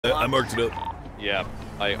I marked it up. Yeah,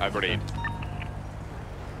 I've already.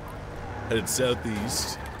 Headed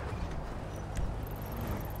southeast.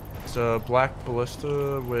 It's a black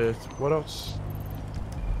ballista with what else?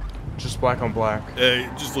 Just black on black. Hey,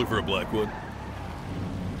 just look for a black one.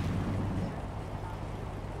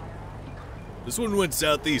 This one went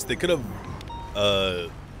southeast. They could have. Oh,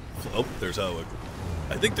 there's Howard.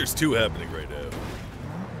 I think there's two happening right now.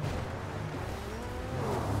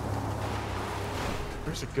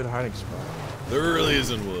 There's a good hiding spot. There really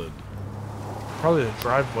isn't one. Probably the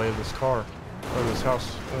driveway of this car. Or this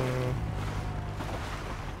house.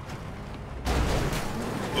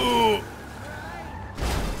 Oh!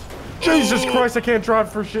 Jesus Christ, I can't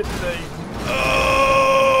drive for shit today.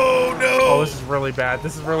 Oh, no! Oh, this is really bad.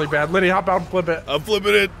 This is really bad. Lenny, hop out and flip it. I'm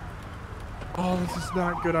flipping it. Oh, this is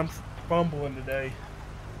not good. I'm fumbling today.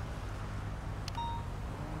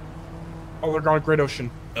 Oh, they're going Great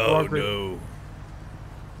Ocean. Oh, no.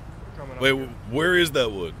 Wait, where is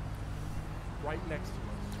that one? Right next to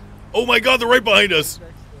us. Oh my god, they're right behind us.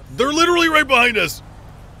 They're literally right behind us.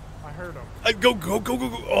 I heard them. Go.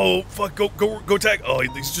 Oh, fuck, go attack. Oh,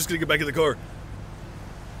 he's just gonna get back in the car.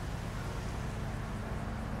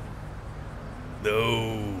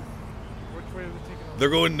 No. Which way are they taking off? They're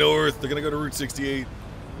going north. They're gonna go to Route 68. Yeah,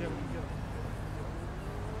 we can get them.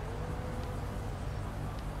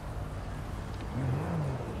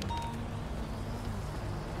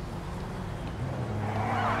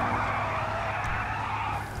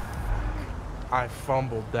 I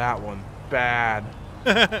fumbled that one bad.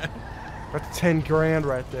 That's 10 grand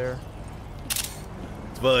right there.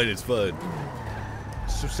 It's fine, it's fine.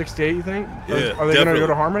 So 68, you think? Yeah. Are they gonna go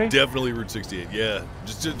to Harmony? Definitely Route 68. Yeah.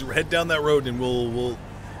 Just head down that road and we'll.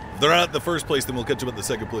 If they're not at the first place, then we'll catch them at the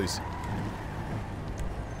second place.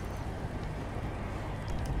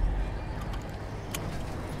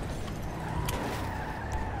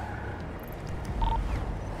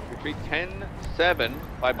 Retreat 10-7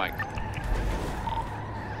 by Mike.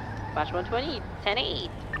 Flash 120, 10-8.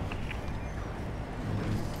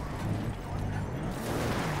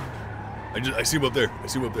 I see him up there.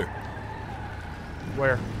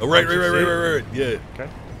 Where? Oh, right. Yeah. Okay.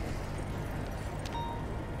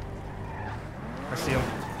 I see him.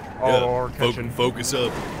 Yeah. Oh, we're catching. Focus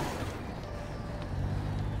up.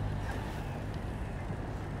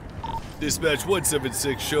 Dispatch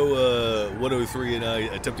 176, show 103 and I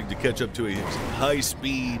attempting to catch up to a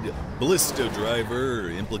high-speed ballista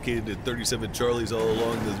driver implicated in 37 Charlies all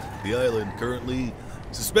along the island. Currently,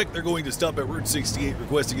 suspect they're going to stop at Route 68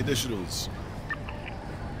 requesting additionals.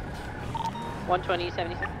 120,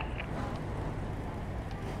 76.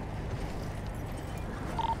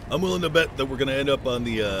 I'm willing to bet that we're going to end up on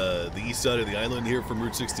the east side of the island here from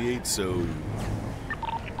Route 68, so...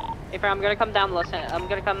 Hey, I'm gonna come down I'm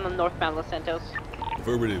gonna come northbound Los Santos.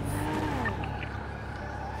 Affirmative.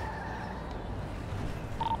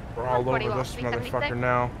 We're all over this motherfucker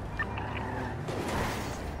now.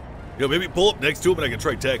 You know, maybe pull up next to him and I can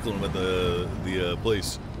try tackling him at the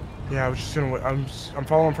place. Yeah, I was just gonna. I'm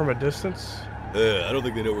following from a distance. I don't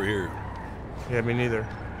think they know we're here. Yeah, me neither.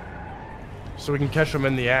 So we can catch them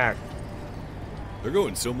in the act. They're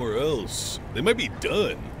going somewhere else. They might be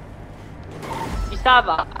done. You still have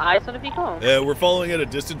eyes on the vehicle? Yeah, we're following at a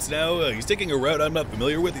distance now. He's taking a route I'm not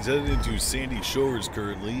familiar with. He's headed into Sandy Shores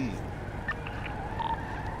currently.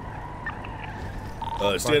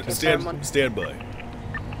 Stand by.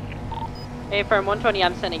 Hey, firm 120,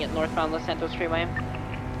 I'm sending it northbound Los Santos Freeway.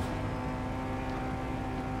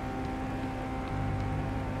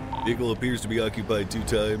 Vehicle appears to be occupied 2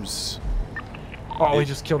 times. Oh, he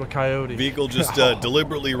just killed a coyote. Vehicle just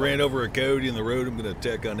deliberately ran over a coyote in the road. I'm gonna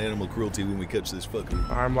attack on animal cruelty when we catch this fucker.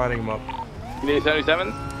 I'm lighting him up. You need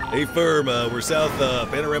 77? Hey, firm, we're south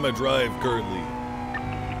Panorama Drive currently.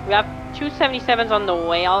 We have 277s on the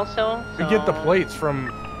way also. We get the plates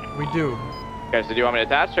from. We do. Okay, so do you want me to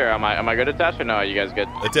attach or am I good to attach or no? Are you guys good?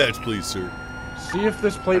 Attach, please, sir. See if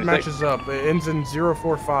this plate matches up. It ends in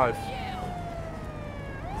 045.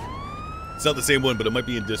 It's not the same one, but it might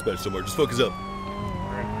be in dispatch somewhere. Just focus up.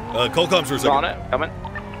 Call comms for a second. On it, coming.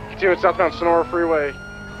 Continue southbound Sonora Freeway.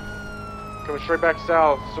 Coming straight back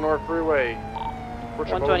south, Sonora Freeway.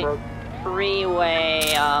 120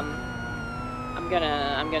 freeway. I'm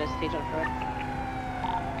gonna stage on foot.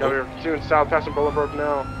 Got here, continuing south, passing Bolingbroke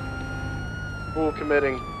now. Full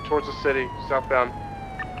committing towards the city, southbound.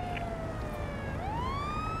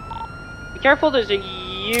 Be careful, there's a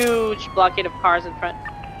huge blockade of cars in front.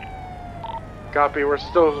 Copy, we're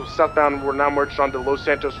still southbound, we're now merged onto Los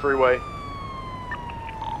Santos Freeway.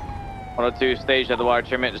 102, stage at the water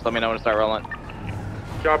treatment, just let me know when to start rolling.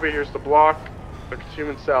 Copy, here's the block. They're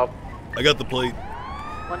consuming south. I got the plate.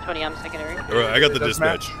 120, I'm secondary. All right, I got the Does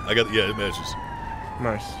dispatch. match? Yeah, it matches.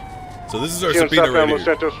 Nice. So this is our Pursuing subpoena right southbound Los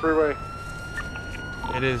here. Santos Freeway.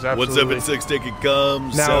 It is absolutely. 176 taking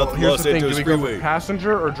comms, Now, South here's Los the thing. Santos Do we go Freeway. for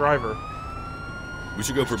passenger or driver? We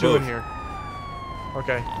should go for Two both. in here.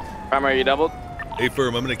 Okay. Primary, you doubled? Hey,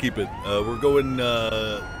 firm, I'm gonna keep it. We're going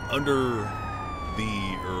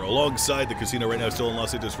alongside the casino right now, still on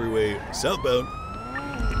Los Santos Freeway, southbound.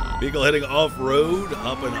 Vehicle heading off-road,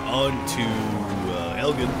 hopping onto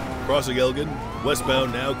Elgin, crossing Elgin,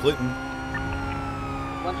 westbound now, Clinton.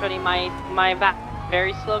 120, my back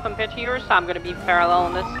very slow compared to yours, so I'm gonna be parallel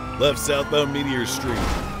on this. Left southbound Meteor Street.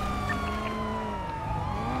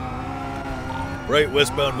 Right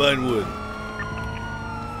westbound Vinewood.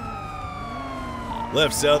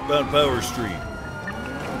 Left southbound Power Street.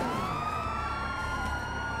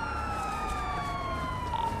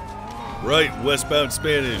 Right westbound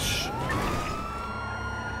Spanish.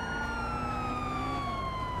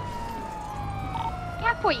 We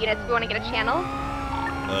have 4 units if we want to get a channel.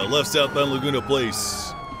 Left southbound Laguna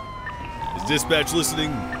Place. Is dispatch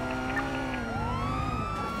listening?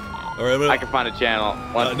 All right, I can find a channel.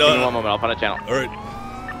 Give me one moment, I'll find a channel. All right.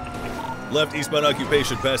 Left eastbound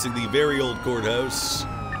Occupation, passing the very old courthouse.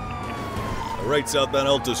 Right southbound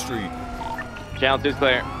Alta Street. Channel 2's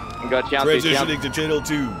clear. We go channel 2. Transitioning to channel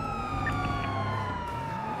 2.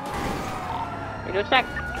 Radio check.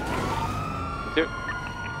 2.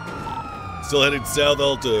 Still headed south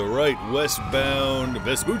Alta. Right westbound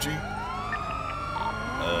Vespucci.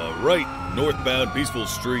 Right northbound Peaceful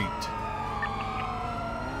Street.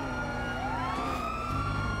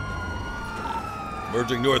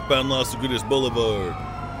 Merging northbound Los Lagunas Boulevard.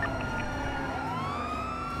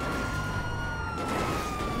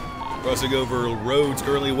 Crossing over roads,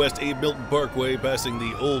 currently west Abe Milton Parkway, passing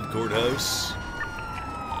the old courthouse.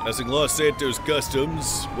 Passing Los Santos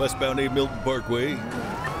Customs, westbound Abe Milton Parkway.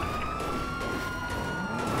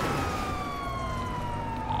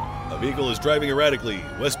 A vehicle is driving erratically.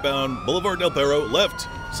 Westbound Boulevard Del Perro, left.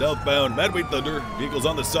 Southbound Madway Thunder, vehicles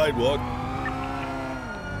on the sidewalk.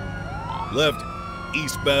 Left,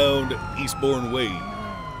 eastbound Eastbourne Way.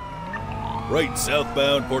 Right,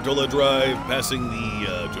 southbound Portola Drive, passing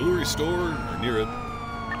the jewelry store, or near it.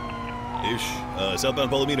 Ish. Southbound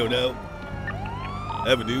Palomino now.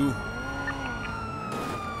 Avenue.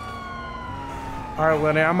 Alright,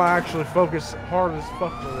 Lenny, I'm gonna actually focus hard as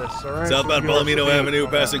fuck for this, alright? Southbound Palomino Avenue,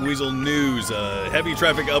 passing Weasel News. Heavy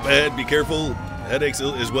traffic up ahead, be careful. Headaches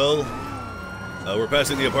as well. We're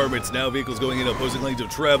passing the apartments now. Vehicles going in opposing lanes of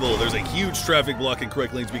travel. There's a huge traffic blocking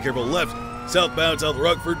correct lanes. Be careful. Left, southbound South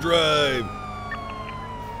Rockford Drive.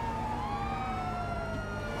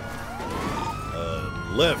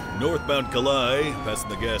 Left, northbound Kalai, passing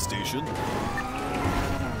the gas station.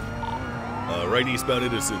 Right, eastbound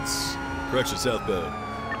Innocence. Correction, southbound.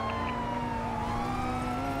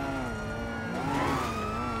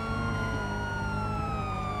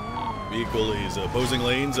 Vehicle is opposing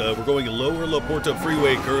lanes. We're going lower La Porta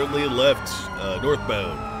Freeway currently, left,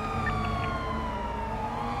 northbound.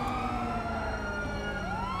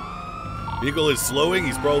 Vehicle is slowing.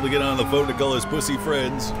 He's probably getting on the phone to call his pussy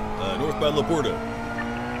friends. Northbound La Porta.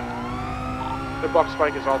 The buck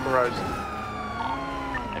spike is authorized.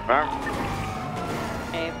 Confirm.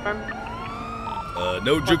 Okay, firm.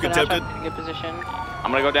 No juke attempted. Good position.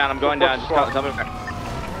 I'm gonna go down. I'm going down. Just tell me.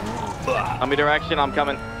 Tell me direction. I'm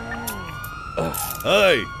coming.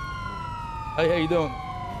 Hi. Hey, how you doing?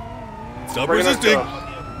 Stop Bring in his resisting.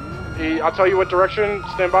 stuff. I'll tell you what direction.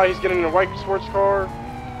 Stand by. He's getting in a white sports car.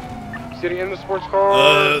 He's getting in the sports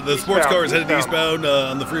car. The sports car is headed eastbound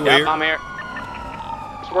on the freeway Yep, here. I'm here.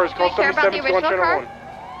 Sports call Do you care about 77 the to on original channel car?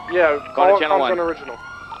 1. Yeah, Go to all channel comms 1. on original.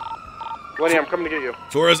 Lenny, I'm coming to get you.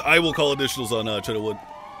 Torres, I will call additionals on channel 1.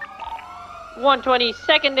 120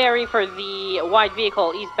 secondary for the white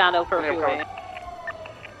vehicle eastbound El Perro Yeah, Freeway.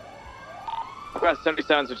 I've got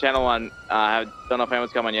 77 to channel 1. I don't know if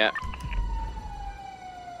anyone's coming yet.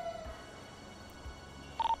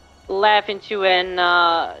 Left into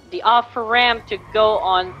the off ramp to go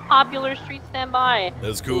on Popular Street. Standby.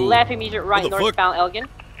 That's cool. Left immediate right What the fuck? northbound Elgin.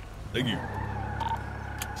 Thank you.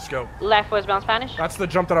 Let's go. Left westbound Spanish. That's the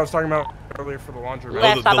jump that I was talking about earlier for the laundry.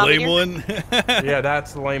 Left. Oh, the southbound lame Meteor? one? Yeah,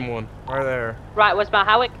 that's the lame one. Right there. Right westbound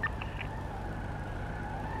Howick.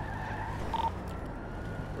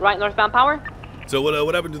 Right northbound Power. So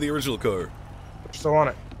what happened to the original car? We're still on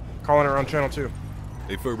it. Calling it on channel 2.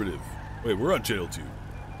 Affirmative. Wait, we're on channel 2.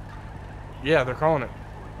 Yeah, they're calling it.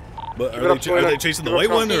 But Keep it up, are they chasing the white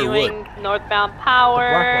one or what? Continuing northbound Power.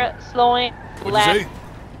 black Slowing. What'd left. you say?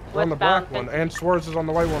 We're on the black Westbound one, and Swerves is on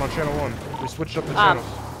the white one on channel 1. We switched up the Ah. channels.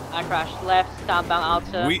 I crashed left, southbound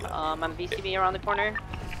Alta. We- I'm BCB around the corner.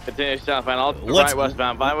 Continue southbound, all Let's- right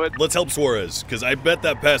westbound Vinewood. Let's help Suarez, because I bet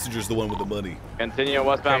that passenger's the one with the money. Continue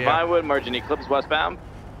westbound Vinewood, merging Eclipse westbound.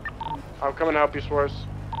 I'm coming to help you, Suarez.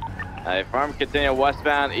 Farm, continue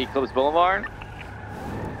westbound Eclipse Boulevard.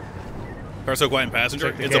 Car so quiet and passenger.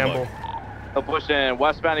 Check the It's a gamble. bug. He'll push in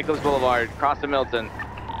westbound Eclipse Boulevard, crossing Milton.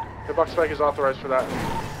 The buck spike is authorized for that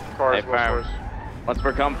car as well, Farm. Suarez. Once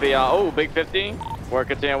we're comfy, big 50. We're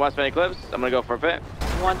continuing westbound Eclipse. I'm gonna go for a pit.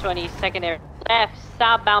 120 secondary left,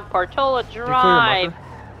 southbound Portola clear your Drive. marker?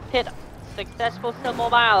 Pit successful, still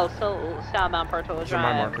mobile, so southbound Portola These are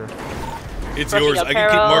my Drive. marker. It's Rushing yours. up I can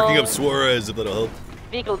keep Arrow. marking up Suarez if that'll help.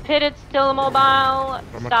 Vehicle pitted, still mobile, gonna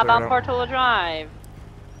southbound clear it Portola Drive.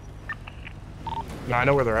 No, I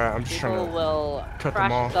know where they're at. I'm just Vehicle trying to. will cut crash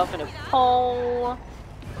them off. itself in a pole.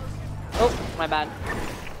 Oh, my bad.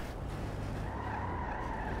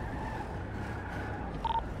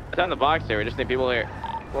 It's on the box here. We just need people here.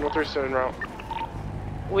 103 still en route.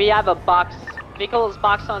 We have a box. Vehicle is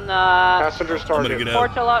boxed on the Passengers I'm gonna target. get out.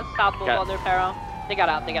 Portola, South Boulevard, Okay. Perro. They got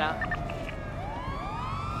out, they got out.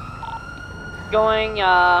 Going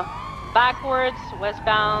backwards,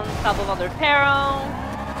 westbound, South Boulevard, Perro.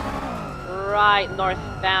 Right,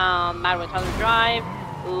 northbound, Madwin Tyler Drive.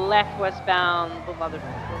 Left, westbound, Boulevard,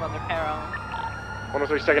 Perro.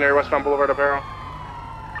 103 secondary westbound Boulevard of Arrow.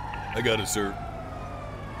 I got it, sir.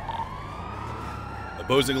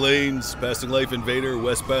 Opposing lanes, passing Life Invader,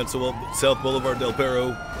 westbound South Boulevard Del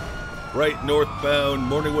Perro. Right, northbound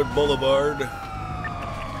Morningwood Boulevard.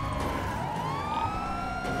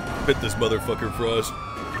 Pit this motherfucker, Frost.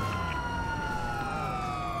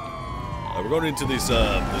 We're going into this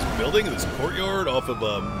building, this courtyard off of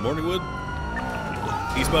Morningwood.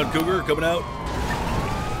 Eastbound Cougar coming out.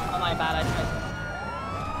 Oh my bad, I tried.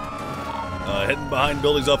 Heading behind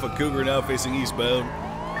buildings off of Cougar now, facing eastbound.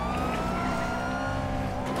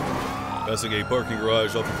 Passing a parking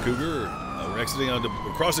garage off of Cougar.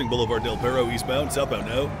 We're crossing Boulevard Del Perro eastbound, southbound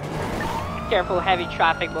now. Careful, heavy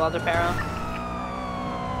traffic, Boulevard Perro.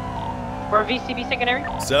 We're VCB secondary.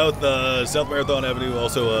 South Marathon Avenue.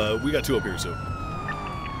 Also, we got two up here, so.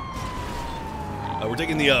 We're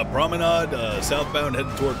taking the promenade, southbound,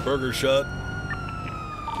 heading toward Burger Shot.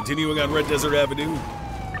 Continuing on Red Desert Avenue.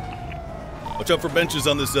 Watch out for benches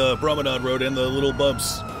on this promenade road and the little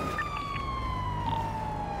bumps.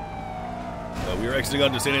 We are exiting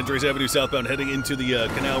onto San Andreas Avenue southbound, heading into the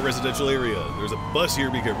Canal residential area. There's a bus here,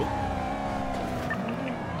 be careful.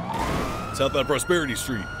 Southbound Prosperity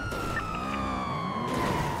Street.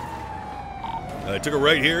 I took a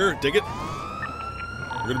right here, ticket.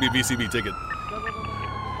 We're gonna be VCB ticket.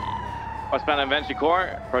 Westbound Invention Court,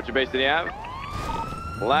 approaching Bay City Ave.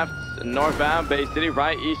 Left, northbound Bay City,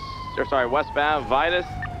 right, westbound Vitus.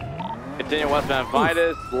 Continue westbound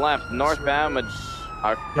Vitus. Left, northbound,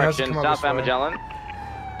 correction, come out southbound this way. Magellan.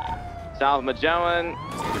 South Magellan.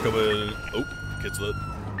 They're coming. Oh, kids lit.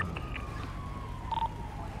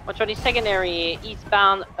 120 secondary,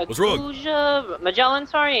 eastbound What's wrong? Aguja, Magellan,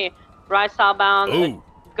 sorry. Right, southbound Oh.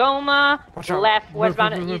 Goma. Watch out. Left, Move,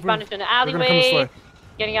 westbound, move, move, eastbound move. into an They're gonna come this alleyway. way.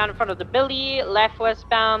 Getting out in front of the Billy. Left,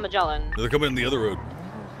 westbound Magellan. They're coming in the other road.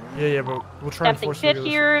 Yeah, but we'll try and Attempting force them pit to do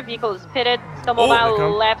this. here. Vehicle is pitted. Still Oh, they mobile.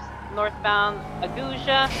 come. Left, northbound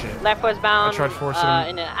Aguja. Shit. Left, westbound I tried forcing him.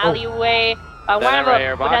 in an Oh. alleyway. One That of right a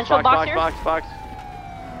here. potential box here. Box.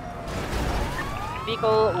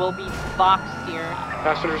 Vehicle will be boxed here.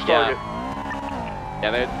 Passengers Yeah. target.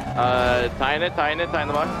 Yeah, they're tying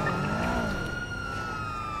the box.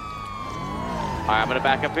 Alright, I'm gonna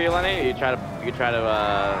back up for you, Lenny. You try to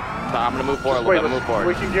I'm gonna move forward a Just wait, little bit, move we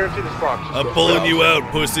forward. can guarantee this box. Just I'm go. pulling you out,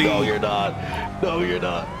 pussy. No, you're not. No, you're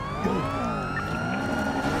not.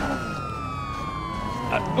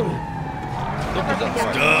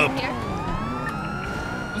 Stop. Here.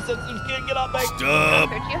 Get up, back. Stop.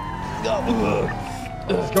 Hurt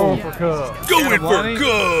you? It's going for cuffs. Going for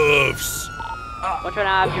cuffs. Which one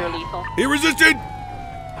have your lethal? He resisted.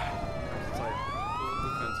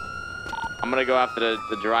 I'm gonna go after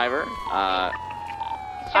the driver. I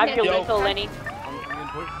have your Yo. lethal, Lenny.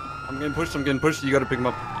 I'm getting pushed. You gotta pick him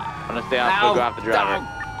up. I'm gonna stay off, go after the driver.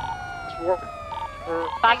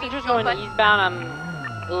 Passengers going eastbound.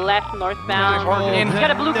 I'm left, northbound. Target. He's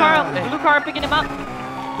got a blue car picking him up.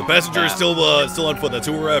 The passenger is still on foot. That's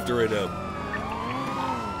who we're after right now.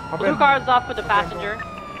 Blue car is off with the passenger.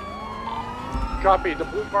 Copy. The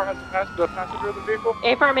blue car has the passenger of the vehicle.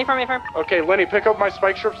 Affirm. Okay, Lenny, pick up my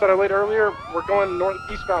spike strips that I laid earlier. We're going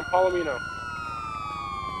northeastbound Palomino.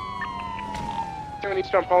 Doing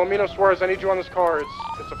eastbound Palomino. Suarez, I need you on this car.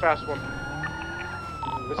 It's a fast one.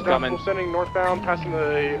 It's down Coming. full sending northbound, passing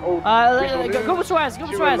the old. Go with Suarez. Go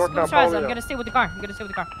with Suarez. I'm gonna stay with the car.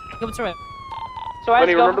 Go with Suarez. So as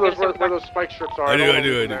Lenny, you go, remember I'm those gonna where those spike strips are? I do, don't I wanna do,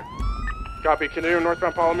 lose I them there. Copy. Continue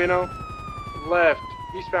northbound Palomino. Left,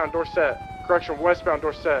 eastbound Dorset. Correction, westbound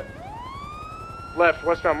Dorset. Left,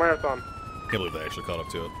 westbound Marathon. Can't believe I actually caught up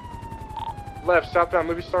to it. Left, southbound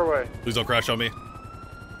Movie Star Way. Please don't crash on me.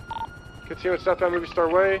 Continue southbound Movie Star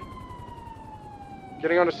Way.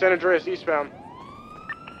 Getting onto San Andreas eastbound.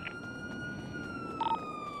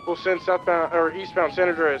 Full send southbound or eastbound San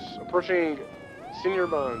Andreas. Approaching Senior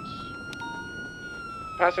Buns.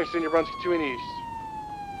 Passing Senior Buns, continuing east.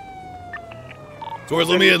 Torres,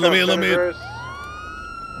 let me in, let me in, let me in.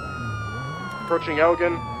 Approaching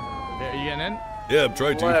Elgin. Yeah, you getting in? Yeah, I'm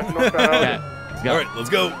trying to. Left, northbound Elgin. Yeah, let's go. All right, let's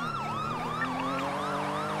go.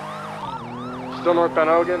 Still northbound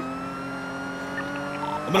Elgin.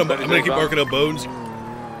 I'm gonna keep marking up bones.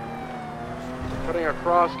 Cutting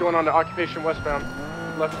across, going on to Occupation westbound.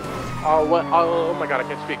 Left. Oh my God, I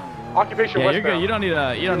can't speak. Occupation Yeah, westbound. you're good.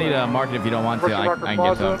 You don't need a mark it if you don't want to. Approaching I Market can get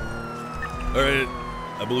to Plaza. him. All right,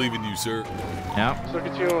 I believe in you, sir. Yeah. So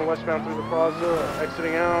continuing westbound through the plaza,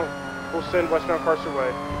 exiting out. We'll send westbound Carson Way.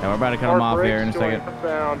 Yeah, we're about to cut him off here in a second.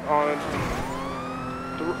 Northbound on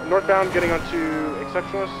northbound, getting onto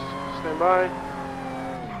Exceptionalist. Stand by.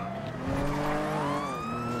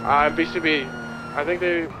 BCB. I think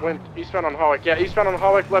they went eastbound on Hawick. Yeah, eastbound on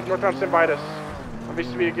Hawick, left northbound Simbitis. On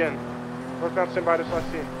BCB again. Northbound Simbitis last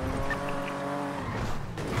seen.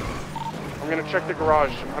 I'm gonna check the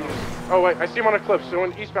garage. Oh wait, I see him on Eclipse. So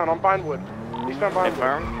in eastbound on Vinewood. Eastbound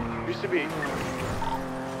Vinewood. BCB.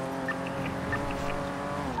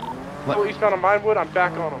 Still eastbound on Vinewood. I'm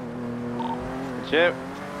back on him. Chip.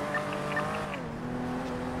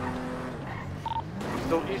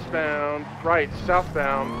 Still eastbound, right,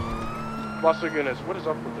 southbound, Las Lagunas. What is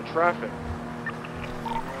up with the traffic?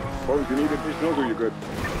 Oh, you need additional or you good?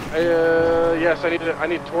 Yes, I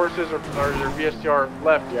need Tauruses or your VSTR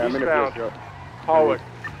left, Yeah, I'm in a eastbound, VSTR. Hawick.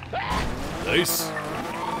 Nice.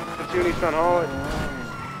 Continue eastbound Hawick.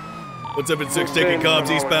 What's up at 6 taking comms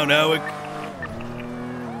eastbound Howick?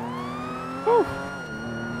 Woo.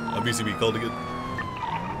 BCB called again.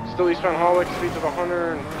 Still eastbound Hawick, speeds of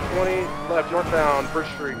 120, left northbound Bridge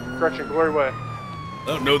Street, correction, Glory Way. I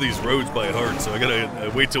don't know these roads by heart, so I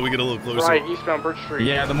gotta wait till we get a little closer. Right, eastbound Bridge Street.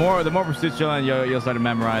 Yeah, the more pursuits you'll you'll start to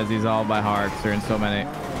memorize these all by heart. There in so many.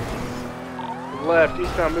 Left,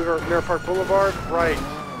 eastbound Mirror Park Boulevard, right,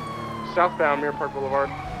 southbound Mirror Park Boulevard,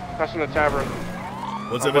 passing the tavern.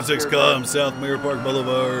 What's up at 6 comms, South Mirror Park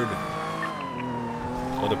Boulevard.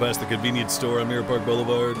 About to pass the convenience store on Mirror Park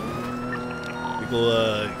Boulevard. People,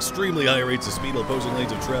 extremely high rates of speed opposing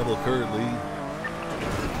lanes of travel currently.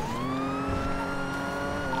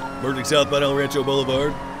 Merging southbound El Rancho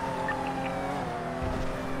Boulevard.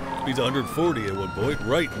 Speeds 140 at one point.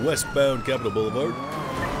 Right, westbound Capitol Boulevard.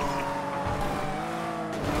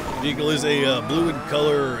 Vehicle is a blue in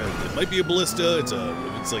color. It might be a Ballista.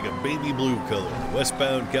 It's like a baby blue color.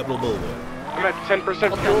 Westbound Capitol Boulevard. I'm at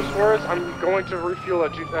 10% fuel stores. I'm going to refuel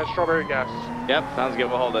at Strawberry Gas. Yep, sounds good.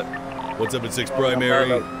 We'll hold it. What's up at 6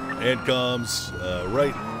 primary and comms.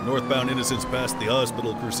 Right, northbound Innocence past the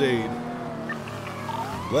hospital Crusade.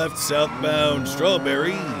 Left, southbound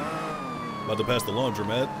Strawberry. About to pass the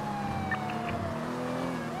laundromat.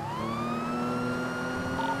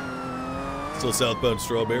 Still southbound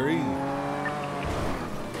Strawberry.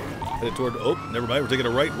 Headed toward, oh, never mind. We're taking a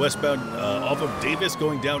right westbound off of Davis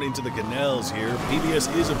going down into the canals here.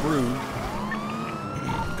 PBS is approved.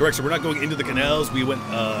 Correction, we're not going into the canals. We went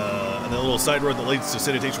on the little side road that leads to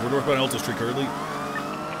sanitation. We're northbound Alta Street currently.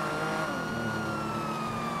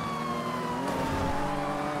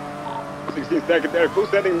 Secondary, full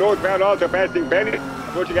sending northbound Alta, passing Bennett,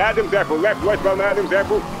 approaching Adams Apple, left westbound Adams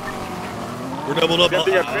Apple. We're doubled up.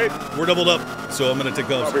 We're doubled up, so I'm going to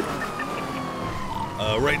take off.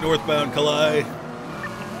 Right northbound Kalai.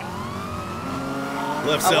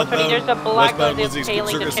 Left southbound. There's a black westbound one that's Lindsay's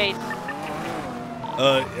tailing the Circus. chase.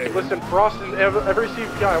 Listen, Frost and every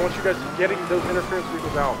CPI, I want you guys getting those interference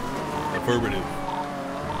vehicles out. Affirmative.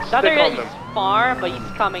 Southern on is them. far, but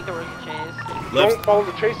he's coming towards the chase. Don't follow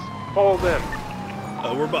the chase, follow them.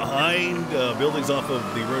 We're behind buildings off of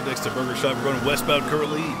the road next to Burger Shop. We're going westbound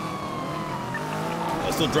currently.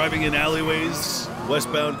 Still driving in alleyways.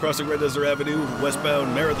 Westbound crossing Red Desert Avenue.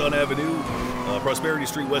 Westbound Marathon Avenue. Prosperity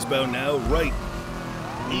Street westbound now. Right.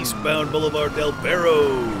 Eastbound Boulevard Del Perro.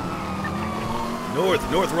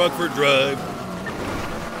 North Rockford Drive.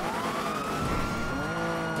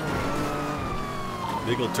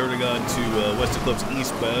 Vehicle turning on to West Eclipse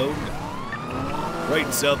eastbound.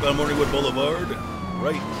 Right, southbound Morningwood Boulevard.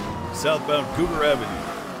 Right, southbound Cougar Avenue.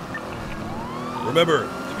 Remember,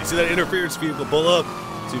 if you see that interference vehicle pull up,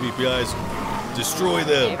 CVPIs, destroy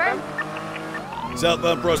them.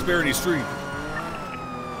 Southbound Prosperity Street.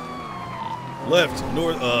 Left,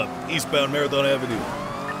 north, eastbound Marathon Avenue.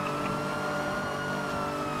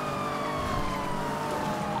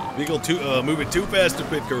 Vehicle moving too fast to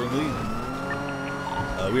pit currently.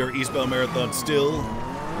 We are eastbound Marathon still.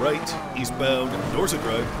 Right, eastbound Dorset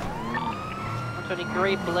Drive. 120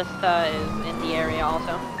 Great Ballista is in the area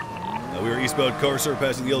also. We are eastbound Carcer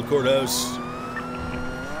passing the old courthouse.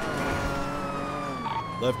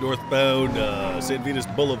 Left northbound San Vitas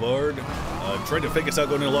Boulevard. Trying to fake us out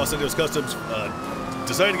going into Los Angeles Customs.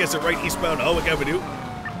 Decided against it right eastbound Hawick Avenue.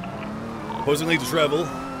 Opposing lane to travel.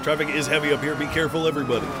 Traffic is heavy up here. Be careful,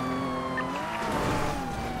 everybody.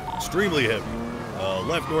 Extremely heavy.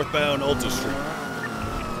 Left northbound Alta Street.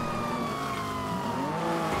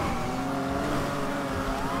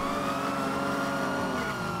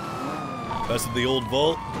 Past the old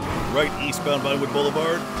vault. Right eastbound Vinewood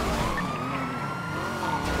Boulevard.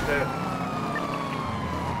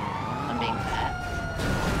 I'm being fat.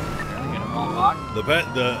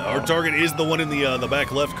 Our target is the one in the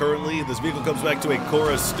back left currently. This vehicle comes back to a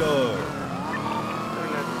Cora Star.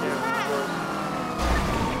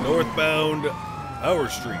 Northbound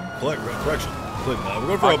Howard Street. Correction. Clinton. We're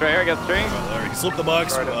going for Box right here, get the string. All right, he slipped the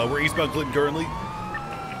box. We're eastbound Clinton currently.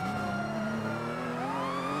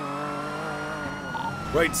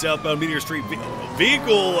 Right southbound Meteor Street.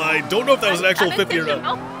 Vehicle, I don't know if that was an actual 50 or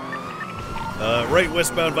not. Right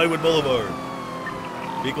westbound Vinewood Boulevard.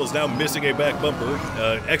 Vehicle is now missing a back bumper.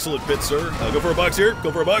 Excellent pit, sir. Go for a box here.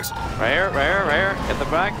 Go for a box. Right here, right here, right here. Get the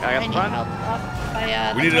back. I got the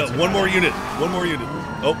front. We need one more unit. One more unit.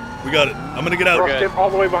 Oh, we got it. I'm gonna get out. Get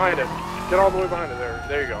all the way behind it. Get all the way behind it.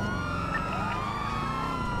 There you go.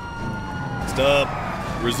 Stop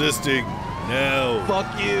resisting now. Fuck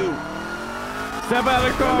you. Step out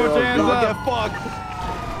of the car with your hands up. Get fucked.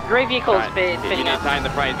 Great vehicles Right. fitting You need up. time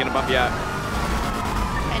the front. He's gonna bump you out.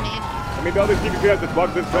 Let me build this secret this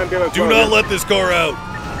box this friend. Do not let this car out.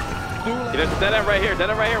 There's a dead end right here.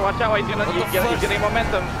 Dead end right here. Watch out. He's getting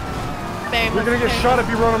momentum. You're gonna get shot if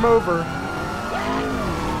you run him over.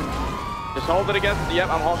 Just hold it against. Yep,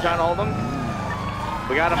 I'm trying to hold him.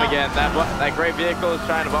 We got him again. That gray vehicle is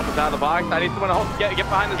trying to bump us out of the box. I need someone to get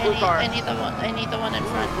behind this blue car. I need the one in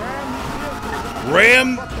front.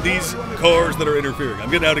 Ram these cars that are interfering. I'm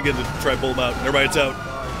getting out again to try and pull them out. Everybody, it's out.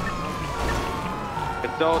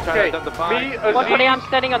 It's still trying to dump the box. Me, 120, I'm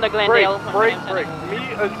standing on the Glendale. Break. Me,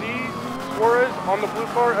 Aziz, Suarez on the blue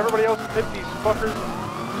car. Everybody else hit these fuckers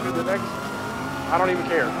to the next. I don't even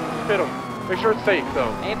care. Hit them. Make sure it's safe,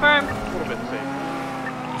 though. Hey, firm. A little bit safe.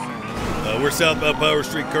 We're southbound Power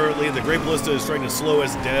Street currently. The Great Ballista is trying to slow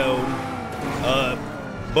us down.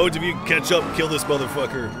 Bones, if you can catch up, kill this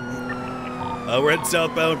motherfucker. We're heading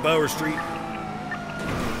southbound Power Street.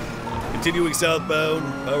 Continuing southbound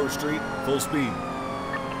Power Street, full speed.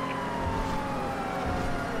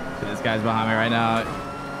 This guy's behind me right now.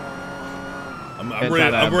 I'm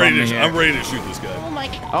ready to shoot this guy. Oh my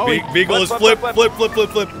god. Oh, Vehicle is flip.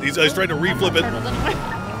 He's trying to reflip it.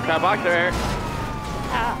 Got a box there.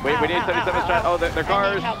 Wait, we need 77 shot. Oh, their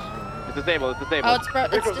cars. It's disabled. It's disabled. Oh,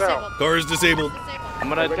 it's disabled. Car is disabled. I'm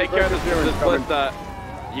gonna take care of this Ballista.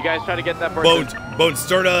 You guys try to get that person. Bones,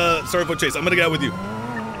 start a foot chase. I'm gonna get out with you.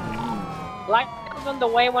 Black is on the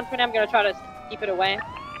way. 120, I'm gonna try to keep it away.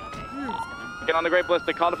 Get on the Great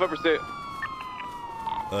Ballista. Call the foot pursuit.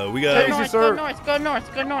 We got. Go north.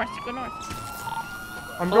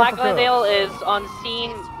 I'm Black going for Glendale is on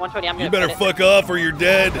scene. 120, I'm gonna. You better put it. fuck off or you're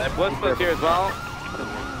dead. Ballista's here as well.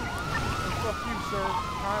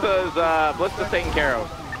 Ballista's taken care of.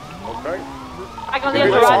 Okay. Black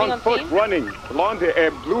Glendale's arriving on scene. Running. Blonde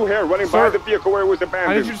hair, blue hair running by the vehicle where it was I need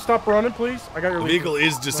abandoned. you to stop running, please. I got your The vehicle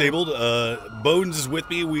is disabled. Bones is with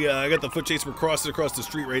me. I got the foot chase. We're crossing across the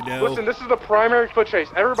street right now. Listen, this is the primary foot chase.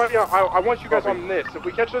 Everybody, I want you guys on this. If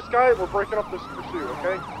we catch this guy, we're breaking up this pursuit,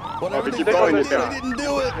 okay? Whatever Okay, they keep going, did, yeah. they didn't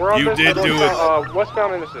do it. We're on You this. did we're do going to,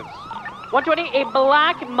 westbound Innocence. 120, a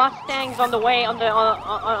black Mustang's on the way on the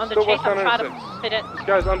Still chase. I'm westbound trying to Innocence. fit it. This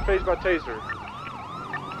guy's unfazed by taser.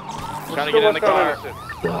 Trying to get in the car.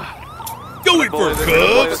 Going for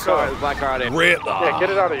cuffs. Black car out here. Yeah, get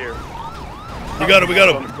it out of here. We got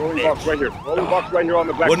him. Rolling box right here. Rolling box right here on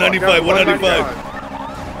the black 195. 195.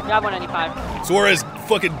 Yeah, 195. Suarez,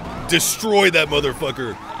 fucking destroy that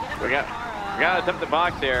motherfucker. We got to attempt the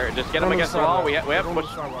box here. Just get him against the wall. We have to push.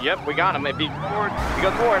 Yep, we got him. If he forward, he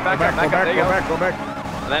goes forward. Back up. There you go. Go back.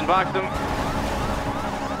 And then box him.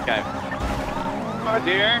 Okay.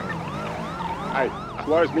 Here. Alright,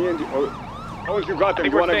 Suarez, me and you. Oh, you got I them. think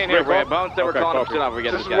You we're wanna staying here. break We're off? Bones said we're Okay, calling up copy. shit off. We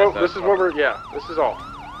get This this is guy. this is what we're. Yeah, this is all.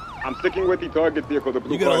 I'm sticking with the target vehicle, the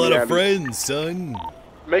blue You got car a lot in the of alley. friends, son.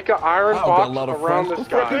 Make an iron Wow, got box a lot of around friends. this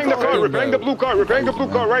guy. Repairing the car, repairing the blue car, repairing the blue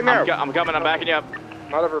car right now. I'm coming. I'm backing you up.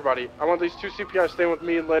 Not everybody. I want these two CPIs staying with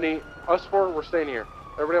me and Lenny. Us four, we're staying here.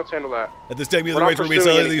 Everybody else handle that. At this time, the We're other not right to remain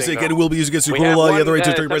pursuing silent. These anything, again though. will be used against the We criminal have law. The one, other right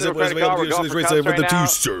to uh, turn present. subject Present. we're going for Right cuffs for the right two, now.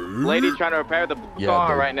 sir. Lady trying to repair the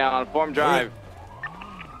car right now on Form Drive.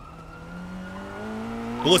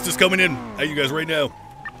 Ballista's coming in. At you guys right now.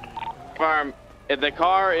 Confirm. If the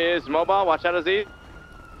car is mobile, watch out, Aziz.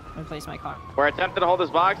 Replace my car. We're attempting to hold this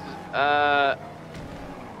box.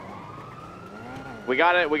 We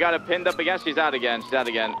got it pinned up again. She's out again.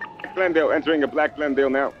 Black Glendale, entering a Black Glendale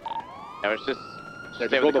now. Yeah, it's just Yeah, stay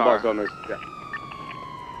just with hold the the car. box on this. Yeah.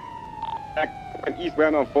 Back went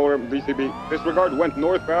eastbound on Forum, DCB. Disregard went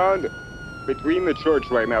northbound between the church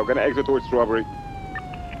right now. Gonna exit towards Strawberry.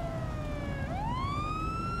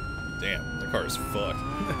 Damn, the car is fucked.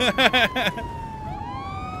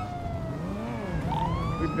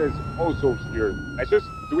 This guy's also here.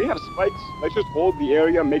 Do we have spikes? Let's just hold the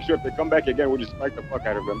area, make sure if they come back again, we'll just spike the fuck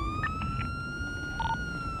out of them.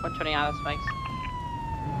 120 out of spikes.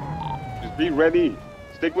 Just be ready.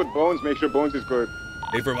 Stick with Bones, make sure Bones is good.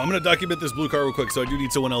 Hey, Firm, I'm gonna document this blue car real quick, so I do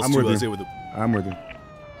need someone else I'm to with you. stay with it. I'm with you.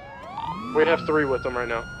 We have 3 with them right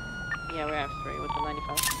now. Yeah, we have 3 with the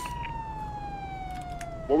 95.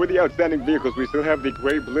 What were the outstanding vehicles? We still have the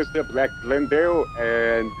gray Ballista, Black Glendale,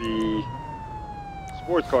 and the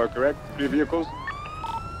sports car, correct? 3 vehicles?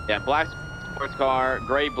 Yeah, black sports car,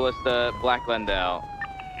 gray Ballista, black Glendale.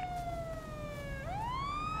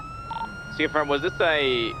 See, confirm, was this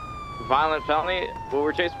a violent felony? What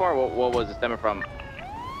we're chasing for? What was it stemming from?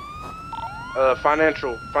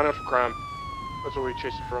 Financial crime. That's what we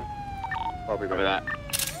chased it from. Probably Remember that.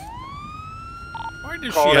 Why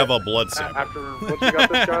does Call she it have a blood sample? After once we got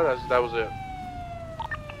this guy, that was it.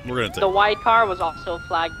 We're gonna take The white car was also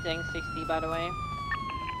flagged ding 60, by the way.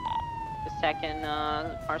 The second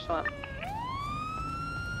car swap.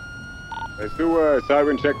 Let's do a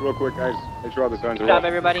siren check real quick, guys. Make sure all the signs are Good job, off.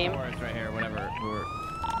 everybody. Taurus right here, whatever.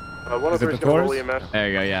 One of Is it them's the gonna roll Taurus? EMS. There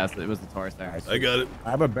you go. Yes, it was the Taurus there. I got it.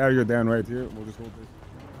 I have a barrier down right here. We'll just hold this.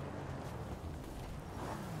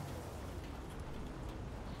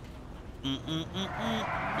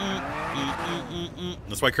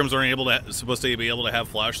 That's why crims aren't supposed to be able to have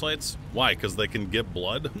flashlights. Why? Because they can get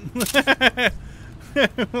blood.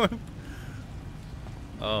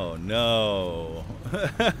 Oh no!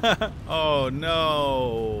 Oh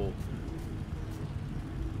no!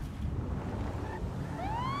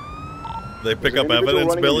 They pick up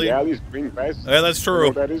evidence, Billy. Yeah, that's true.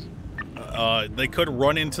 You know what that is? They could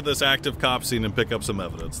run into this active cop scene and pick up some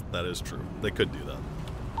evidence. That is true. They could do that.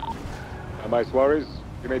 Am I Suarez?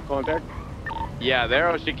 You made contact? Yeah,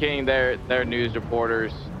 they're chicaning their news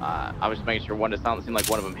reporters. I was just making sure one. It seemed like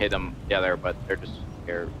one of them hit them together, but they're just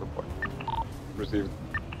here reporting. Received.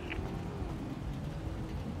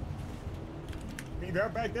 You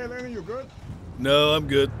got back there, Lenny? You good? No, I'm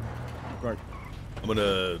good. Okay. I'm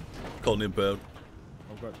gonna call an impound.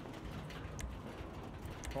 Okay.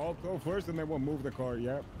 Call first and then we'll move the car,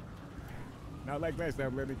 yeah? Not like last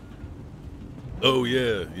time, Lenny. Oh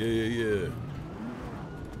yeah, yeah.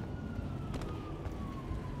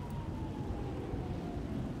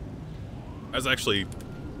 That's actually.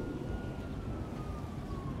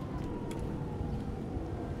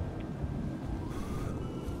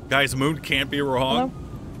 Guys, Moon can't be wrong.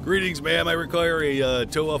 Hello? Greetings, ma'am. I require a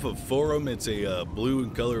tow off of Forum. It's a blue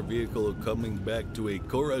in color vehicle coming back to a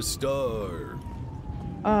Cora Star.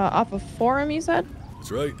 Off of Forum, you said?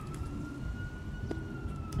 That's right.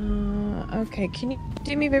 Okay. Can you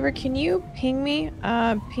do me a favor? Can you ping me?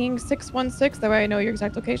 Ping 616. That way I know your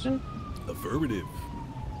exact location. Affirmative.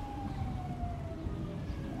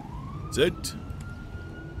 Sent.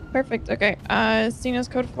 Perfect. Okay. Stino's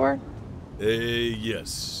code 4.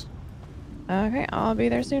 Yes. Okay. I'll be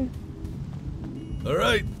there soon. All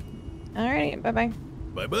right. Alright. Bye bye.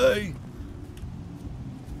 Bye bye.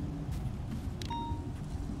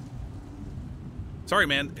 Sorry,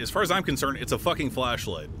 man. As far as I'm concerned, it's a fucking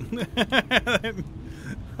flashlight.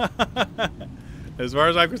 As far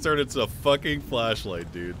as I'm concerned, it's a fucking flashlight,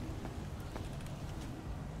 dude.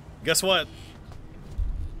 Guess what?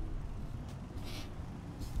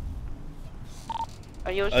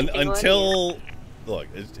 Are you shooting Until look,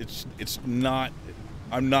 it's not.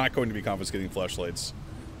 I'm not going to be confiscating flashlights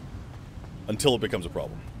until it becomes a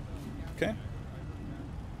problem. Okay.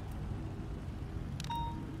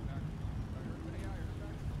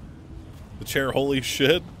 The chair, holy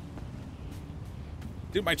shit.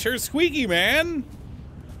 Dude, my chair's squeaky, man.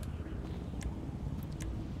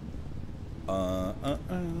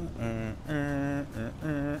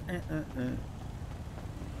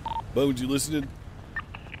 Bones, you listening?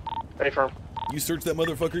 Hey, firm. You searched that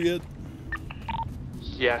motherfucker yet?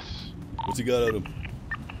 Yes. What's he got on him?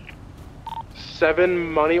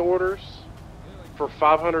 7 money orders for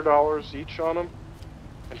 $500 each on them,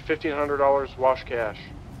 and $1,500 wash cash.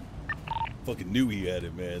 Fucking knew he had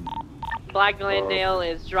it, man. Black Glendale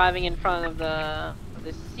is driving in front of the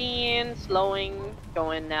scene, slowing,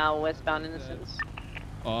 going now westbound Innocence.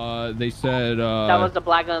 They said, that was the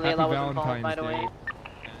Black Glendale Happy that was involved, by the way.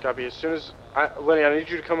 Copy. As soon as Lenny, I need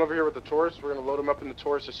you to come over here with the Taurus. We're gonna load him up in the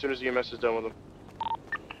Taurus as soon as EMS is done with him.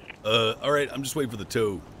 All right, I'm just waiting for the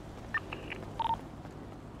tow.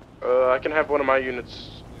 I can have one of my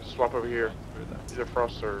units swap over here. Either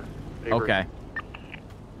Frost or Avery. Okay.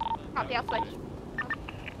 Copy, I'll switch.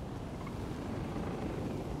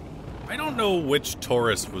 I don't know which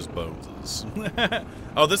Taurus was Bones's.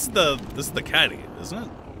 Oh, this is the caddy, isn't it?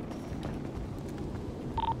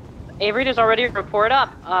 Avery is already report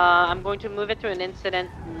up. I'm going to move it to an incident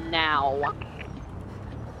now.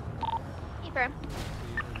 Keeper.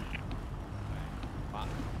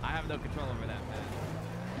 I have no control over that,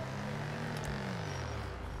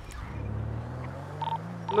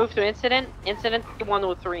 man. Move to incident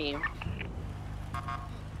 103.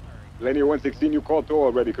 Lenny 116, you called tow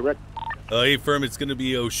already, correct? Hey, firm, it's gonna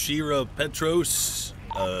be Oshira Petros.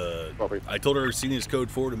 Copy. I told her Senior's code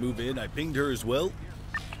 4 to move in. I pinged her as well.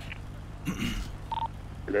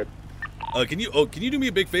 Good. Can you do me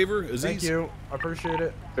a big favor, Aziz? Thank you. I appreciate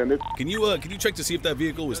it. Send it. Can you check to see if that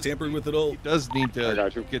vehicle was tampered with at all? He does need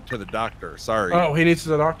to get to the doctor. Sorry. Oh, he needs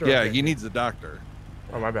the doctor? Yeah, Okay. he needs the doctor.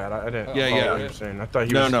 Oh, my bad. I didn't. Yeah, follow yeah. what you were saying. I thought he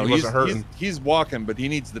he's wasn't hurting. he's walking, but he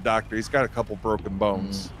needs the doctor. He's got a couple broken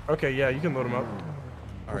bones. Okay, yeah, you can load him up.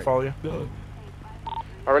 I'll right. follow you.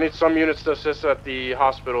 I need some units to assist at the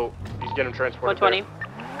hospital. He's getting transported 120.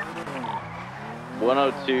 there.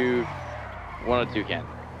 102 Ken.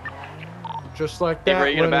 Just like that. Avery, are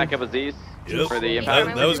you gonna Lenny. back up Aziz Yep. for the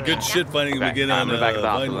impact? That was good shit finding him Okay, again I'm on gonna back up the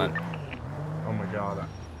hospital vinyl. then. Oh my god.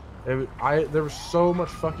 There was so much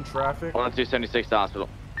fucking traffic. 10276 to hospital.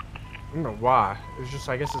 I don't know why. It's just,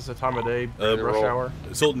 I guess it's the time of day, rush hour.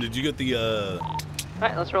 Sultan, did you get the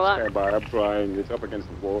Alright, let's roll out. Stand by, I'm trying. It's up against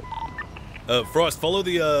the wall. Frost, follow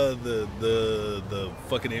the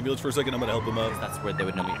fucking ambulance for a second. I'm gonna help him out. That's where they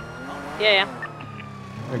would know me. Yeah.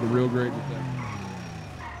 Like a real great detective.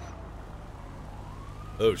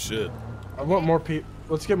 Oh shit. I want more people.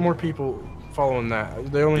 Let's get more people following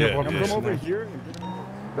that. They only have one person Come over there. here.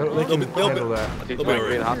 They can handle that. They'll be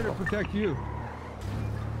alright. I'm here to protect you.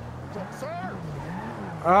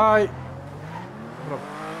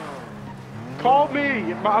 Call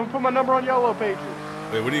me. I'm put my number on yellow pages.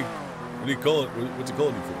 Wait, what do you call it? What's it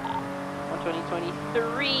calling you for?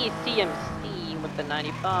 12023 CMC with the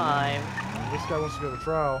 95. This guy wants to go to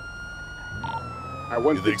trial. I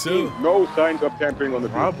want You think so? No signs of tampering on the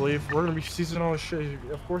field. Probably. If we're gonna be seizing all this shit,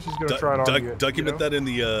 of course he's gonna try to argue it, Document you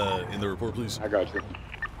know? that in the report, please. I got you.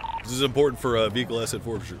 This is important for vehicle asset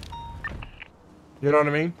forfeiture. You know what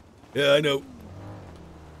I mean? Yeah, I know.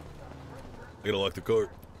 I gotta lock the car.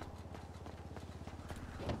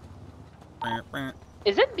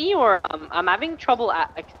 Is it me or I'm having trouble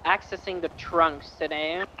accessing the trunks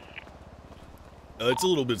today? It's a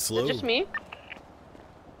little bit slow. Is it just me?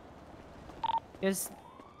 Yes.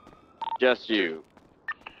 Just you.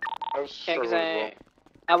 I was Yeah, 'cause struggling as well.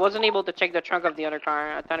 I wasn't able to check the trunk of the other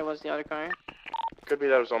car. I thought it was the other car. Could be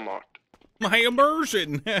that it was unlocked. My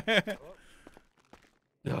immersion. All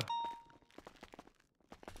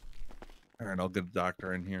right, I'll get a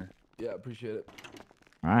doctor in here. Yeah, appreciate it.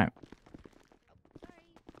 All right.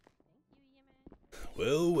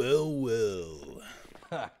 Well.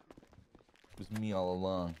 Ha! It was me all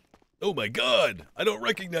along. Oh my God! I don't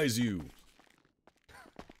recognize you.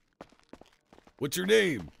 What's your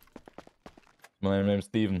name? My name's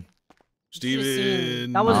Steven.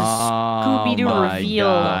 Steven. That was a Scooby-Doo reveal.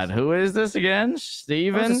 God. Who is this again? That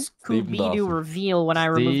Steven? was a Steven Scooby-Doo Dawson. reveal when I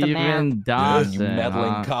removed the man. Steven Dawson. You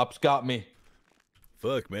meddling huh? cops got me.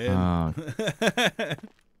 Fuck, man.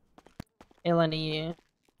 Lenny,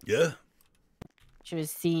 Yeah. you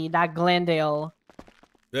see that Glendale.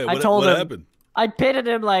 Yeah. I What, told what him. happened? I pitted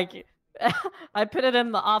him like, I pitted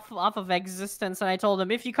him off of existence, and I told him,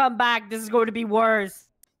 if you come back, this is going to be worse.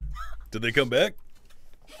 Did they come back?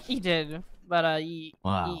 He did, but Wow. he You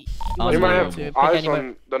wasn't might able have to pick eyes anyone.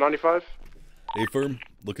 on the 95 Hey, firm.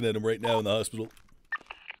 Looking at him right now in the hospital.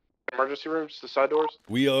 emergency rooms, the side doors.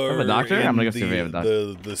 We are a doctor? in I'm gonna go see if we have a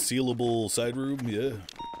doctor. the sealable side room. Yeah.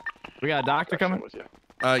 We got a doctor coming? With you.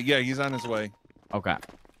 Yeah, he's on his way. Okay.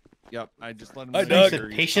 Yep, I just let him. Hi, know Doc. here.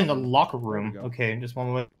 He's Patient in the coming. locker There we room. go. Okay, just one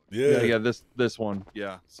moment. Yeah. Yeah, this one.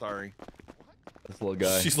 Yeah, sorry. This little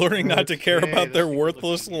guy. She's learning not to care about their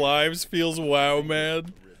worthless lives. Feels wow,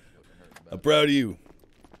 man. I'm proud of you.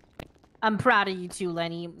 I'm proud of you too,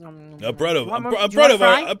 Lenny. I'm proud of. I'm proud of.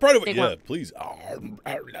 Yeah, please. I'm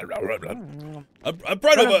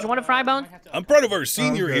proud of. Do you want a fry bone? I'm proud of our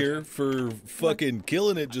senior here for fucking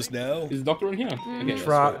killing it just now. Is the doctor in here? Okay,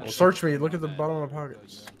 Try, search me. Look at the bottom of my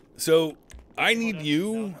pockets. So, I need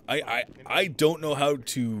you. I don't know how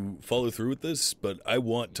to follow through with this, but I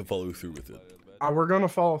want to follow through with it. We're gonna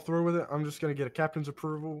follow through with it. I'm just gonna get a captain's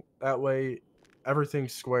approval. That way,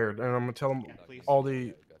 everything's squared, and I'm gonna tell them all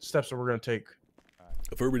the steps that we're gonna take.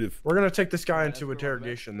 Affirmative. We're gonna take this guy into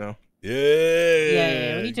interrogation, though.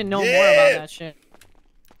 Yeah. We need to know more about that shit.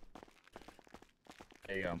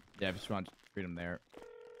 There you go. Yeah, just want freedom there.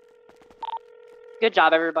 Good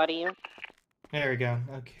job, everybody. There we go.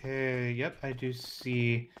 Okay, yep, I do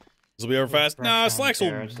see. This will be our fast. Nah, Slacks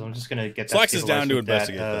will. So I'm just gonna get that. Slacks is down to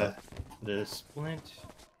investigate that. The splint.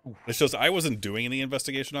 It's just I wasn't doing any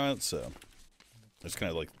investigation on it, so I just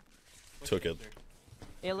kind of like took it.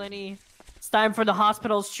 Hey, Lenny, it's time for the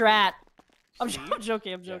hospital strat. I'm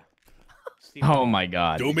joking. I'm joking. Oh my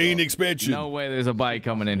god. Domain expansion. No way there's a bike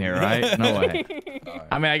coming in here, right? No way.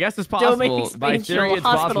 I mean, I guess it's Domain possible. By expansion, theory, it's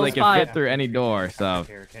possible hospital they can spy. fit through any door, so.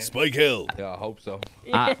 Spike hell. Yeah, I hope so.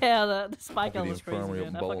 Yeah, the spike on was crazy,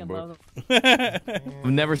 man. I fucking love him.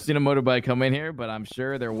 I've never seen a motorbike come in here, but I'm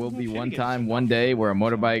sure there will be one day where a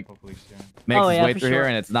motorbike makes its way through here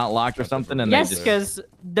and it's not locked or something, and yes, they just... because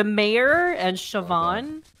the mayor and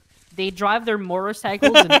Siobhan, they drive their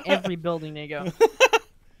motorcycles in every building they go.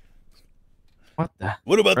 What the?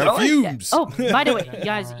 What about the fumes? Oh, by the way,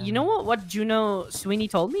 guys, you know what Juno Sweeney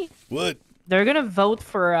told me? What? They're gonna vote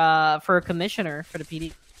for a commissioner for the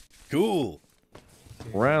PD. Cool.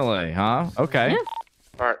 Really? Huh? Okay. Yeah.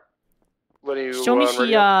 All right. What do you? Show me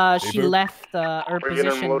she left her Are you getting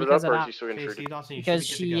position loaded because up, of or is that. he still getting treated? Because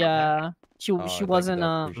she wasn't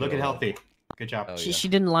Looking healthy. Good job. she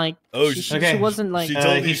didn't like. Oh, she wasn't like she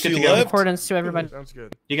told you he's good she to go. left? importance to everybody. Sounds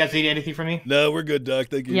good. You guys need anything from me? No, we're good, Doc.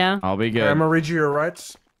 Thank you. Yeah. I'll be I'm good. gonna read you your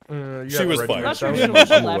rights. She was fired. I'm not sure I'm Juno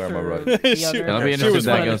she aware left of my or right. the That'll be other. interesting if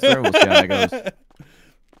that goes through. We'll see how that goes.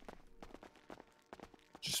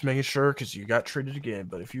 Just making sure, because you got treated again.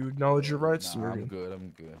 But if you acknowledge your rights, Nah, you're I'm good. good. I'm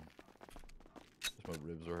good. Just my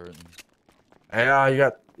ribs are hurting.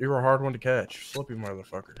 Yeah, you're a hard one to catch. Slippy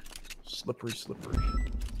motherfucker. Slippery.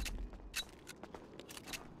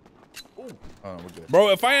 Oh, we're good. Bro,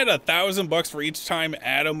 if I had $1,000 for each time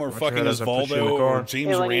Adam or Watch fucking your head as I push you in the Osvaldo car. or James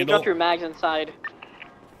Hey, Lenny, you Randall. dropped your mags inside.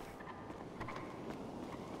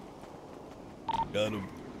 Got him.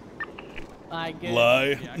 I get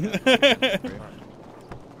Lie.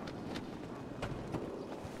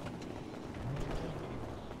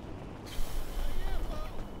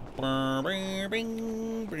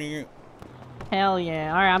 Hell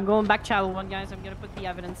yeah! All right, I'm going back channel 1, guys. I'm gonna put the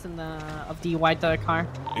evidence in the the white car.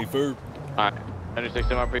 Hey, Ferb. Alright, 96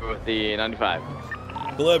 MRP with the 95.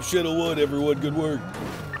 Collapse Shadow Wood, everyone. Good work.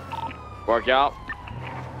 Work out.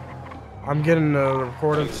 I'm getting a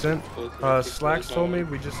recording sent. Slacks told me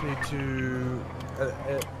we just need to,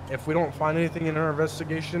 if we don't find anything in our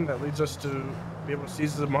investigation that leads us to be able to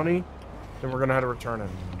seize the money, then we're gonna have to return it.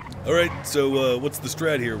 All right, so what's the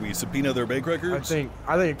strat here? We subpoena their bank records?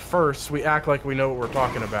 I think first we act like we know what we're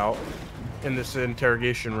talking about in this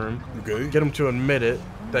interrogation room. Okay. Get him to admit it,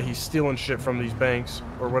 that he's stealing shit from these banks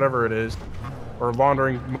or whatever it is, or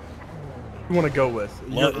laundering. You want to go with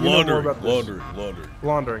you know more about this.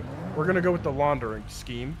 Laundering. We're gonna go with the laundering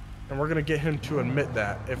scheme, and we're gonna get him to admit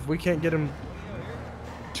that. If we can't get him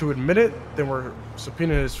to admit it, then we're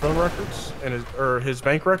subpoenaing his phone records and his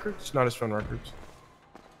bank records, not his phone records.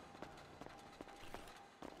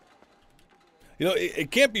 You know, it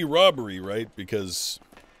can't be robbery, right? Because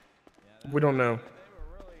we don't know.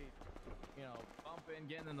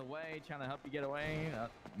 Getting in the way, trying to help you get away.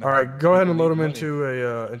 All right, go ahead and load him into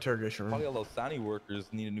a interrogation room. Probably all those Sani workers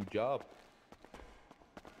need a new job.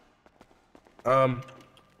 You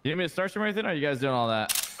need me to search him or anything? Or are you guys doing all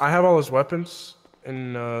that? I have all his weapons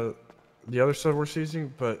and the other stuff we're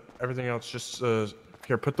seizing, but everything else just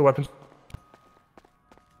here. Put the weapons.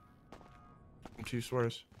 2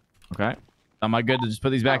 swears. Okay. Am I good to just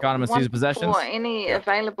put these back on him and seize possessions? For any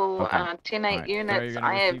available 10-8 units,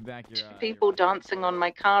 I have 2 people dancing on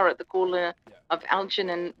my car at the corner of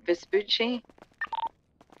Elgin and Vespucci.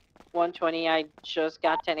 120, I just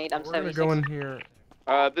got 10-8, I'm We're gonna 76. go in here.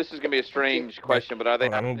 This is gonna be a strange question, but are they?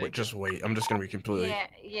 Just wait. I'm just gonna be completely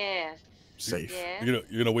Yes. safe. Yeah.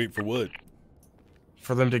 You're gonna wait for what?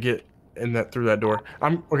 For them to get in through that door.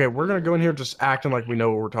 Okay. We're gonna go in here just acting like we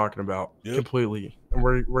know what we're talking about completely, and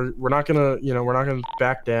we're not gonna we're not gonna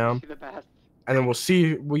back down. and then we'll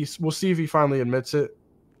see if he finally admits it.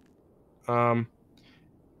 And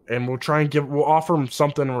we'll try and we'll offer him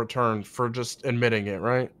something in return for just admitting it,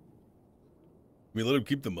 right? We let him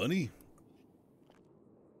keep the money?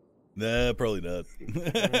 Nah, probably not.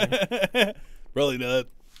 Probably not.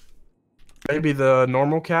 Maybe the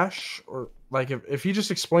normal cash, or like if he just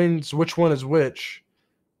explains which one is which,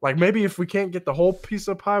 like maybe if we can't get the whole piece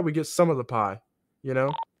of pie, we get some of the pie, you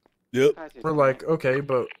know? Yep. We're like, okay,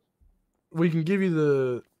 but we can give you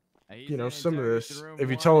the, you know, some of this if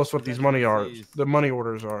you tell us what these money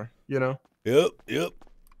orders are, you know? Yep, yep.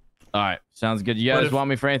 All right, sounds good. You guys want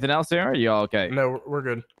me for anything else here? Or are you all okay? No, we're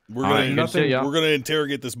good. We're gonna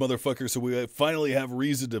interrogate this motherfucker so we finally have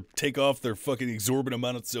reason to take off their fucking exorbitant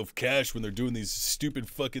amounts of cash when they're doing these stupid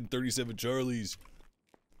fucking 37 Charlies.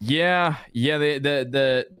 Yeah.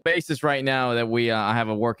 The basis right now that we I have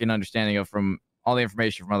a working understanding of from all the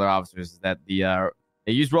information from other officers is that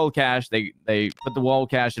they use rolled cash. They put the rolled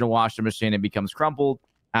cash in a washing machine. It becomes crumpled.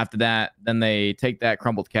 After that, then they take that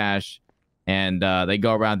crumpled cash and they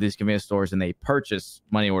go around these convenience stores and they purchase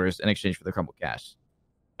money orders in exchange for the crumpled cash.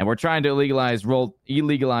 And we're trying to illegalize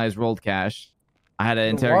rolled cash. I had an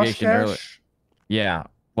interrogation earlier. Yeah.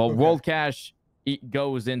 Well, okay. Rolled cash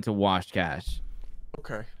goes into washed cash.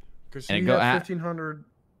 Okay. Because he had 1,500.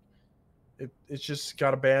 It's just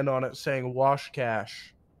got a band on it saying wash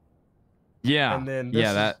cash. Yeah. And then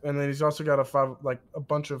and then he's also got a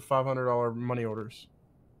bunch of $500 money orders.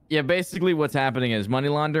 Yeah, basically what's happening is money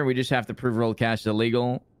laundering. We just have to prove rolled cash is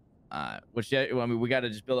illegal. Which I mean, we got to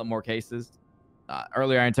just build up more cases.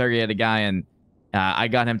 Earlier, I interrogated a guy, and I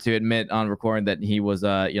got him to admit on recording that he was,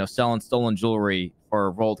 selling stolen jewelry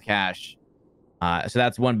for rolled cash. So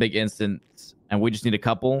that's one big instance, and we just need a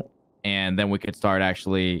couple, and then we could start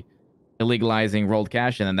actually illegalizing rolled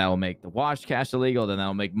cash, and then that will make the washed cash illegal. Then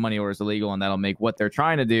that'll make money orders illegal, and that'll make what they're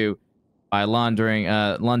trying to do by laundering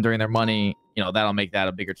their money. You know, that'll make that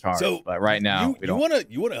a bigger charge. So, but right now, you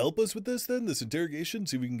wanna help us with this then? This interrogation,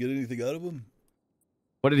 see if we can get anything out of him.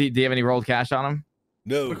 What do you have any rolled cash on him?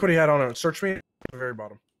 No. Look what he had on it. Search me at the very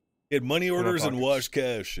bottom. He had money orders and wash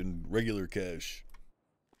cash and regular cash.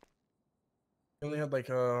 He only had like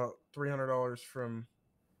 $300 from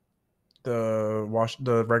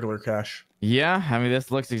the regular cash. Yeah, I mean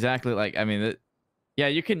this looks exactly like. I mean, yeah,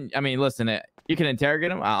 you can. I mean, listen, you can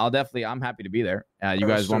interrogate him. I'm happy to be there. You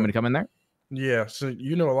guys want me to come in there? Yeah, so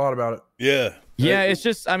you know a lot about it. Yeah. Yeah, it's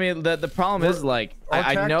just. I mean, the problem is like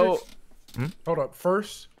I know. Hold up.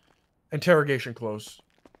 First, interrogation close.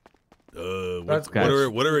 What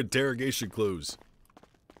are interrogation close?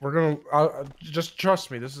 We're gonna just trust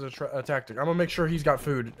me. This is a tactic. I'm gonna make sure he's got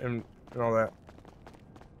food and all that.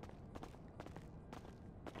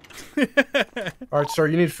 All right, sir.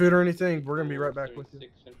 You need food or anything? We're gonna be right back with you.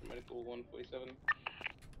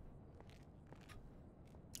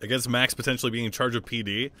 Against Max potentially being in charge of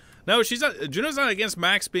PD? No, she's not. Juno's not against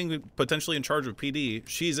Max being potentially in charge of PD.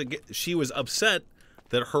 She was upset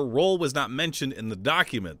that her role was not mentioned in the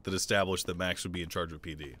document that established that Max would be in charge of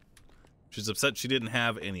PD. She's upset she didn't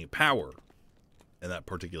have any power in that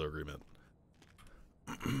particular agreement.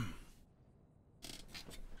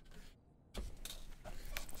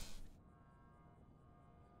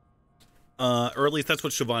 Or at least that's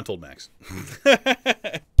what Siobhan told Max.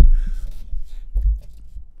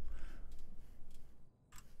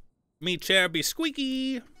 Me chair be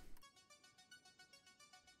squeaky.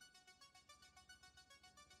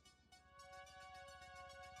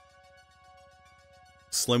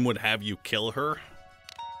 Slim would have you kill her?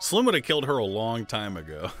 Slim would have killed her a long time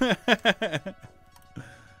ago.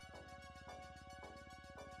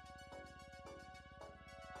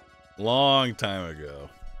 Long time ago.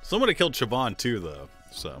 Slim would have killed Siobhan too, though.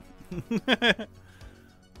 So.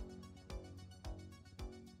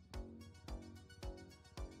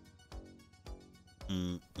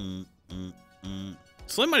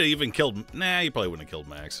 Slim might have even killed... Nah, he probably wouldn't have killed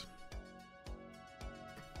Max.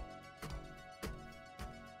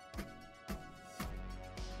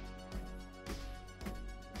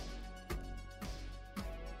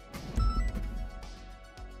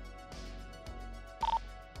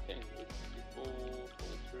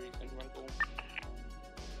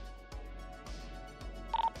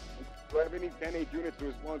 Do I have any 10-8 units to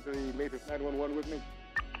respond to the latest 911 with me?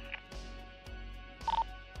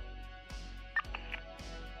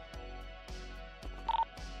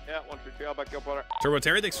 Yeah, 150, I'll back you up on it. Turbo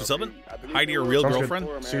Terry, thanks for subbing. Hi to your real girlfriend.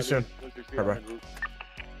 See you soon. Bye-bye.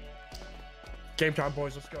 Game time,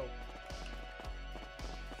 boys. Let's go.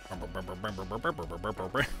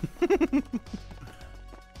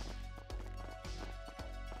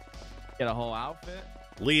 Get a whole outfit?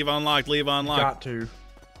 Leave unlocked, leave unlocked. Got to.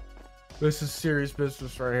 This is serious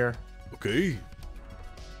business right here. Okay.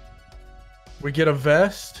 We get a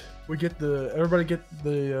vest. We get the. Everybody get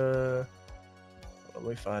the. Let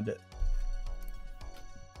me find it.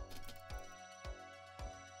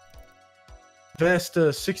 Vest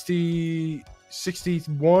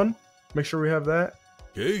 61. Make sure we have that.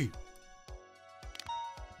 Okay.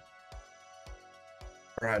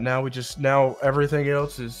 All right, now now everything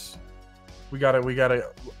else is. We gotta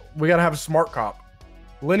have a smart cop.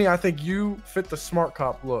 Lenny, I think you fit the smart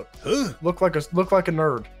cop look. Huh? Look like a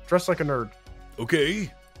nerd. Dress like a nerd.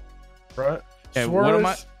 Okay. Right. Okay, Suarez, what am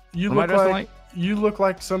I? You what look am I dressing like you look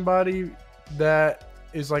like somebody that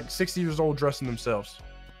is like 60 years old dressing themselves.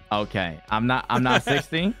 Okay, I'm not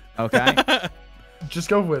 60. Okay. Just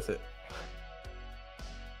go with it.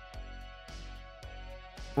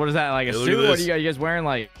 What is that, like a Hey, look suit? at What this. are you guys wearing?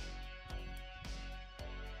 Like,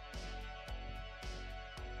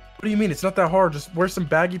 What do you mean? It's not that hard. Just wear some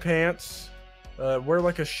baggy pants. Wear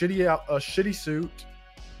like a shitty suit,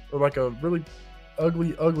 or like a really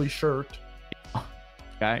ugly shirt.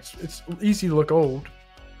 okay. It's easy to look old.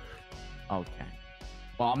 Okay.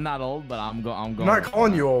 Well, I'm not old, but I'm going. I'm not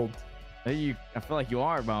calling you old. I feel like you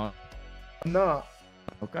are, Bone. I'm not.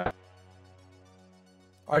 Okay.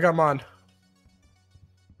 I got mine.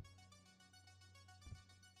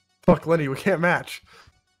 Fuck, Lenny, we can't match.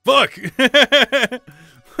 Fuck.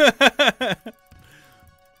 I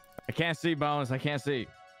can't see, Bones. I can't see.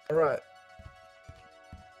 All right.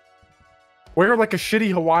 Wear like a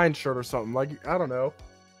shitty Hawaiian shirt or something. Like, I don't know.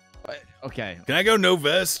 Okay. Can I go no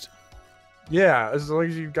vest? Yeah, as long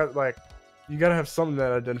as you got like, you gotta have something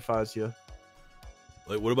that identifies you.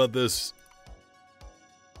 Like, what about this?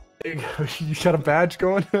 You got a badge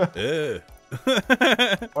going? Yeah.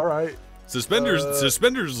 All right.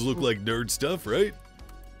 Suspenders look like nerd stuff, right?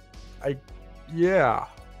 Yeah.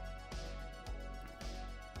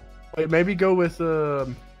 Wait, maybe go with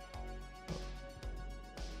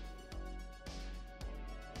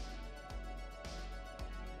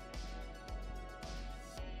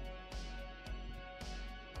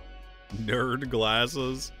nerd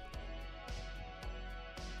glasses.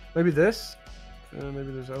 maybe this.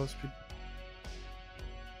 Maybe there's LSP.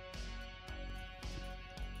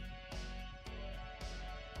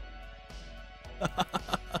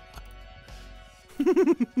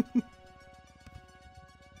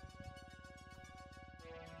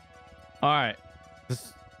 All right.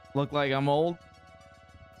 This look like I'm old.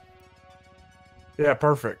 Yeah,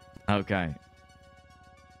 perfect. Okay.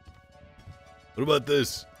 What about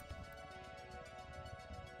this?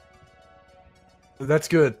 That's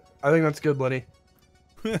good. I think that's good, Lenny.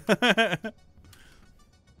 The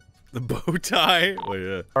bow tie. Oh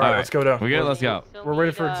yeah. All right, let's go down. We good? Let's go. We're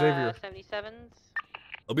waiting for Xavier. 77s.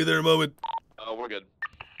 I'll be there in a moment. Oh, we're good.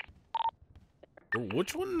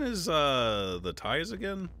 Which one is the ties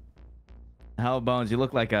again? Hell, Bones, you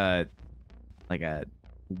look like a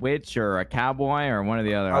witch or a cowboy or one or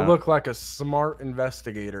the other. I look like a smart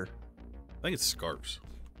investigator. I think it's scarves.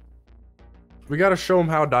 We got to show them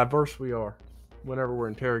how diverse we are whenever we're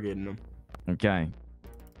interrogating them. Okay.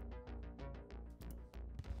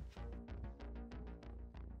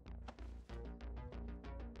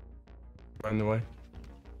 By the way.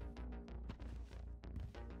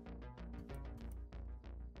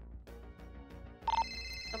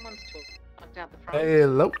 Someone's talked out the front.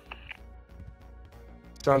 Hello.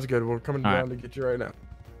 Sounds good. We're coming down to get you right now.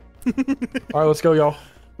 All right, let's go, y'all.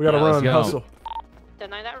 We gotta run, hustle.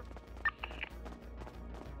 Deny that.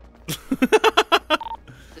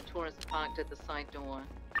 The tourist parked at the side door.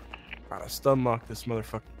 Alright, stun lock this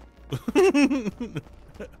motherfucker.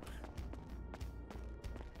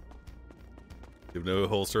 You have no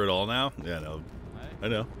holster at all now? Yeah, no. I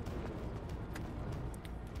know.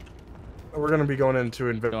 We're gonna be going into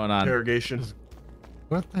interrogation.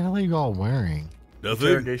 What the hell are you all wearing? Nothing.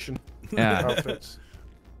 Interrogation. Yeah. Outfits.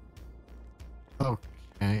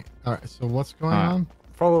 Okay. All right. So what's going All right. on?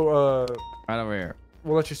 Follow. Right over here.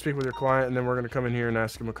 We'll let you speak with your client, and then we're gonna come in here and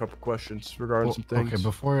ask him a couple questions regarding some things. Okay.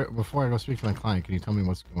 Before I go speak to my client, can you tell me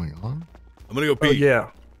what's going on? I'm gonna go pee. Yeah.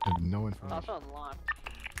 I have no information. Also unlocked.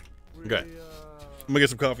 Okay. I'm gonna get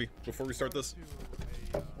some coffee before we start this.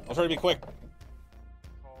 I'll try to be quick.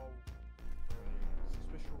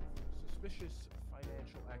 Suspicious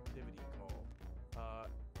financial activity call.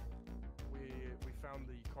 We found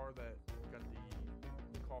the car that we got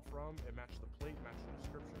the call from. It matched the plate, matched the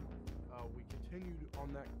description. We continued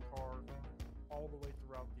on that car all the way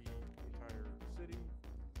throughout the entire city.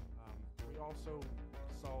 We also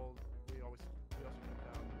picked out the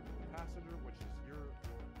passenger, which is your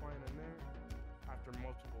client in there, after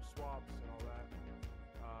multiple swaps and all that.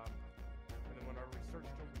 And then went our research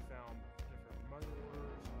tool, we found different money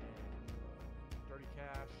orders and dirty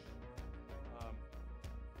cash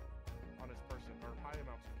on his person, or high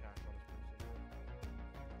amounts of cash on his person.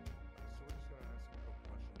 So we're just gonna ask him a couple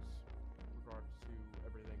questions in regards to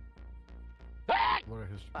everything. What are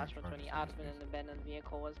his Flash 120 out of an abandoned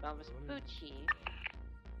vehicle was bound with Gucci.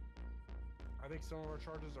 I think some of our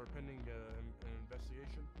charges are pending an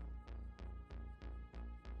investigation.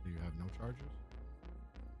 Do you have no charges?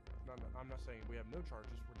 No, I'm not saying we have no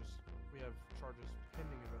charges. We have charges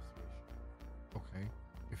pending investigation. Okay.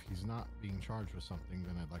 If he's not being charged with something,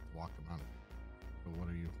 then I'd like to walk him out of it. So what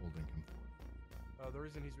are you holding him for? The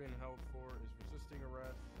reason he's being held for is resisting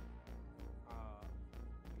arrest.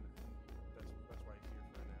 That's why he's here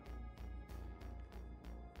for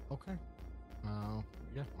now. Okay.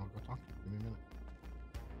 Yeah, I'll go talk to him. Give me a minute.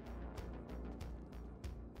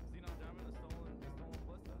 Is he not driving the stolen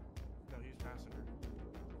Blista? No, he's passenger.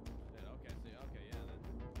 Yeah, okay, see, okay, yeah, then.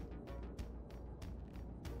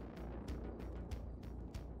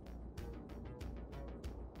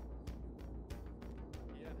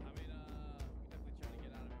 Yeah, I mean, we definitely trying to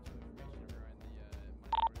get out of it some information over in the money orders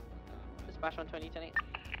and whatnot. Dispatch 120, 10-8.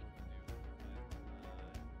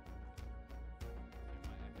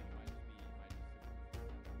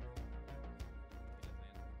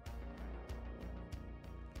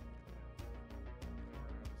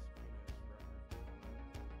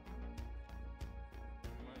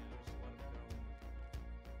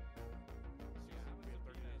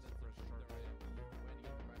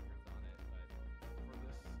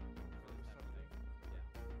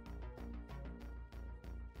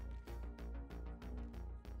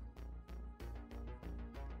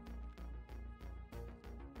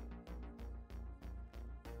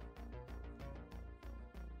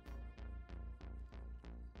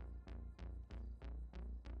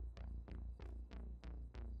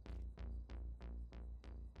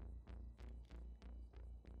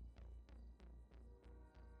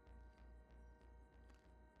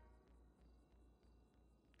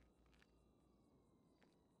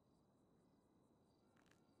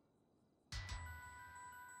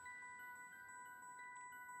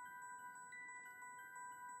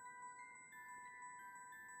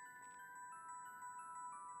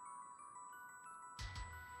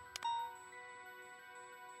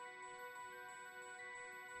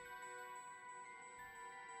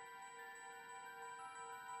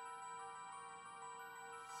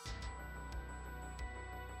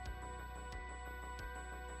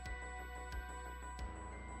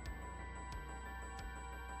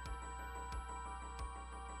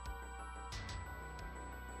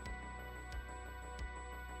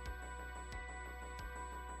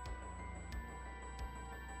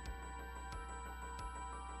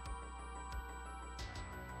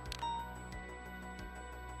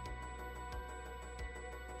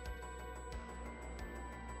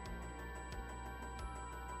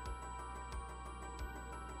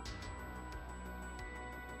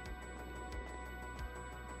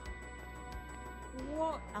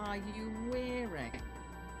 What are you wearing?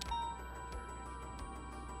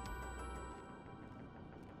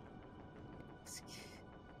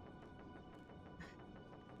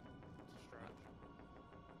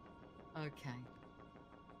 Okay.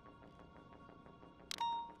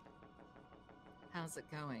 How's it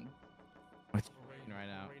going? Right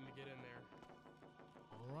now. Waiting to get in there.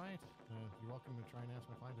 All right. You're welcome to try and ask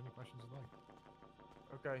my client any questions you'd like.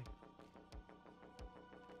 Okay.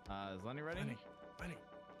 Is Lenny ready? Lenny.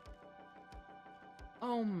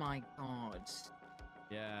 Oh my god.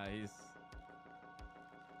 Yeah, he's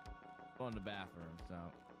going to the bathroom, so.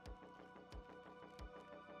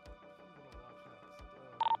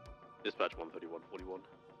 Dispatch 13141.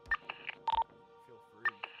 Feel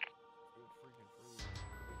free. Feel freaking free.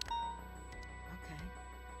 Okay.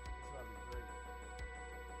 It's about to be great.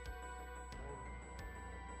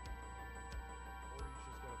 Or he's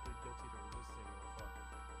just gonna plead guilty to resisting or fuck.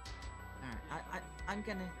 Alright, I'm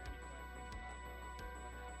gonna...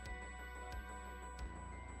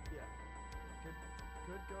 Yeah.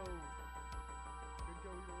 Could go either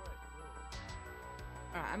way, really.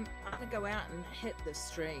 Alright, I'm gonna go out and hit the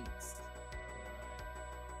streets.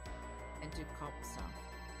 And do cop stuff.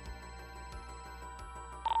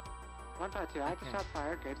 152, I have shots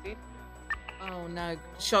fired, good seat. Oh no,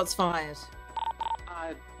 shots fired.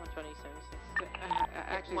 120, 76.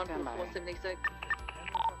 Actually, stand by. 14476.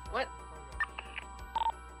 What?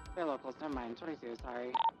 They're locals, never mind. 22,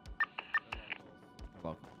 sorry.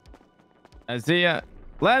 Welcome. I see ya.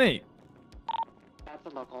 Lenny! That's a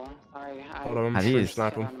local. Sorry. Hold on, I'm stream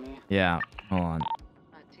sniping. Yeah, hold on.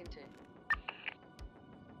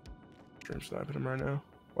 Stream sniping him right now.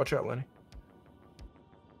 Watch out, Lenny.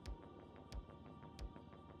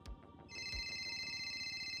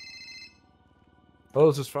 Oh,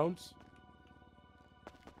 is his phones?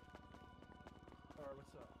 Alright,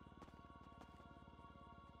 what's up?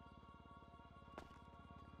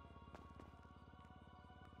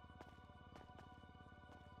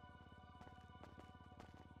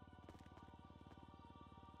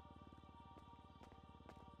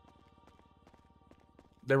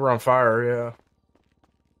 They were on fire, yeah.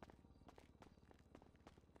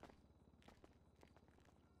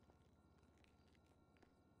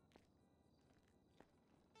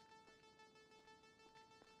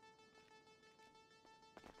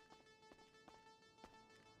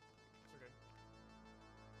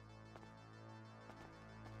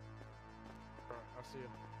 I'll see you.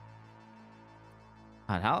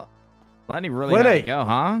 God, how? Lenny really had to Lenny! go,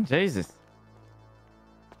 huh? Jesus.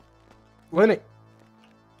 Lenny.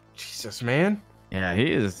 Jesus, man. Yeah,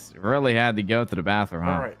 he is really had to go to the bathroom,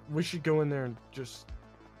 huh? All right, we should go in there and just.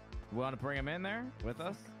 You want to bring him in there with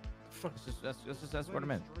us? Fuck. Let's just escort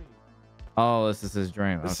him in. Oh, this is his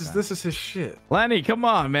dream. This Okay. is his shit. Lenny, come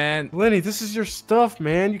on, man. Lenny, this is your stuff,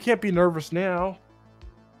 man. You can't be nervous now.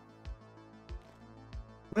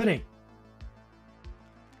 Lenny.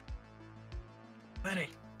 Lenny,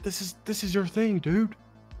 this is your thing, dude.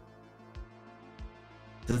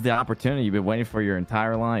 This is the opportunity you've been waiting for your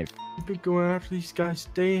entire life. You've been going after these guys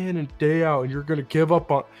day in and day out, and you're gonna give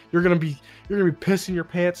up on. You're gonna be pissing your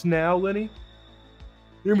pants now, Lenny.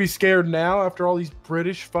 You're gonna be scared now after all these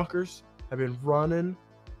British fuckers have been running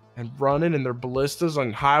and their ballistas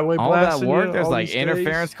on highway All blasting that work, you there's all like these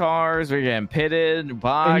interference days. cars. We're getting pitted,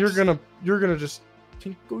 boxed. And you're gonna just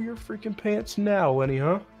tinkle your freaking pants now, Lenny,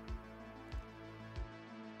 huh?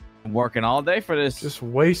 Working all day for this. Just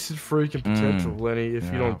wasted freaking potential, Lenny.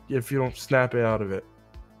 If you don't snap it out of it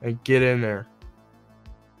and get in there.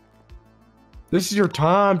 This is your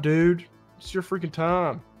time, dude. It's your freaking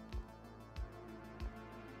time.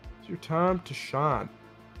 It's your time to shine.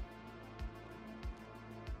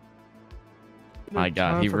 My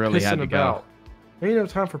God, he really had to go. Ain't no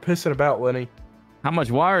time for pissing about, Lenny. How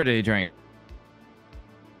much water did he drink?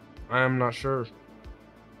 I'm not sure.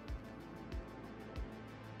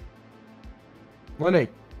 Lenny.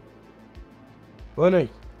 Lenny.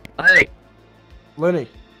 Hey. Lenny.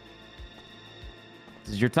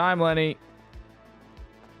 This is your time, Lenny.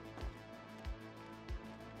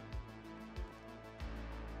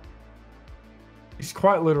 He's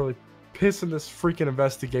quite literally pissing this freaking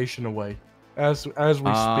investigation away as we speak.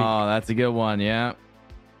 Oh, that's a good one. Yeah.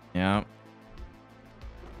 Yeah.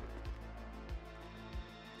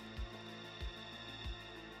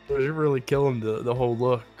 You're really killing the whole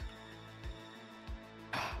look.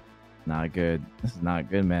 Not good. This is not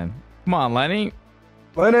good, man. Come on, Lenny.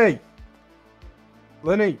 Lenny.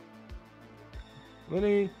 Lenny.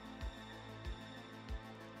 Lenny.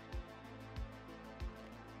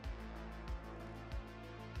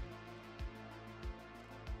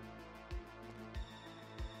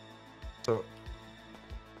 So.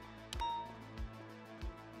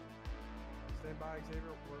 Stand by, Xavier.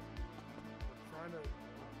 We're trying to.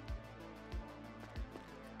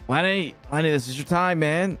 Lenny, this is your time,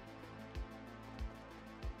 man.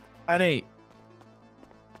 Lenny.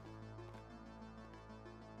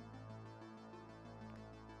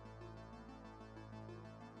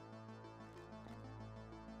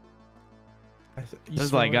 This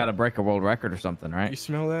is like got to break a world record or something, right? You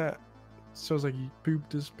smell that? It smells like he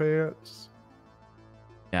pooped his pants.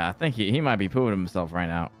 Yeah, I think he might be pooping himself right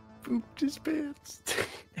now. Pooped his pants.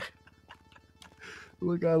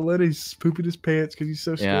 Look, I let him pooping his pants because he's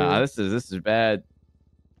so scared. Yeah, this is bad.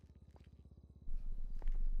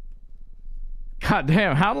 God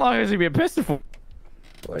damn, how long has he been pissing for?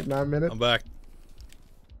 Like 9 minutes. I'm back.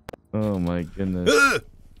 Oh my goodness.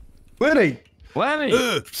 Lenny!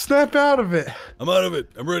 Lenny! Snap out of it. I'm out of it.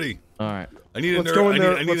 I'm ready. All right. I need Let's a go nerd. in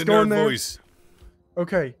there. I need Let's a go in nerd there. voice.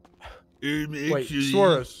 Okay. Wait,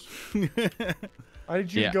 Suarez. I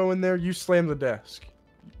need you to go in there. You slam the desk.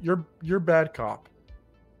 You're bad cop.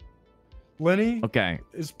 Lenny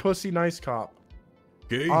is pussy nice cop.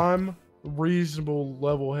 Okay. I'm reasonable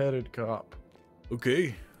level-headed cop.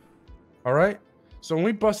 Okay. All right? So when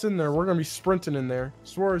we bust in there, we're going to be sprinting in there.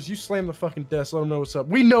 Suarez, you slam the fucking desk. Let them know what's up.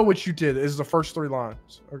 We know what you did is the first 3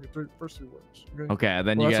 lines. Or first 3 words. Okay,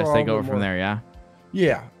 then you guys take over from there, yeah?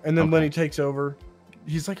 Yeah. And then Lenny takes over.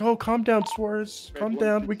 He's like, "Oh, calm down, Suarez. Calm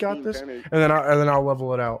down. We got this." And then I'll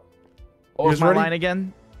level it out. What was my line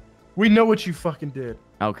again? We know what you fucking did.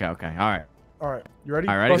 Okay. All right. All right. You ready?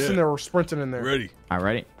 All right. Bust in there. We're sprinting in there. Ready. All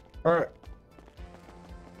right. All right.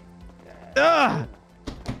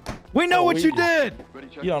 We know what you did.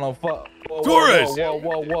 You don't know fuck. Torres!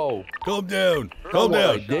 Whoa. Calm down. Calm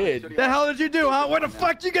down. I did. The hell did you do, huh? Where the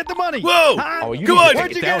fuck did you get the money? Whoa! Huh? Oh, you Come need to on,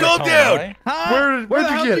 take it down, calm Tony, down. right? Huh? Where the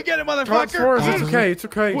did hell you did you get it, motherfucker? Swears, it's okay. It's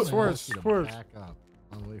okay. Swears. Swears. Back up.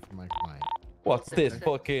 I'm away from my client. What's this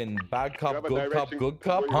fucking bad cop, good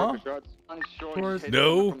cop, huh?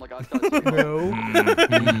 No. No.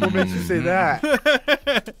 What makes you say that?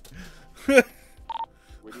 The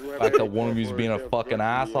fact that one of you's being a fucking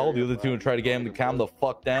asshole, the other two try to get him to calm the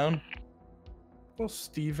fuck down. Well,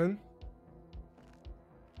 Steven.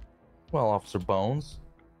 Well, Officer Bones.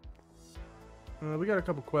 We got a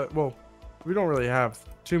couple well, we don't really have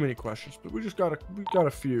too many questions, but we got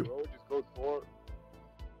a few.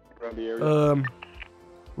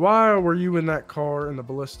 Why were you in that car in the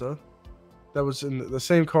ballista? That was in the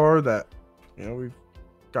same car that, you know, we've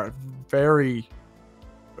got very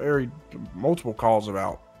multiple calls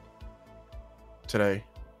about today.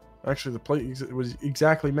 Actually, the plate was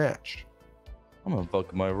exactly matched. I'm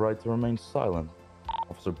invoking my right to remain silent,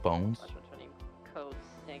 Officer Bones. Code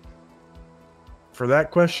 6. For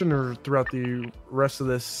that question or throughout the rest of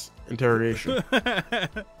this interrogation?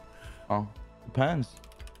 Oh, depends.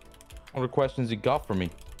 What are the questions you got for me?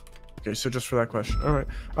 Okay, so just for that question. All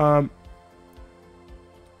right.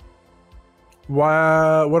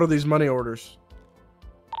 What are these money orders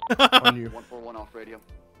on you? 141 off radio.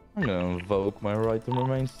 I'm gonna invoke my right to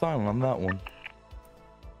remain silent on that one.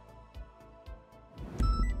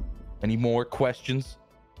 Any more questions?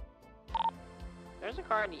 There's a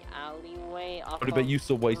car in the alleyway off What about you,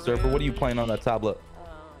 Subway Surfer? What are you playing on that tablet?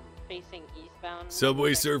 facing eastbound.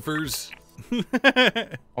 Subway Surfers.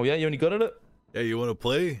 Oh yeah, you any good at it? Yeah, you want to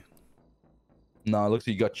play? No, it looks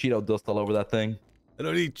like you got Cheeto dust all over that thing. I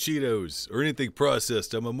don't eat Cheetos or anything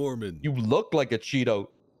processed. I'm a Mormon. You look like a Cheeto.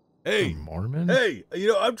 Hey, Mormon? Hey, you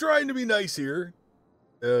know, I'm trying to be nice here.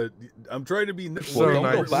 I'm trying to be So real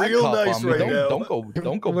nice. nice right now. Don't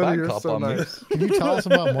go back up on me. Can you tell us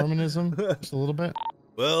about Mormonism just a little bit?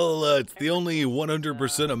 Well, it's the only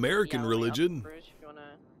 100% American religion.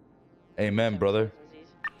 Amen, brother.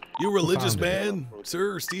 You religious man,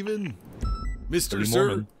 sir, Steven? Mr. Are you Sir?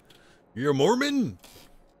 Mormon? You're a Mormon?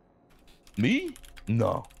 Me?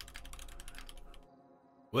 No.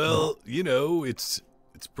 Well, you know, it's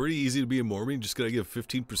pretty easy to be a Mormon. You just gotta give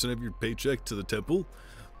 15% of your paycheck to the temple.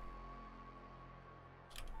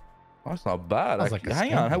 That's not bad. Sounds like a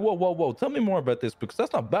Hang scam. on. Whoa. Tell me more about this because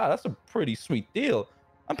that's not bad. That's a pretty sweet deal.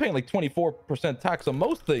 I'm paying like 24% tax on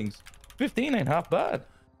most things. 15 ain't half bad.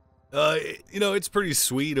 You know, it's pretty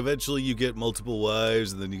sweet. Eventually you get multiple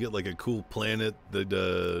wives, and then you get like a cool planet that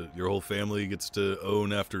your whole family gets to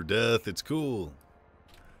own after death. It's cool.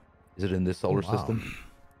 Is it in this solar system?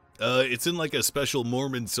 It's in like a special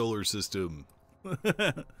Mormon solar system. Do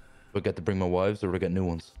I get to bring my wives or do I get new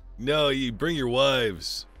ones? No, you bring your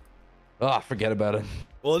wives. Ah, forget about it.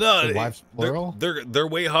 Well, no, The wives plural? they're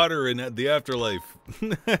way hotter in the afterlife.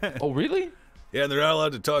 Oh, really? Yeah, and they're not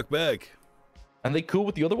allowed to talk back. And they cool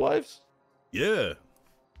with the other wives? Yeah.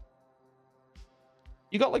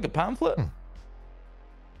 You got like a pamphlet?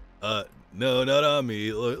 No, not on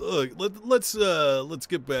me. Look, let's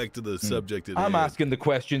get back to the subject at I'm hand. asking the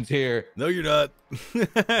questions here. No, you're not.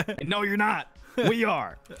 No, you're not. We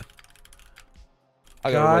are.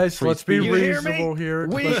 Guys, let's be reasonable here.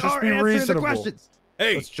 We Let's just are be answering reasonable. the questions.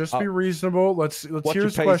 Hey, Let's just be reasonable. Let's What's hear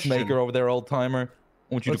his your question. pacemaker over there, old timer?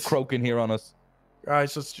 I want you to croak in here on us.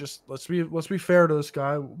 Guys, let's be fair to this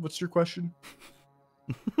guy. What's your question?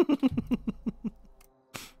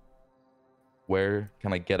 Where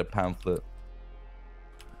can I get a pamphlet?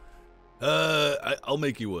 I'll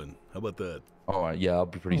make you one. How about that? All right, yeah, I'll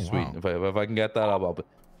be pretty sweet. Wow. If I can get that,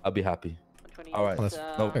 I'll be happy. All right, That's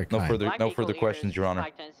very kind. no further questions, Your Honor.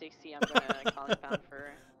 1060. I'm gonna call it pound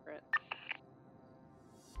for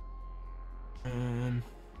it.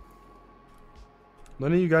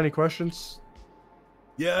 Lenny, you got any questions?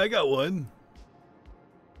 Yeah, I got one.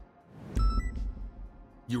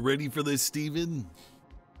 You ready for this, Steven?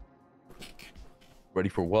 Ready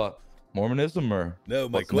for what? Mormonism or No,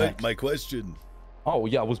 my question. Oh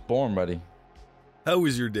yeah, I was born ready. How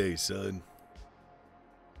was your day, son?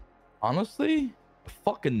 Honestly, a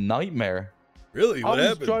fucking nightmare. Really? What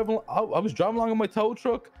happened? I was driving along in my tow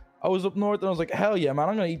truck. I was up north and I was like, hell yeah, man,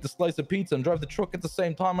 I'm gonna eat the slice of pizza and drive the truck at the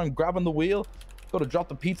same time. I'm grabbing the wheel, go to drop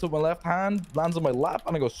the pizza with my left hand, lands on my lap,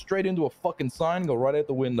 and I go straight into a fucking sign and go right out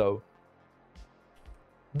the window.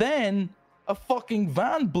 Then a fucking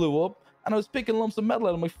van blew up and I was picking lumps of metal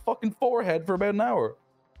out of my fucking forehead for about an hour.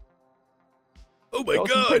 Oh my That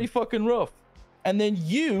was god! pretty fucking rough. And then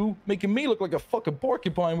you making me look like a fucking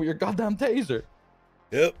porcupine with your goddamn taser.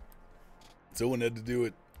 Yep. Someone had to do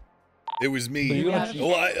it. It was me. So you're gonna,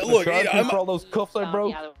 Look, I'm for all those cuffs I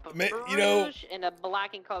broke. You know, in a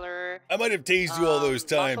black in color. I might have tased you all those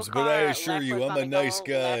times, but I assure you, I'm a nice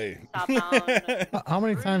guy. How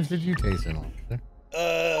many times did you taste him,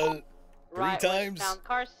 officer? 3 times.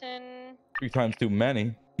 Carson. 3 times too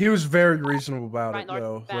many. He was very reasonable about it,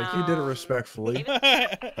 though. Like, he did it respectfully.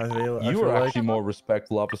 You were actually more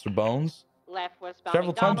respectful, Officer Bones. Left westbound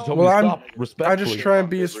Several times you told Well, me to stop respectfully. I just try and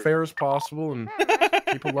be as fair as possible and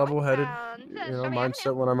keep a level-headed,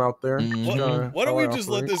 mindset when I'm out there. Why don't we just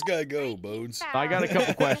let this guy go, Bones? I got a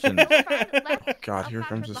couple questions. God, here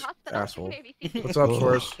comes this asshole. What's up,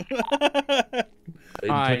 Source?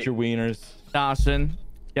 Touch your wieners. Dawson,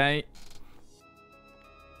 okay?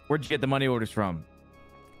 Where'd you get the money orders from?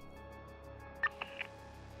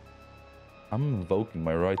 I'm invoking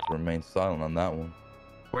my right to remain silent on that one.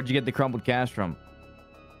 Where'd you get the crumpled cash from?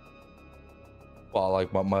 Well,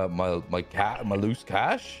 like my loose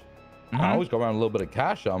cash. I always go around a little bit of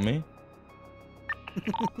cash on me.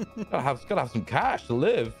 gotta have some cash to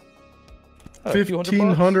live.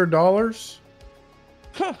 $1,500.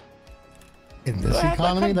 In this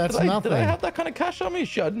economy, that's nothing. Did I have that kind of cash on me?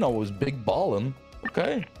 Shit, I didn't know it was big balling.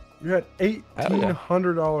 Okay. You had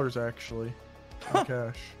 $1,800 actually in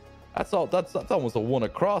cash. That's all. That's almost a one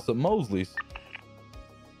across at Mosley's.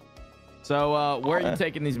 So, where are you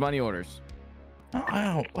taking these money orders?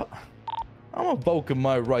 I'm invoking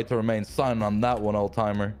my right to remain silent on that one, old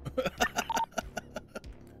timer.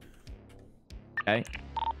 Okay.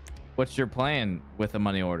 What's your plan with the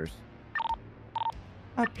money orders?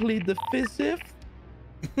 I plead the fifth.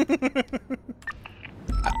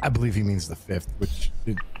 I believe he means the 5th, which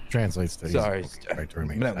it translates to. Sorry, right to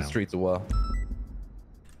remain been out in the silent. streets a while.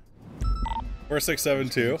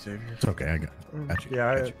 4672. It's okay, I got you.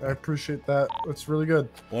 Yeah, I appreciate that. That's really good.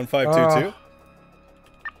 1522.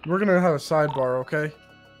 We're gonna have a sidebar, okay?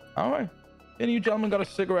 All right. Any of you gentlemen got a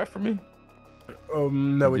cigarette for me?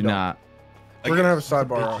 No, we do don't. not. We're gonna have a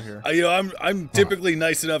sidebar out here. You know, I'm typically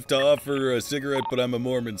nice enough to offer a cigarette, but I'm a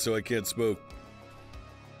Mormon, so I can't smoke.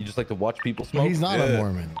 You just like to watch people smoke? He's not a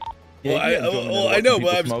Mormon. Well, I know,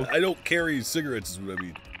 but I don't carry cigarettes, is what I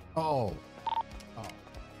mean. Oh.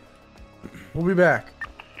 We'll be back.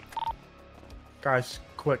 Guys,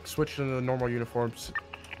 quick, switch into the normal uniforms.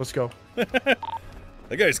 Let's go.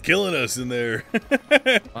 That guy's killing us in there.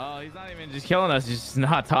 Well, he's not even just killing us. He's just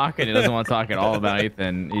not talking. He doesn't want to talk at all about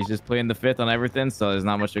anything. He's just pleading the 5th on everything, so there's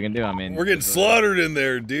not much we can do. I mean, we're getting slaughtered in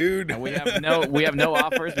there, dude. And we have no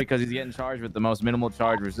offers because he's getting charged with the most minimal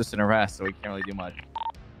charge, resistant arrest, so we can't really do much.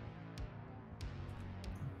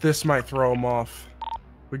 This might throw him off.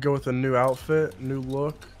 We go with a new outfit, new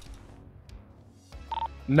look.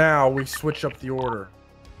 Now we switch up the order.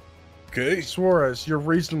 Okay. Suarez, you're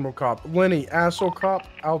reasonable cop. Lenny, asshole cop.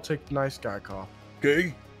 I'll take nice guy cop.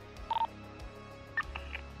 Okay.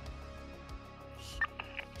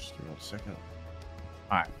 Just give me 1 second.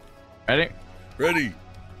 All right. Ready? Ready.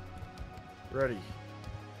 Ready.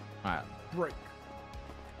 All right. Break.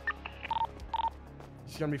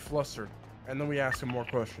 He's gonna be flustered, and then we ask him more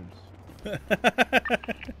questions.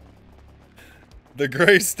 The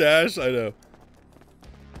gray stash, I know.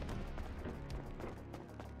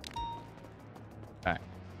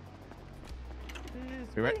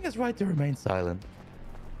 I think it's right to remain silent.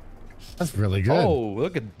 That's really good. Oh,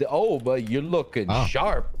 look at but you're looking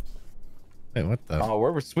sharp. Hey, what the? Oh,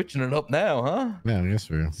 we're switching it up now, huh? Yeah, yes,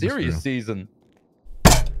 for real. Serious season.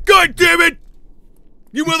 God damn it!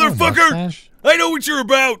 You motherfucker! I know what you're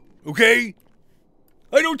about, okay?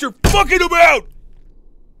 I know what you're fucking about!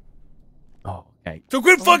 Oh, okay. So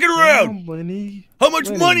quit fucking around! Lenny. How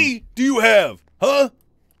much money do you have? Huh?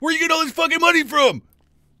 Where you get all this fucking money from?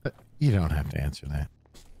 You don't have to answer that.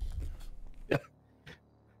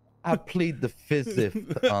 I plead the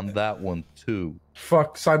 5th on that one, too.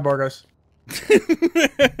 Fuck, sidebar, guys.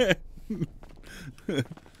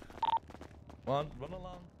 Run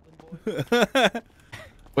along, boy.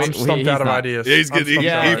 I'm stumped out of ideas.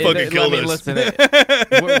 Yeah, he fucking killed us. Listen,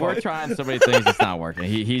 we're trying so many things. It's not working.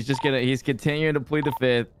 He's continuing to plead the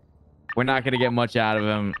 5th. We're not gonna get much out of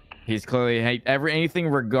him. He's clearly anything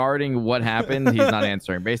regarding what happened. He's not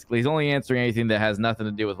answering. Basically, he's only answering anything that has nothing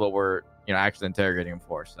to do with what we're actually interrogating him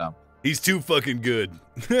for. So he's too fucking good.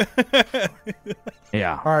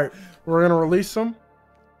 Yeah. All right, we're gonna release him.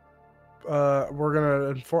 We're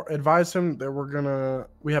gonna advise him that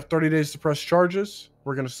we have 30 days to press charges.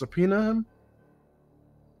 We're gonna subpoena him.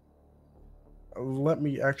 Let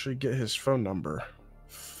me actually get his phone number.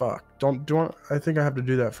 Fuck. I think I have to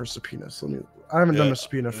do that for subpoenas. I haven't done a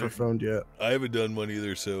subpoena for phone yet. I haven't done one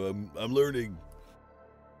either, so I'm learning.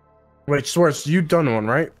 Wait, Swartz, you've done one,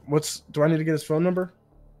 right? Do I need to get his phone number?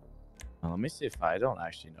 Let me see if I don't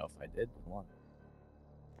actually know if I did. Hold on.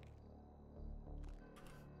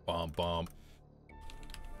 Bomb, bomb.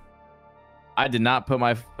 I did not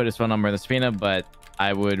put his phone number in the subpoena, but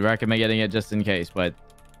I would recommend getting it just in case. But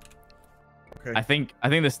okay. I think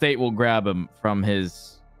the state will grab him from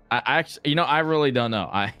his. I actually, I really don't know.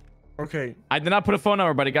 Okay. I did not put a phone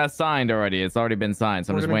number, but it got signed already. It's already been signed,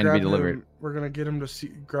 so I'm just waiting to be delivered. We're gonna get him to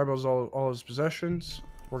grab all his possessions.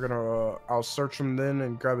 We're gonna I'll search him then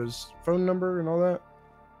and grab his phone number and all that.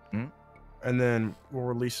 Hmm? And then we'll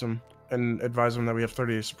release him and advise him that we have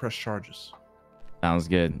 30 days to press charges. Sounds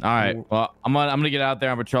good. All right. Well, I'm gonna get out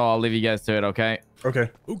there on patrol. I'll leave you guys to it. Okay. Okay.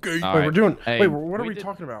 Okay. All wait, right. we're doing. Hey, wait, what are we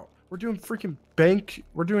talking about? We're doing freaking bank.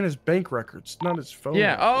 We're doing his bank records, not his phone.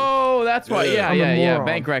 Yeah. records. Oh, that's why. I'm a Yeah. moron.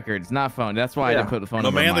 Bank records, not phone. That's why I didn't put the phone No,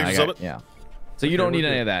 number. man, in thanks mine. for subbing. Yeah. So you Okay, don't need we're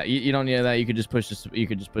any good. of that. You don't need any of that. You could just push this. You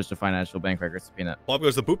could just push the financial bank records subpoena. Pop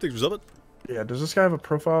goes the poop. Thanks for subbing. Yeah. Does this guy have a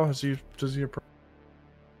profile? Does he have?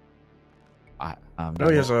 No,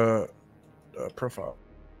 he has a profile.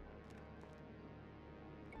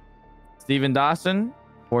 Stephen Dawson,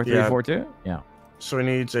 4342. Yeah. So he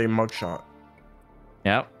needs a mugshot.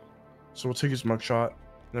 Yep. So we'll take his mugshot,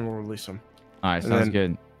 then we'll release him. All right. And Sounds then-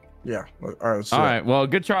 good. Yeah. All right. Let's do All it. right. Well,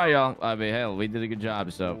 good try, y'all. I mean, hell, we did a good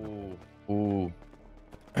job. So. Ooh.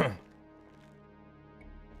 All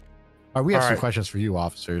right, we have All some right. questions for you,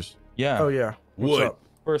 officers. Yeah. Oh yeah. What's What? up?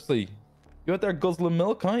 Firstly, you out there guzzling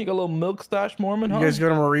milk, huh? You got a little milk stash, Mormon, huh? You guys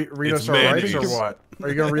gonna read It's us our rights or mayonnaise. what? Are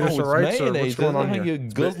you gonna read us Oh, our it's rights or what's mayonnaise. going Isn't on it? here? You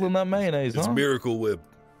guzzling that mayonnaise, It's huh? Miracle Whip.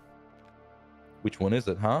 Which one is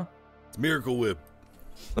it, huh? It's Miracle Whip.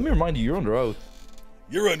 Let me remind you, you're under oath.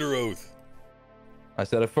 You're under oath. I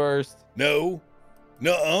said it first. No.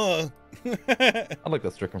 Nuh-uh. I like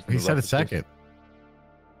that stricken from He the said it record. second.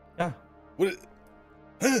 Yeah. What?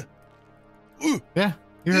 Huh? Ooh. Yeah,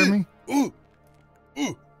 you heard me. Ooh.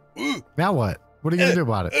 Ooh. Ooh. Now what? What are you gonna do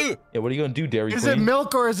about it? Yeah, what are you gonna do, Dairy Is Queen? it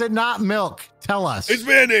milk or is it not milk? Tell us. It's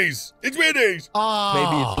mayonnaise. It's mayonnaise. Oh.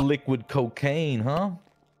 Maybe it's liquid cocaine, huh?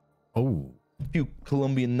 Oh. A few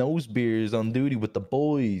Colombian nose beers on duty with the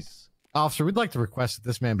boys. Officer, we'd like to request that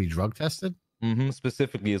this man be drug tested. Mm-hmm.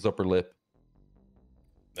 Specifically his upper lip.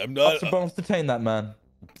 I'm not. Officer Bones, detain that man.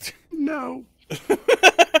 No.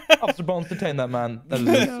 Officer Bones, detain that man.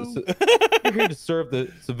 You're here to serve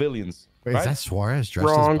the civilians. Wait, right? is that Suarez dressed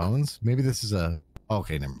Wrong. as Bones? Maybe this is a.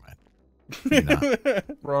 Okay, never mind. Maybe not.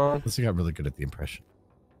 Wrong. This got really good at the impression.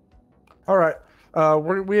 All right.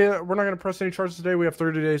 We're not gonna press any charges today. We have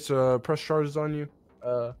 30 days to press charges on you.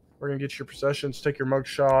 We're gonna get your possessions, take your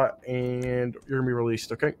mugshot, and you're gonna be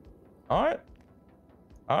released. Okay. All right.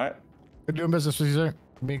 All right. Good doing business with you, sir.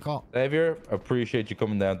 Give me a call. Xavier, appreciate you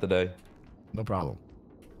coming down today. No problem.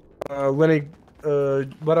 Lenny,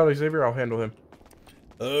 let out Xavier. I'll handle him.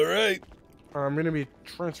 All right. I'm gonna be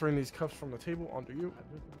transferring these cuffs from the table onto you.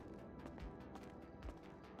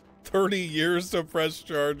 30 years to press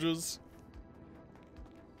charges.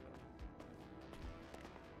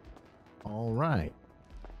 All right.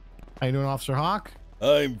 How you doing, Officer Hawk?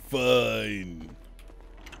 I'm fine.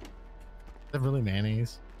 Is that really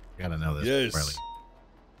mayonnaise? You gotta know this. Yes. Riley.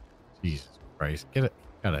 Jesus Christ. Get it.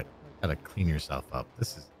 Gotta clean yourself up.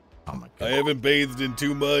 This is. Oh my I god. haven't bathed in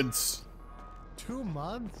 2 months. 2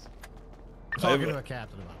 months? I Talking haven't- to a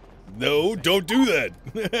captain about this. No, don't do that.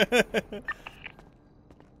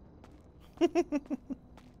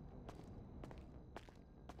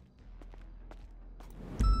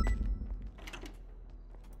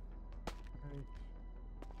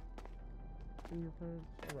 Fingerprints.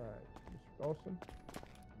 All right, Mr. Dawson.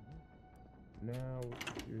 Now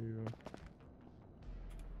you.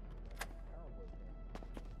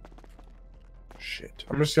 Shit.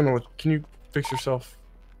 I'm just gonna. Can you fix yourself?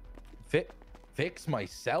 Fix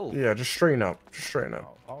myself? Yeah, just straighten up. Just straighten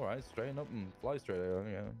up. All right, straighten up and fly straight.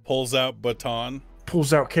 Yeah. Pulls out baton.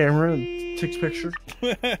 Pulls out camera and takes picture.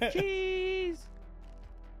 Jeez.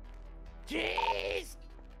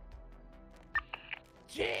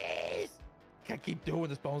 Can't keep doing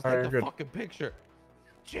this, Bones. All Take right, the good. fucking picture.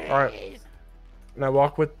 Jeez. All right. Now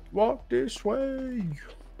walk this way.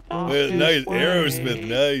 Nice. Aerosmith,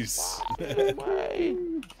 nice.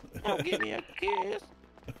 Don't give me a kiss.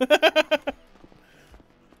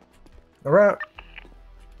 All right.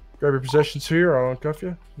 Grab your possessions here. I'll uncuff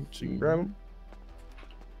you so you can grab them.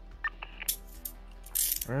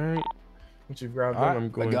 All right. Once you've grabbed them, All right,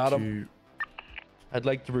 I'm going I got to. 'em. I'd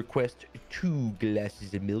like to request 2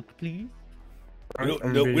 glasses of milk, please. We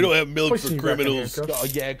don't have milk for criminals. Oh,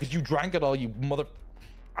 yeah, because you drank it all, you mother...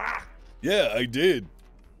 Yeah, I did.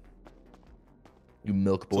 You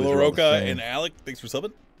milk boys So are all the Loroka same. and Alec, thanks for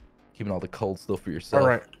subbing. Keeping all the cold stuff for yourself. All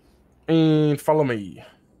right. And follow me.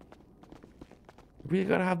 We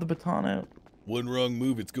gotta have the baton out. One wrong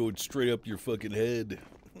move, it's going straight up your fucking head.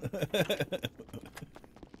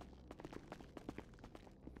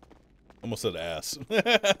 Almost said ass.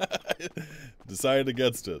 Decided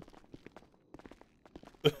against it.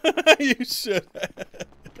 You should.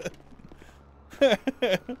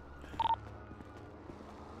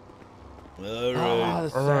 All right.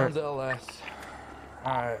 This sounds LS.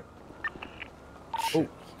 Alright. Oh,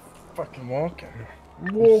 fucking walking.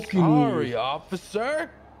 Sorry,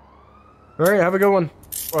 officer. All right, have a good one.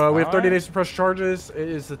 We have 30 days to press charges. It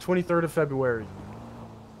is the 23rd of February.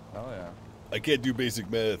 Oh yeah. I can't do basic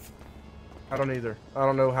math. I don't either. I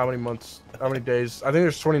don't know how many months, how many days. I think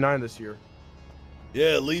there's 29 this year.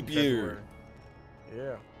 Yeah, leap year.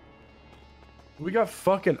 Yeah. We got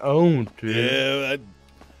fucking owned, dude. Yeah,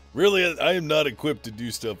 I am not equipped to do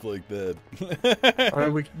stuff like that. I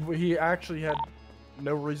mean, he actually had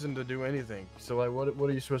no reason to do anything. So, like, what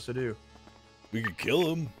are you supposed to do? We could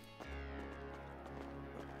kill him.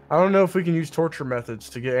 I don't know if we can use torture methods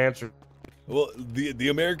to get answers. Well, the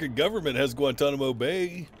American government has Guantanamo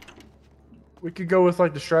Bay. We could go with,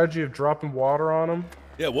 like, the strategy of dropping water on him.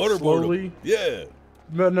 Yeah, waterboard slowly. him. Yeah.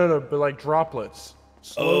 No, but like droplets.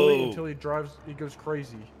 Slowly until he goes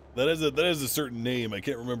crazy. That is a certain name. I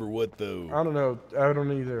can't remember what though. I don't know. I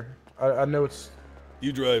don't either. I know it's.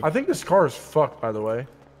 You drive. I think this car is fucked, by the way.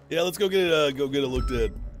 Yeah, let's go get it. Go get it looked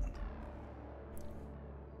at.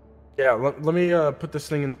 Yeah, let me put this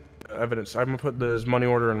thing in evidence. I'm gonna put this money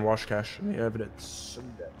order and wash cash in the evidence.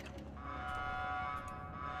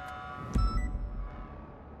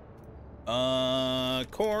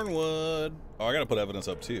 Cornwood. Oh, I gotta put evidence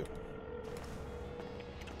up too.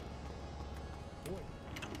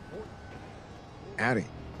 Howdy.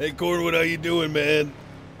 Hey, Cornwood, how you doing, man?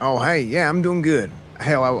 Oh, hey, yeah, I'm doing good.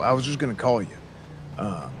 Hell, I was just gonna call you.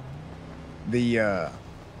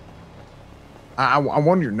 I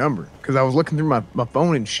wanted your number because I was looking through my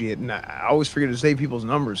phone and shit, and I always forget to save people's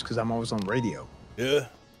numbers because I'm always on radio. Yeah.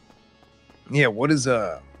 Yeah. What is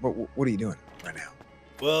what are you doing right now?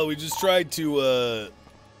 Well, we just tried to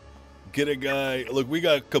get a guy. Look, we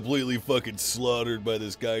got completely fucking slaughtered by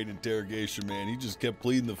this guy in interrogation, man. He just kept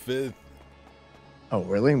pleading the fifth. Oh,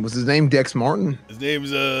 really? Was his name Dex Martin? His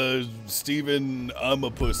name's Steven I'm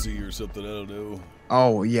a pussy or something. I don't know.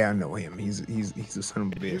 Oh yeah, I know him. He's a son of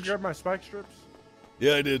a bitch. Did you grab my spike strips?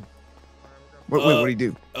 Yeah, I did. Wait, what do you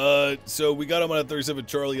do? So we got him on a 37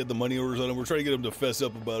 Charlie, had the money orders on him. We're trying to get him to fess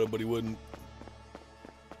up about it, but he wouldn't.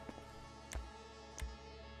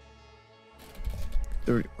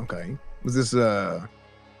 Okay. Was this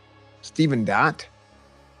Stephen Dot?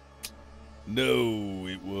 No,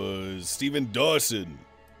 it was Stephen Dawson.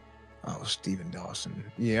 Oh, Stephen Dawson.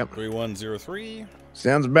 Yep. 3103.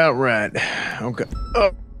 Sounds about right. Okay.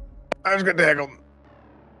 Oh, I was gonna tackle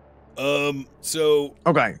him. So.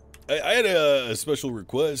 Okay. I had a special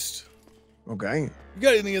request. Okay. You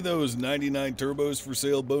got any of those 99 turbos for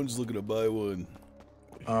sale? Bones looking to buy one.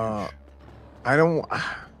 I don't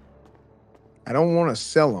want to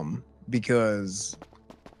sell them because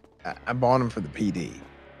I bought them for the PD.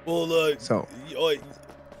 Well, so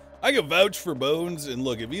I can vouch for Bones, and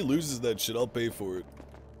look, if he loses that shit, I'll pay for it.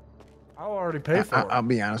 I'll already pay for it. I'll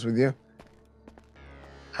be honest with you.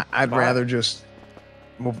 I'd rather just.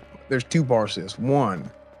 Well, there's two parts to this. One,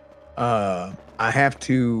 I have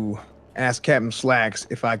to ask Captain Slacks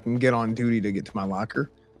if I can get on duty to get to my locker.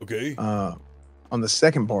 Okay. On the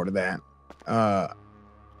second part of that,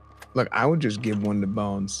 look, I would just give one to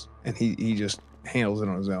Bones, and he just handles it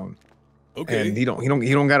on his own. Okay. And he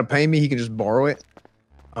don't got to pay me. He can just borrow it.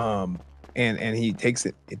 And he takes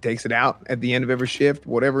it out at the end of every shift,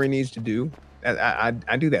 whatever he needs to do. I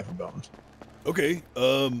do that for Bones. Okay.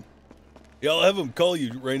 Yeah, I'll have him call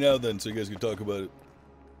you right now then, so you guys can talk about it.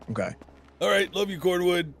 Okay. All right. Love you,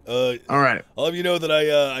 Cornwood. All right. I'll have you know that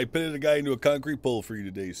I pitted a guy into a concrete pole for you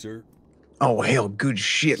today, sir. Oh hell, good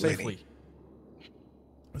shit, Safely.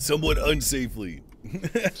 Somewhat unsafely.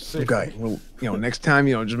 Okay. Well, next time,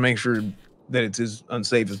 just make sure that it's as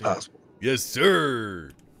unsafe as possible. Yes,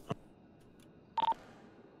 sir.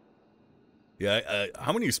 Yeah.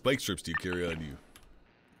 How many spike strips do you carry on you?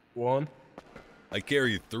 One. I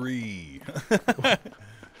carry 3.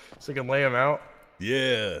 So you can lay them out?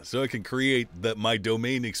 Yeah, so I can create my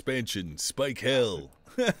domain expansion, Spike Hell.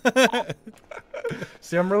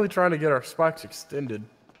 See, I'm really trying to get our spikes extended.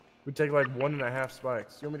 We take like 1.5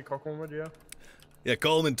 spikes. You want me to call Cornwood, yeah? Yeah,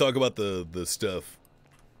 call him and talk about the stuff.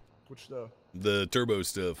 Which stuff? The turbo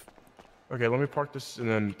stuff. Okay, let me park this and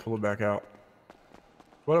then pull it back out.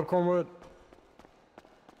 What up, Cornwood?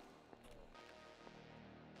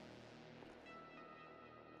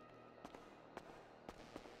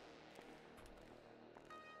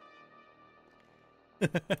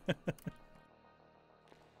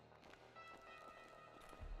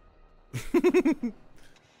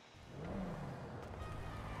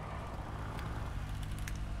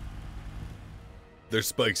 There's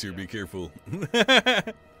spikes here, be careful.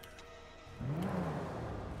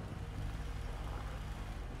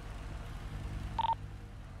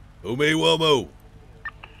 Ome Womo.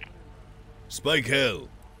 Spike hell.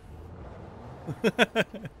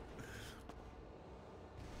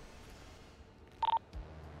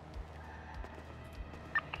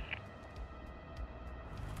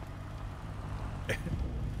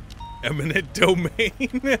 Eminent domain.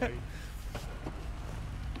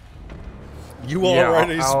 You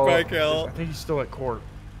already Spike hell. I think he's still at court,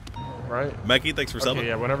 right? Mackie, thanks for subbing.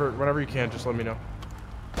 Yeah, whenever you can, just let me know.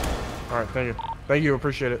 All right, thank you,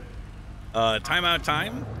 appreciate it. Timeout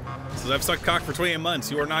time. Says I've sucked cock for 28 months.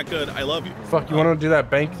 You are not good. I love you. Fuck, you want to do that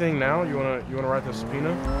bank thing now? You wanna write the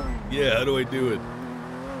subpoena? Yeah, how do I do it?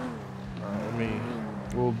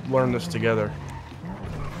 We'll learn this together.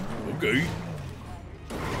 Okay.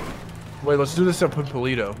 Wait, let's do this at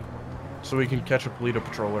Polito, so we can catch a Polito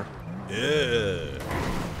patroller. Yeah.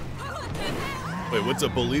 Wait, what's a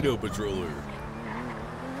Polito patroller?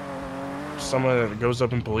 Someone that goes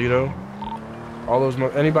up in Polito. All those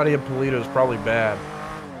anybody in Polito is probably bad.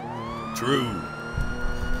 True.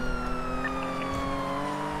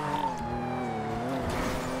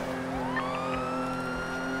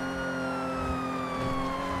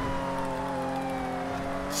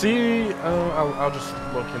 See, I'll just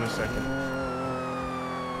look in a second.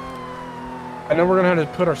 I know we're gonna have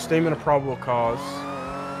to put our statement of probable cause,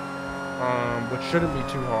 which shouldn't be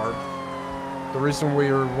too hard. The reason we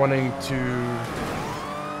are wanting to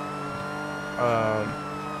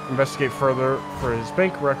investigate further for his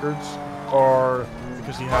bank records are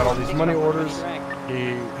because he had all these money orders.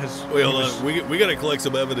 He has. Wait, hold on. We gotta collect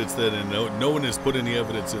some evidence then, and no one has put any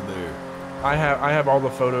evidence in there. I have all the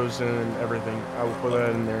photos and everything. I will put that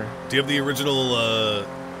in there. Do you have the original?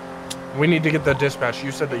 We need to get the dispatch.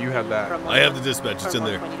 You said that you had that. I have the dispatch. It's in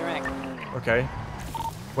there. Okay.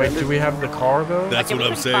 Wait, do we have the car though? That's what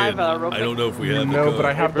I'm saying. I don't know if we have the car. No, but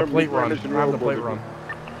I have the plate run. I have the plate run.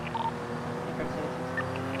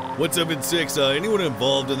 What's up in 6? Anyone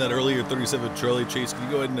involved in that earlier 37 Charlie chase? Can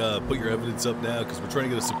you go ahead and put your evidence up now? Because we're trying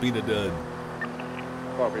to get a subpoena done.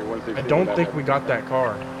 I don't think we got that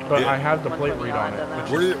car, but I have the plate read on it.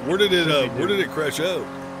 Where did it crash out?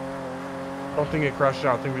 I don't think it crashed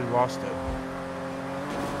out. I think we lost it.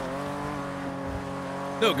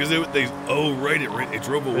 No, because it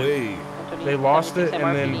drove away. They lost it,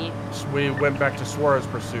 and then we went back to Suarez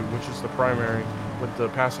Pursuit, which is the primary with the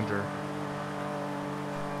passenger.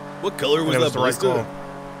 What color was that ballista?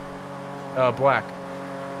 Black.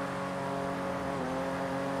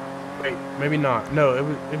 Wait, maybe not. No,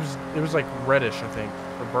 it was like reddish, I think,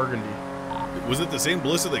 or burgundy. Was it the same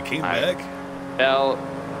ballista that came back?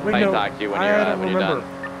 Wait, I no, talk to you when I don't you're remember.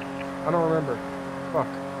 done. I don't remember. Fuck.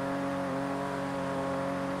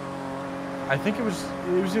 I think it was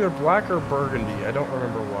either black or burgundy. I don't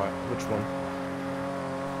remember which one.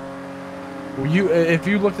 Well, if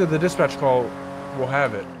you looked at the dispatch call, we'll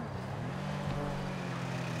have it.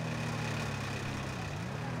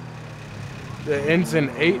 It ends in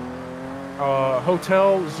 8.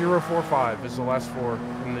 Hotel 045 is the last 4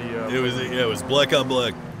 in the. It was black on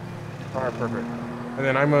black. All right, perfect. And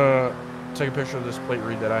then I'm gonna take a picture of this plate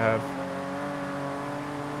read that I have.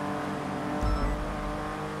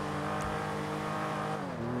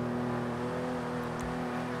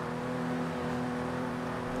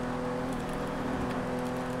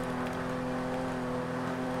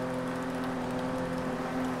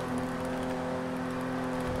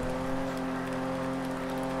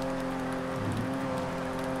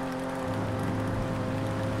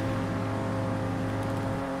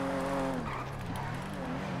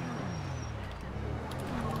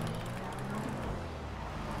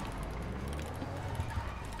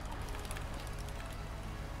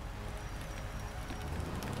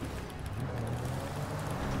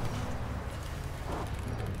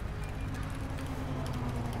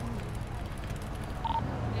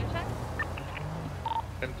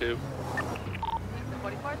 M2.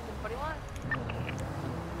 44, 41.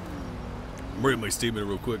 I'm reading my statement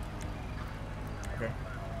real quick. Okay.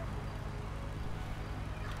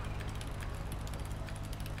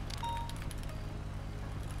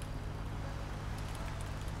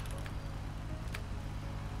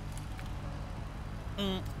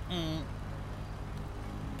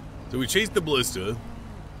 So we chased the ballista.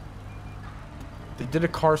 They did a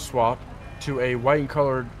car swap to a white and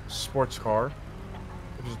colored sports car.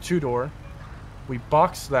 It was a 2-door. We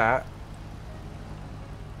boxed that.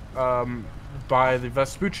 by the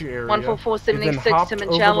Vespucci area. 14476 He then hopped to over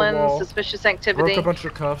the Magellan. wall, Suspicious broke activity. a bunch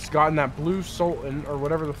of cuffs, got in that blue Sultan or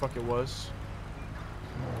whatever the fuck it was.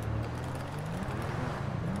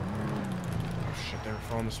 Oh shit, they were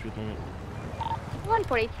following the speed limit.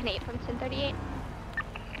 140-10-8 from 1038.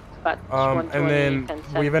 And then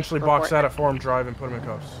we eventually boxed out at Forum Drive and put him in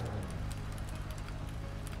cuffs.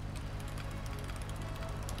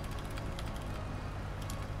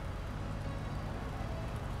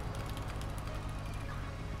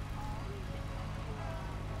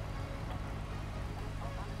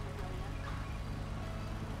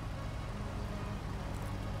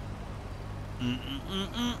 Mm.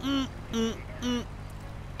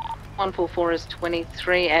 144 is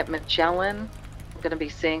 23 at Magellan. I'm going to be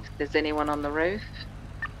seeing if there's anyone on the roof.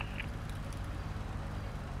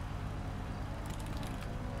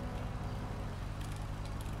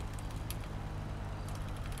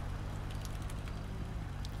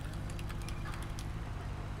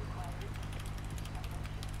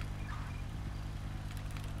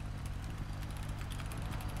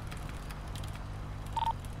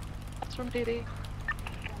 That's from DD.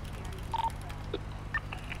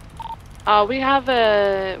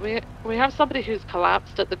 We have somebody who's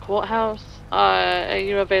collapsed at the courthouse. Are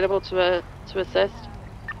you available to assist?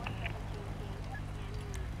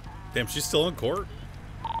 Damn, she's still in court?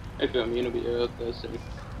 If I'm gonna be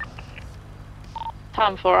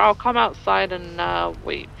Time 4, I'll come outside and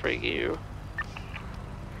wait for you.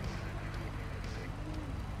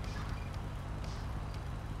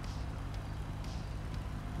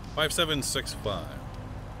 Five 5765.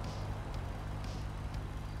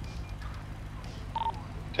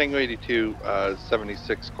 Tango 82,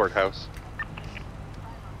 76 courthouse.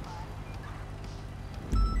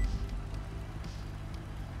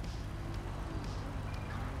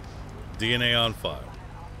 DNA on file.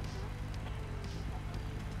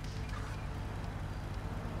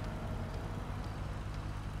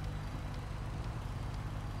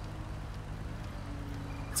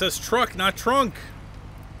 It says truck, not trunk.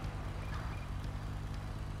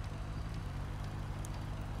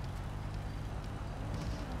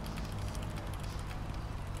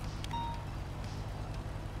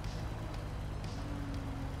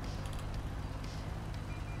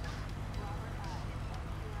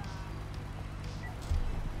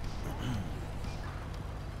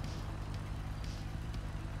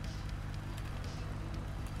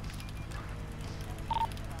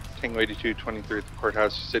 Tango 82, 23 at the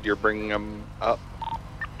courthouse. You said you're bringing them up.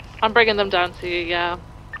 I'm bringing them down to you, yeah.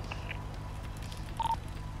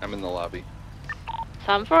 I'm in the lobby.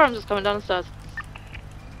 Time 4, I'm just coming downstairs.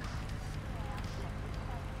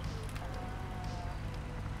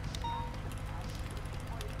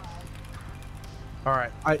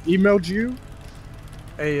 Alright, I emailed you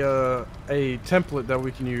a template that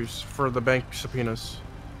we can use for the bank subpoenas.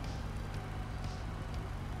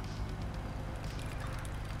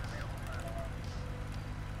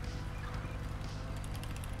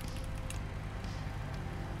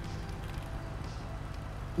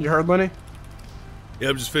 You heard, Lenny? Yeah,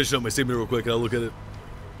 I'm just finishing up my statement real quick and I'll look at it.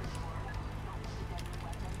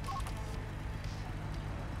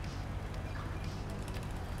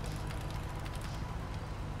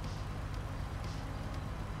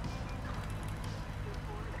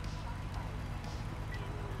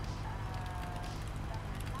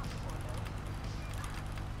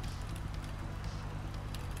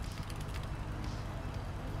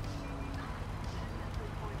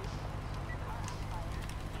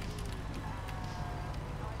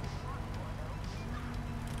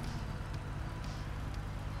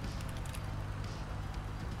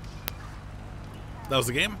 That was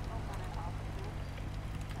the game?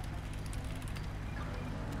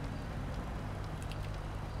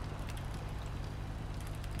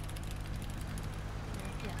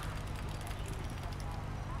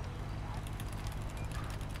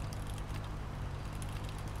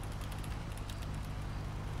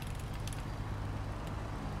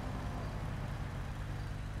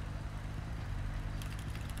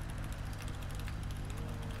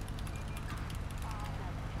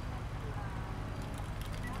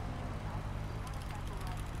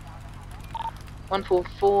 One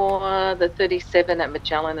 144, the 37 at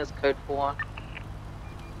Magellan is code 4.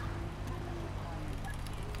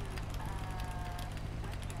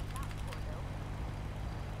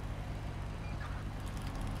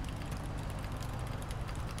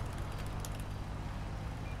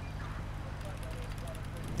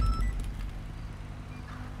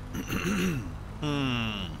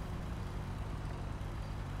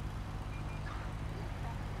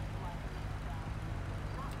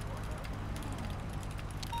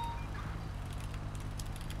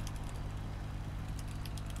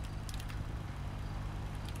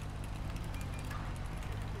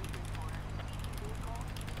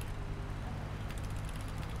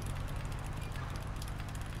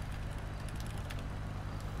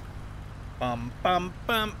 Bum, bum,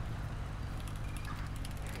 bum.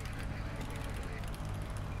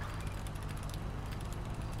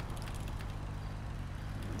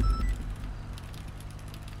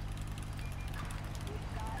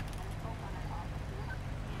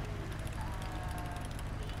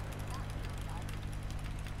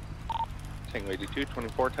 Tango 82,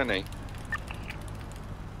 24, 10 8.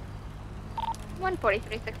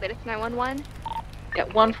 143, latest 911. Yeah,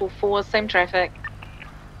 144, same traffic.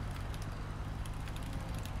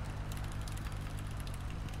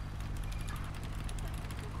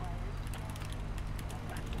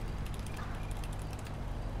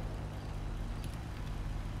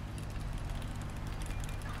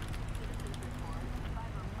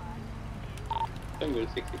 Tango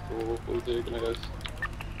 64, 42, can I go?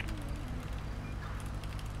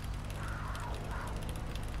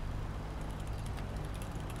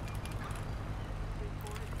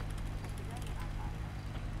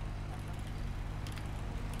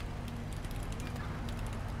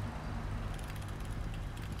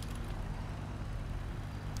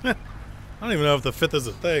 I don't even know if the 5th is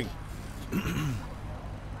a thing.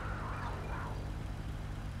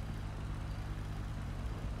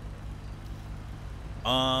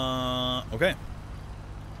 Okay.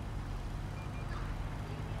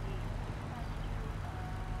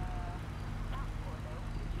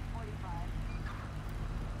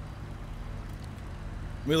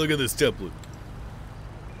 Let me look at this template.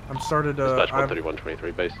 I'm started. Dispatch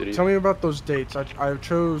 13123, Bay City. Tell me about those dates. I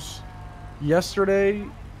chose yesterday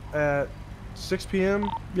at 6 p.m.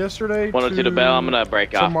 yesterday. 102 to Bell. I'm gonna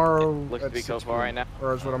break off. Tomorrow Looks at to be 6 Cofar right now.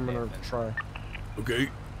 Or is what I'm gonna try. Okay.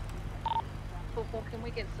 Can we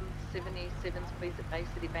get some 77s, please, at Bay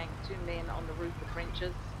City Bank? 2 men on the roof with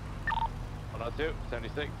wrenches. 102,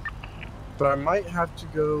 76. But I might have to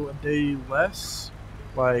go a day less.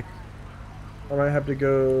 Like, I might have to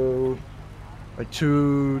go like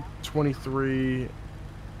 2:23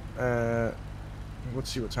 at. Let's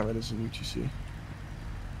see what time it is in UTC.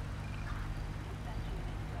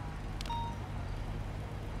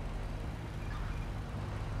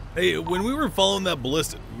 Hey, when we were following that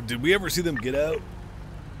ballista, did we ever see them get out?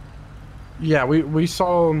 Yeah, we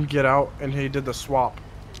saw him get out, and he did the swap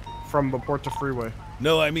from the Porta Freeway.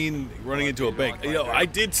 No, I mean running into a bank. You know, I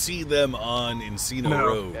did see them on Encino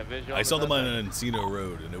Road. I saw them on Encino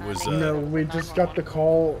Road, and it was. No, we just got the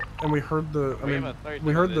call, and we heard the. I mean,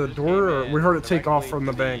 we heard the door, or we heard it take off from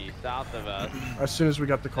the bank. As soon as we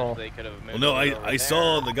got the call. Well, no, I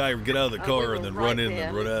saw the guy get out of the car and then run in and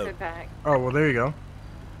then run out. Oh well, there you go.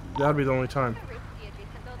 That'd be the only time.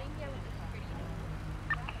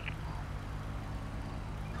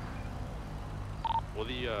 Well,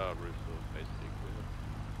 the roof is basically clear.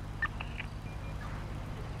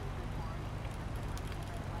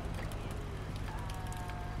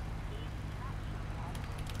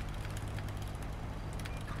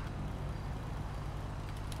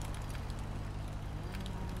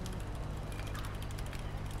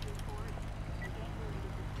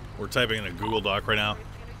 We're typing in a Google Doc right now.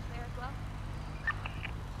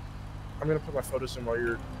 I'm gonna put my photos in while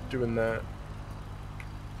you're doing that.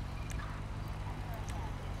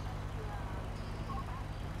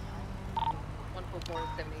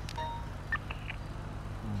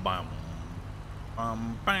 Bam.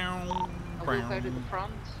 Bam. Bam. I will go to the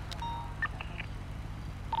front.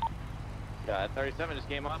 Yeah, 37 just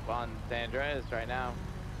came up on San Andreas right now.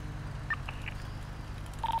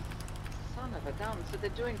 Son of a gun, so they're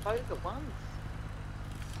doing both at once.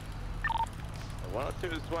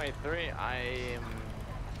 102 is 23. I am.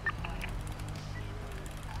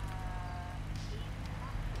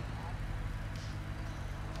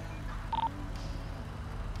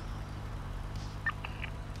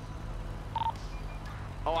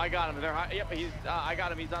 Oh, I got him. They're high. Yep, he's. I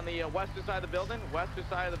got him. He's on the western side of the building. Western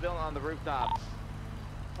side of the building on the rooftop.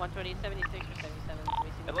 120, 76 or 77.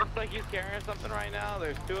 It looks like he's carrying something right now.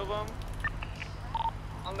 There's 2 of them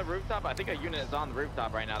on the rooftop. I think a unit is on the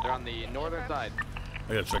rooftop right now. They're on the northern side.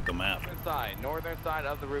 I gotta check the map. Northern side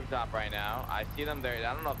of the rooftop right now. I see them there.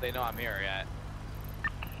 I don't know if they know I'm here yet.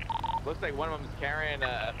 Looks like one of them is carrying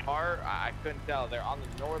a car. I couldn't tell. They're on the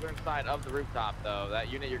northern side of the rooftop, though. That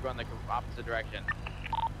unit, you're going the opposite direction.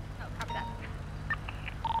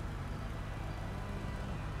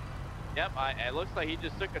 Yep, it looks like he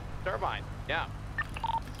just took a turbine. Yeah.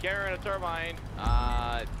 He's carrying a turbine.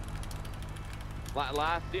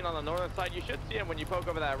 Last seen on the northern side. You should see him when you poke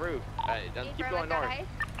over that roof. Keep going north.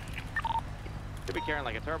 Could be carrying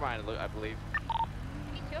like a turbine, I believe.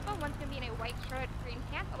 Maybe 2 of them. One's going to be in a white shirt, green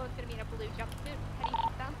pants. The other one's going to be in a blue jumpsuit. How do you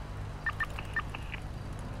think them?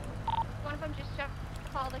 One of them just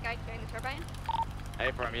called the guy carrying the turbine.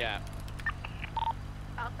 Hey, from yeah.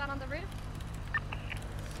 southbound on the roof.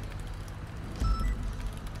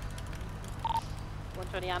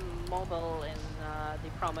 120, I'm mobile in the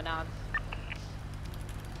promenades.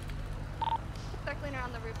 Circling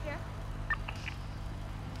around the roof here.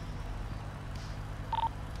 I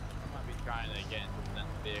might be trying to get into that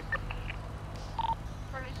vehicle.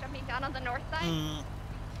 We're just jumping down on the north side.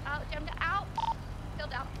 Out, jumped out. Still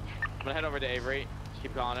down. I'm gonna head over to Avery.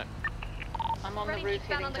 Keep calling it. I'm on Running the roof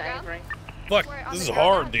eastbound heading on the to ground. Avery. Fuck, We're on this the is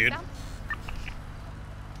ground hard, now, dude. eastbound.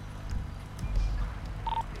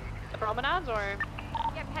 The promenades or?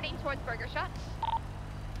 Yep, heading towards Burger Shot.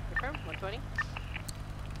 Confirm, 120.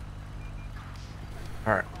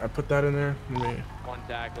 All right, I put that in there. Let me. One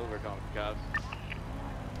tackle. We're going for cuffs.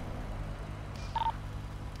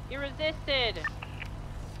 You resisted.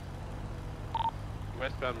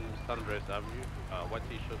 Westbound Sunrise Avenue. White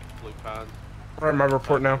t-shirt, blue pants. All right, my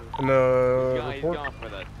report now. In the He's report. going for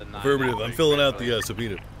the 9. Affirmative. I'm filling out the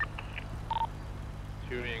subpoena.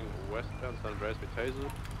 Shooting westbound Sunrise with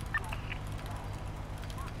taser.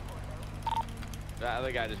 That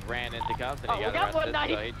other guy just ran into cuffs and Oh, he we got got arrested. one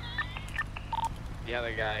So knife. the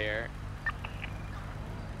other guy here.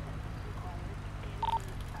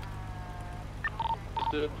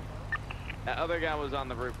 That other guy was on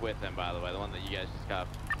the roof with him, by the way, the one that you guys just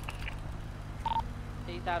cuffed.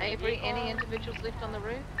 He's out of the Avery, vehicle. any individuals left on the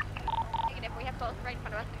roof? Negative. We have both right in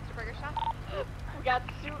front of us next to Burger Shot. We got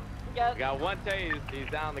two. We got one tase. He's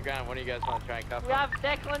down on the ground. One of you guys want to try and cuff We him? have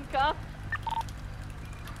Declan cuffed.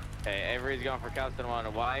 Okay, Avery's going for cuffs and one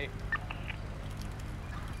in white.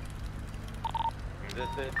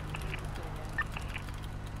 Resisted.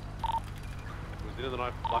 Was the other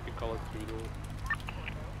knife black and colored two-door?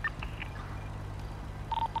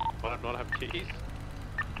 Might not have keys.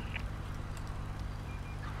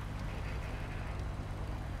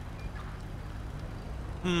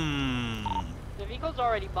 The vehicle's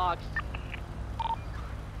already boxed.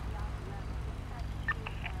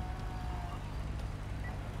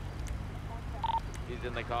 He's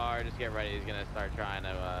in the car. Just get ready. He's gonna start trying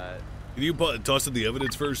to. Can you toss in the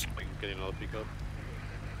evidence first? Getting another pickup.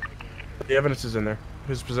 The evidence is in there.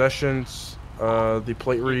 His possessions, the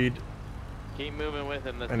plate read, Keep moving with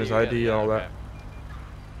him. and his ID, all that.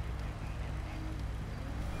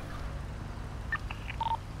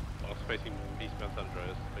 I was facing eastbound San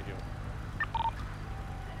Andreas. Thank you.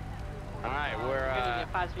 All right, Gonna we're. be a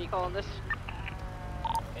fast vehicle on this.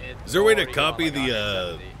 Is there a way to already copy going,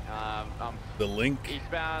 like, the link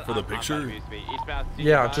eastbound, for the I'm picture? Eastbound.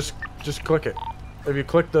 Yeah, just click it. If you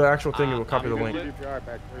click the actual thing, it will copy the link.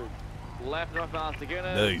 Left northbound Las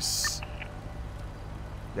Lagunas. Nice.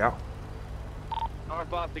 Yeah.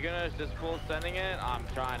 North Las Lagunas, just full sending it. I'm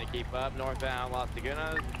trying to keep up. Northbound Las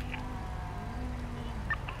Lagunas.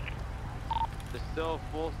 They're still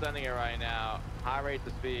full sending it right now. High rates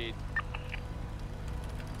of speed.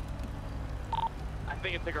 I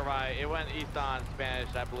think it took a right. It went east on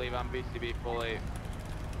Spanish, I believe. I'm VCB fully.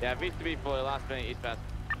 Yeah, VCB fully. Last minute eastbound.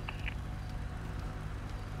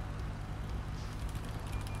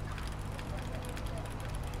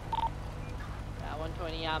 Yeah,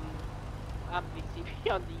 120. I'm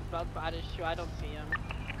VCB on the eastbound Spanish. Sure, I don't see him.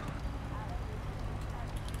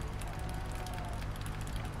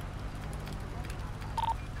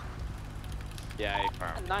 Yeah,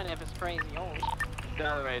 firm. 9F is crazy. Holy.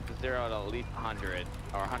 Accelerate to 0 to at least 100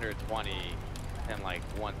 or 120 in like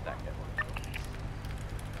 1 second.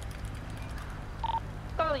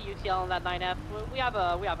 Call the UTL on that 9F. We have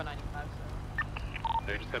a 95.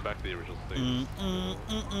 Yeah, just head back to the original state.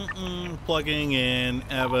 Plugging in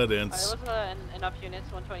evidence. Alright, what's enough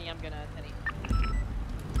units? 120. I'm gonna 10.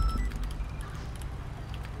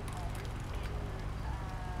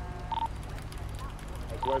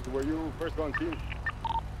 Were you first on team?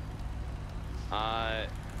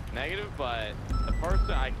 Negative, but the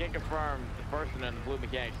person I can't confirm the person in the blue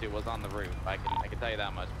mechanic suit was on the roof. I can tell you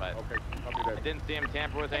that much, but okay, copy that. I didn't see him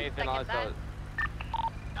tamper with anything. All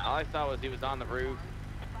I saw was he was on the roof.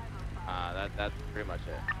 That's pretty much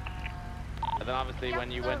it. And then obviously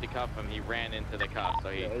when you went to cuff him, he ran into the cuff, so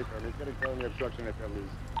he. Yeah, he's getting felony obstruction at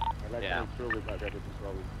least. I'd like to make sure we got everything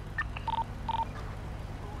solid.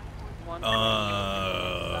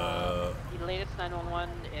 The latest 911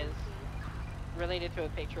 is related to a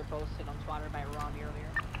picture posted on Twitter by Ron earlier.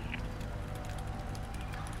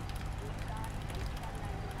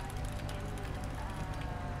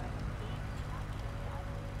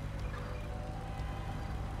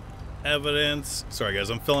 Evidence. Sorry, guys.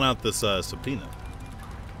 I'm filling out this subpoena.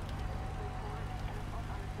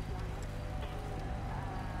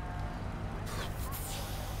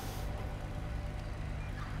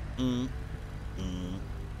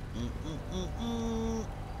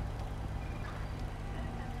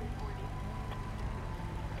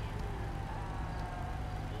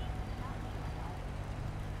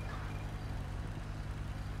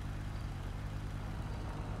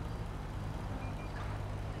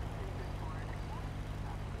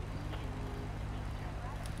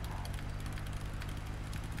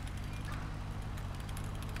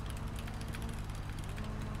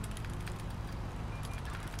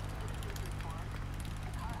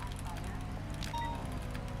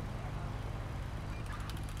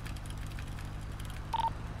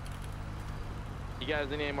 guys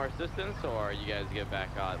need any more assistance, or you guys get back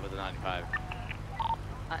on with the 95?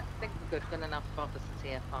 I think we're good. Good enough officers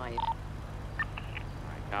here. 5. Alright,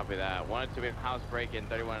 copy that. 1 and 2, we have house break in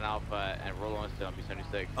 31 and Alpha, and roll on still on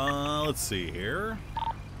B76. Let's see here.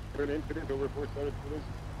 An incident over 4 started police.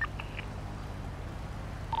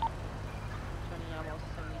 20 almost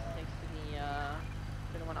 76 to the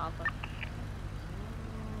 31 Alpha.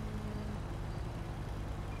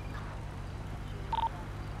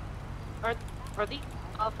 Are the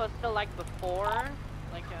Alpha still like before?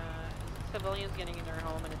 Like, civilians getting in their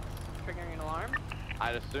home and it's triggering an alarm?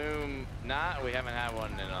 I'd assume not. We haven't had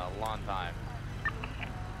one in a long time.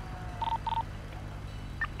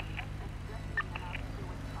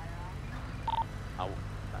 Uh,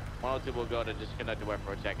 102 will go to just conduct a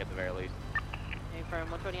weapon check at the very least. Okay, from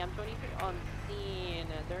 120, I'm 23 on scene.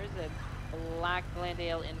 There is a black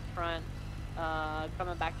Glendale in front,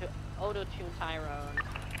 coming back to Auto-Tune Tyrone.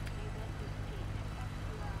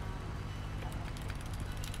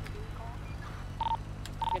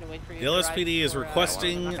 The LSPD is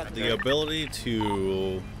requesting the ability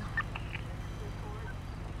to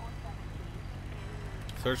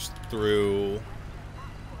search through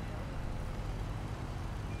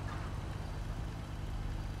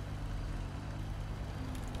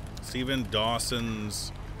Stephen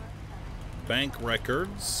Dawson's bank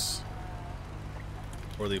records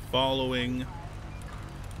for the following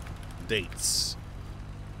dates: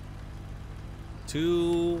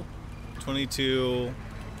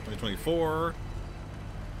 2/22/2024,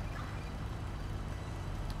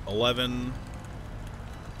 11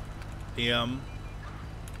 p.m.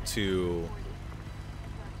 to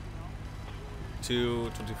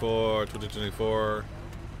 2/24/2024,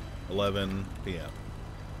 11 p.m.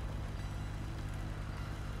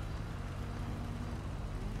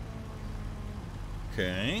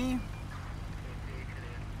 Okay.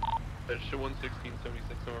 That's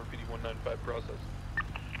 11676 MRPD 195 process.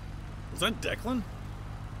 Was that Declan?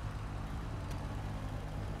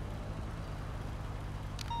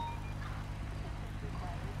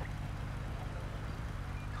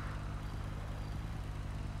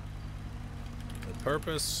 The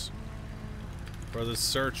purpose for this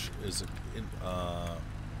search is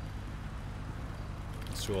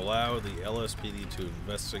to allow the LSPD to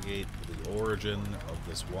investigate the origin of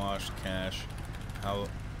this washed cash, how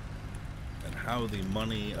the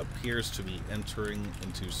money appears to be entering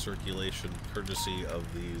into circulation courtesy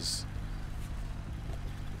of these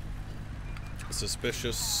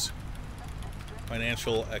suspicious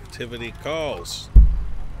financial activity calls.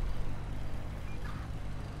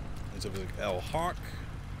 It's like El Hawk.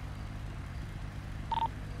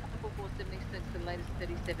 476, the latest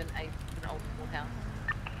 37 8 an old courthouse.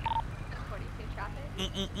 42 traffic.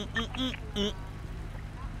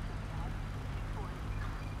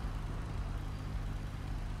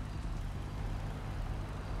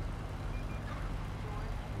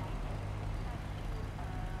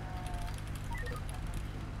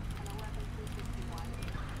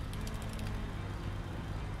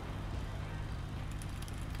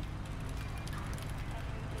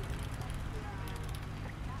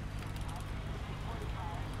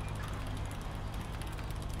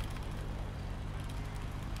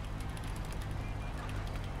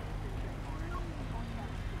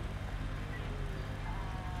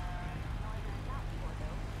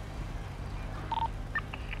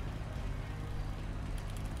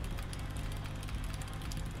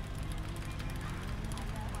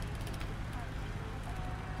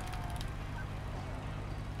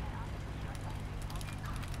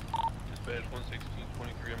 Dispatch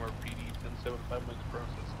 11623 MRPD 1075 minutes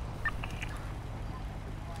process.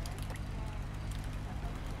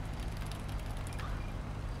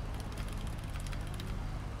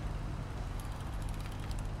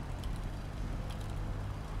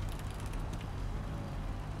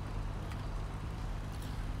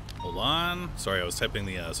 Hold on. Sorry, I was typing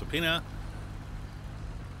the subpoena.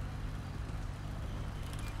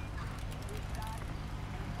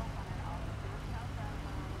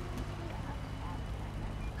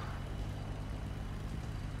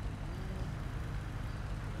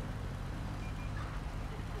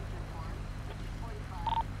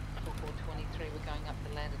 We're going up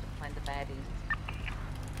the ladder to find the baddies.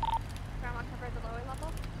 Ground cover at the lower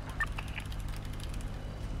level.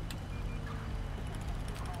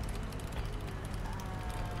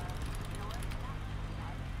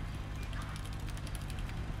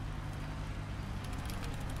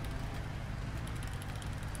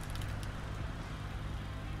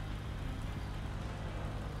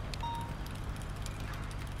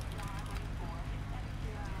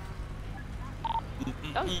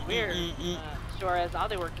 That was weird. Suarez, oh,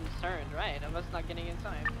 they were concerned, right? Of us not getting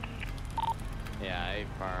inside. Yeah, A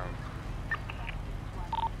firm.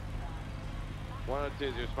 102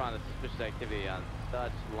 is responding to suspicious activity on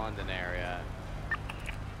Dutch London area.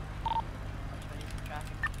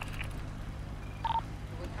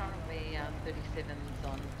 We're currently 37s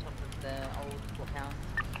on top of the old courthouse.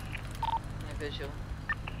 No visual.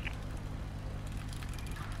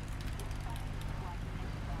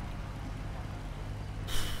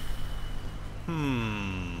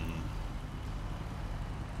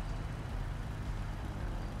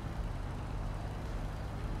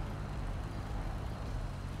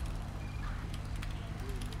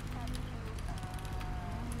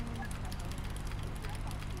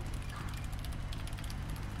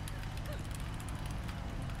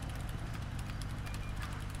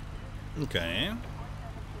 Okay.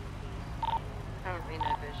 Currently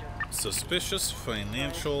no visual. Suspicious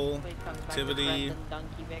financial activity.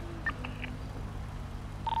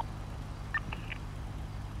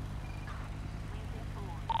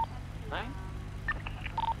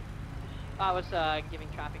 I was giving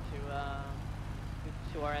traffic to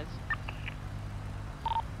Suarez.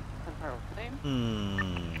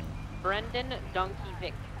 Brendan Donkey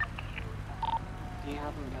Vic. Do you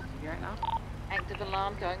have him in custody right now? Active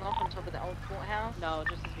alarm going off on top of the old courthouse? No,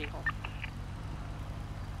 just his vehicle.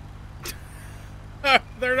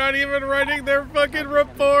 They're not even writing their fucking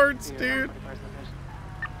reports, dude.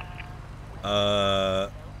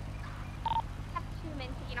 Have two men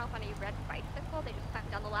taking off on a red bicycle. They just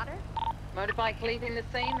climbed down the ladder. Motorbike leaving the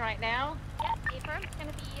scene right now? Yep, A-firm. It's going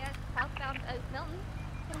to be southbound Oak Milton.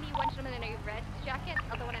 It's going to be one gentleman in a red jacket,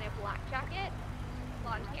 other one in a black jacket.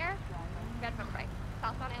 Blonde hair. Red motorbike.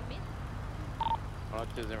 Southbound Elm Beach.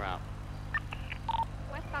 102's en route.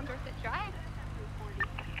 Westbound Dorset Drive.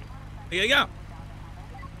 Yeah.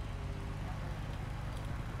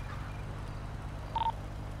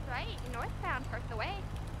 Right, northbound, first away.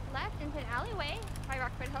 Left into an alleyway by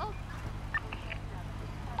Rockford Hills.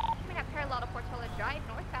 Coming up parallel to Portola Drive,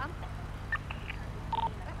 northbound.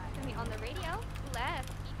 That's gonna be on the radio. Left,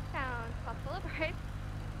 eastbound, South Boulevard.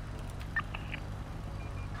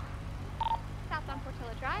 Southbound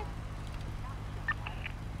Portola Drive.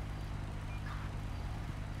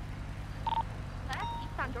 Left,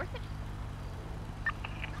 eastbound Dorset.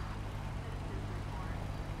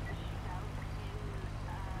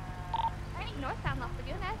 Right, northbound Las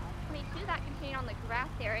Lagunas. 22, that continuing on the grass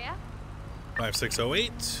area.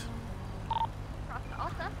 5608. Across to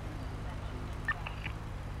Alta.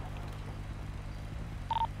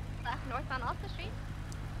 Left, northbound Alta Street.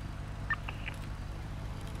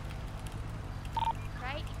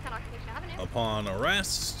 Right, eastbound Occupation Avenue. Upon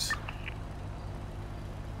arrest.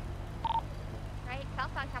 Right,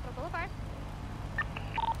 southbound Capitol Boulevard.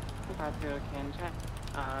 252 can check.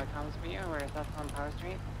 Comes for you. We're south on Power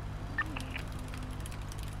Street.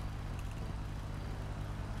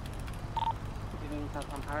 Continuing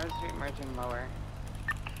south on Power Street, merging lower.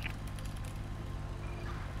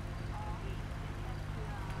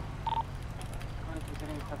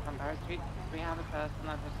 Continuing south on Power Street. We have a test on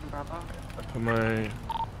that person Bravo. I put my...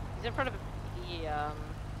 He's in front of the,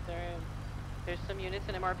 there's some units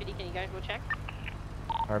in MRPD. Can you guys go check?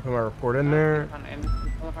 I put my report in there. On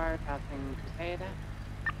Innocence Boulevard, passing Crusade.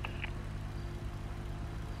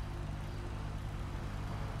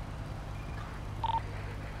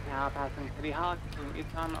 Now passing City Hall, continuing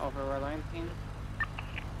eastbound over Royalty.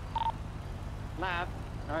 Left,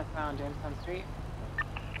 northbound Jamestown Street.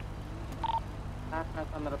 Left,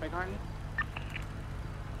 northbound Little Bighorn.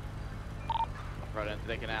 Right into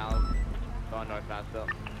the canals. Going northbound still.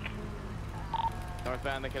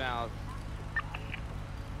 Northbound the canals.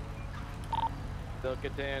 Still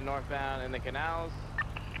continuing northbound in the canals.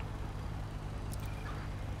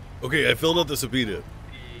 Okay, I filled out the subpoena.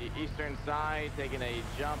 The eastern side taking a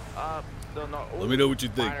jump up. Still no. Let me know what you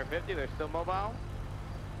think. 950. They're still mobile.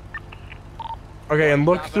 Okay, and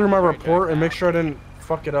look through my report and make sure I didn't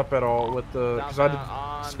fuck it up at all with the... Because I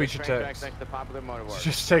did speech to text.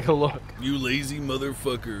 Just take a look. You lazy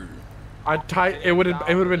motherfucker. It would have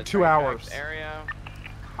been 2 hours.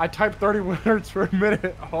 I typed 30 words per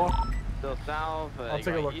minute. Oh. Still south. I'll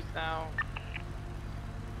take a look. East now.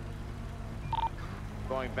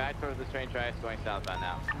 Going back towards the train tracks. Going southbound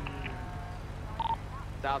now.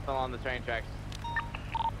 South along the train tracks.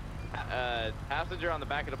 Passenger on the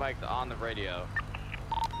back of the bike on the radio.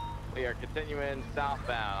 We are continuing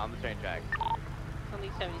southbound on the train tracks. Only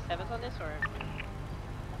 77s on this, or?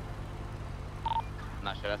 I'm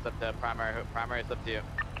not sure. That's up to primary. Primary is up to you.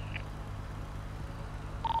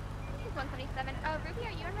 127. Ruby,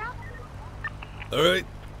 are you en route? All right,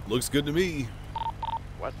 looks good to me.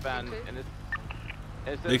 Westbound in this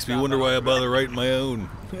Makes me wonder why I bother writing my own.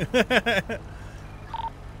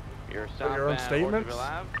 Your own statements?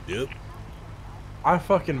 Yep. I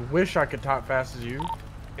fucking wish I could talk fast as you.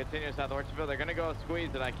 Continue south Orchardville. They're gonna go a squeeze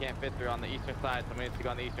that I can't fit through on the eastern side. Somebody needs to go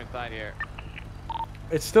on the eastern side here.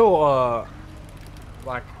 It's still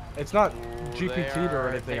like it's not GPT'd or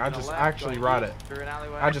anything. I just actually ride it.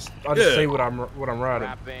 I just say what I'm riding.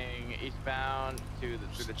 Wrapping eastbound through the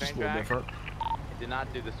train Just a little track. different. It did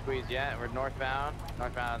not do the squeeze yet. We're northbound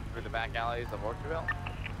through the back alleys of Orchardville.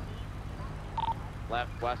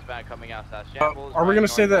 Left westbound coming out South Shambles. Are we going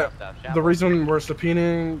to say that South the reason we're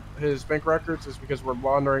subpoenaing his bank records is because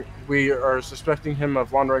we are suspecting him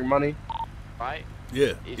of laundering money? Right?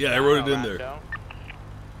 Yeah, I wrote it in there.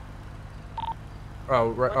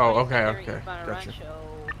 Oh, right. Oh, okay. Gotcha.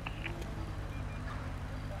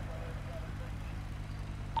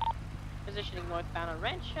 Positioning northbound on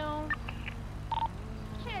Rancho.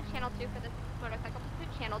 Channel 2 for this motorcycle.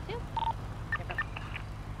 Just do channel 2.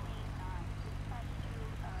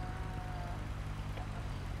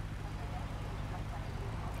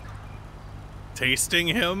 Tasting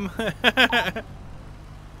him?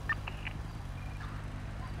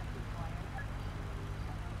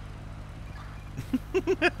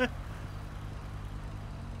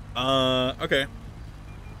 Okay.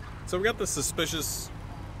 So we got the suspicious...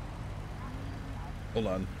 Hold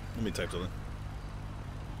on. Let me type something.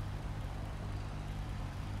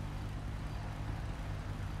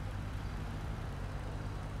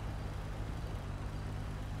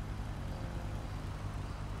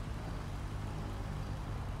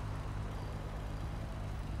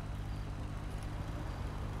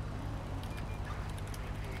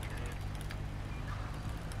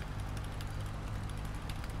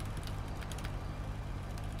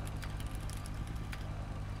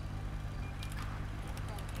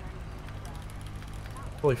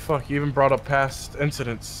 Holy fuck, you even brought up past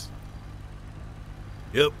incidents.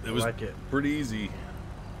 Yep, it was like it. Pretty easy.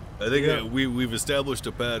 I think we've established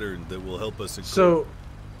a pattern that will help us. So,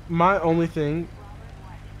 my only thing,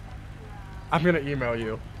 I'm gonna email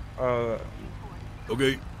you.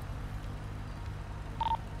 Okay.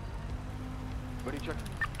 What are you checking?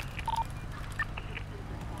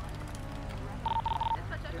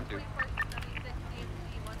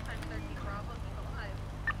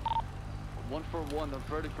 One for one, the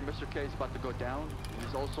verdict for Mr. K is about to go down.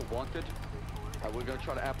 He's also wanted. We're gonna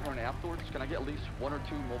try to apprehend him afterwards. Can I get at least 1 or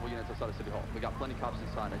 2 mobile units outside of City Hall? We got plenty of cops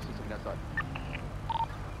inside. I see something outside.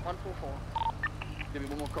 144. Give me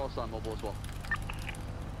 1 more call sign mobile as well.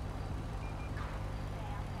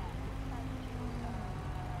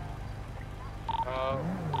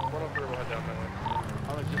 One over, we'll head down that way.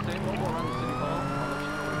 Alright, just stay mobile around the City Hall. I'll let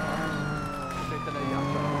you know where the cops. Stay 1080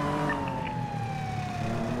 outside.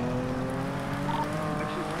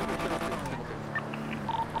 Actually, we're gonna check out the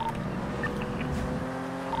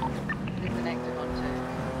Disconnected on 2.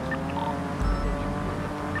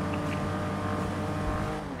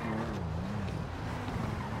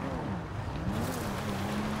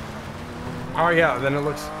 Oh yeah, then it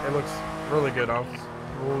looks really good.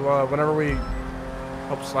 We'll, whenever we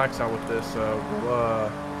help Slacks out with this,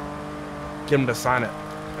 we'll get him to sign it,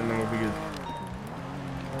 and then we'll be good.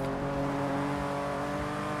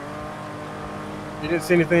 You didn't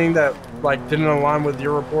see anything that like didn't align with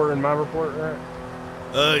your report and my report, right?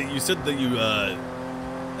 You said that you I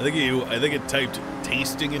think it typed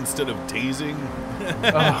tasting instead of tasing.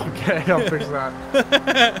 Oh, okay, I'll fix that.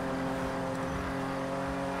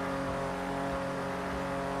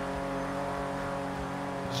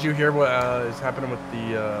 Did you hear what is happening with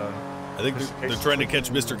the? I think they're trying to catch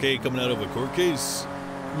Mr. K coming out of a court case.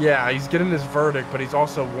 Yeah, he's getting his verdict, but he's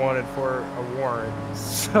also wanted for a warrant.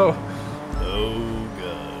 So. Oh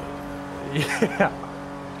god. Yeah.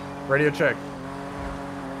 Radio check.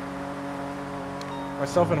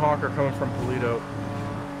 Myself and Hawk are coming from Toledo.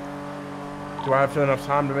 Do I have enough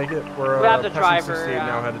time to make it? We're we have the passing driver 68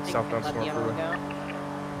 now, headed southbound let the Storm other Freeway. go.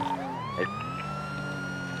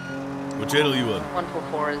 What channel are you on?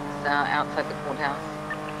 144 is outside the courthouse.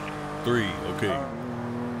 3, okay.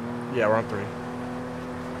 Yeah, we're on 3.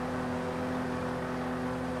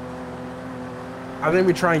 I think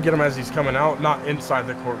we try and get him as he's coming out, not inside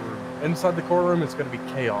the courtroom. Inside the courtroom, it's going to be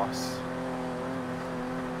chaos.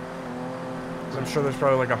 'Cause I'm sure there's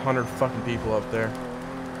probably like 100 fucking people up there.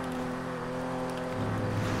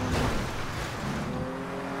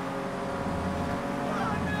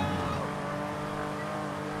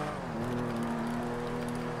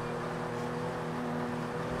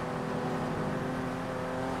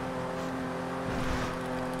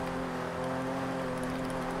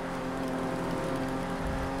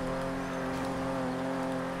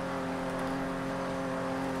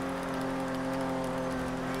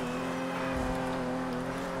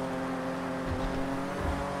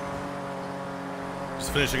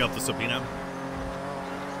 Just finishing up the subpoena.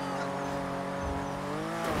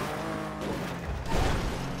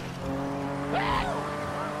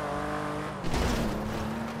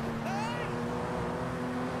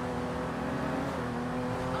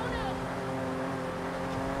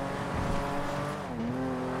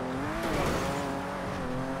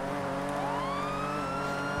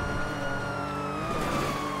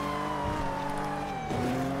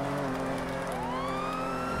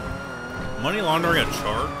 Money laundering a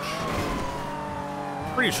charge?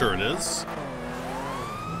 Pretty sure it is.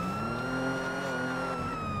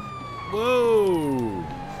 Whoa!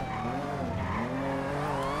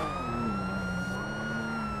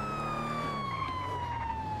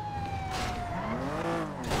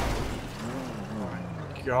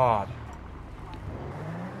 God.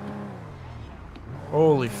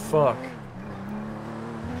 Holy fuck.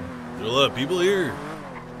 There's a lot of people here.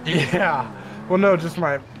 Yeah. Well, no, just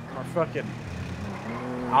my fucking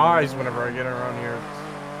eyes whenever I get around here.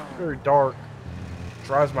 It's very dark.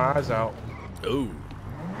 Dries my eyes out. Oh.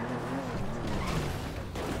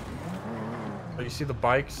 So you see the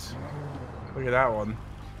bikes? Look at that one.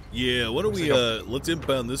 Yeah, why don't we, let's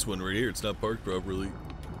impound this one right here. It's not parked properly.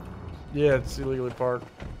 Yeah, it's illegally parked.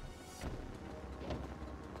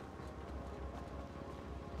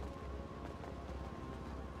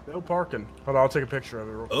 No parking. Hold on, I'll take a picture of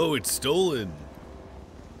it real quick. Oh, it's stolen.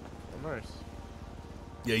 Oh, nice.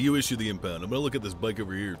 Yeah, you issue the impound. I'm gonna look at this bike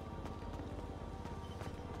over here.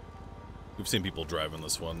 We've seen people driving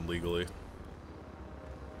this one legally.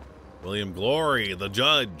 William Glory, the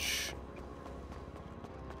judge.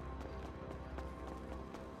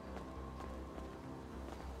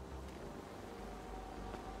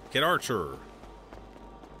 Kid Archer.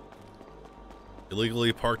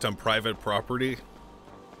 Illegally parked on private property.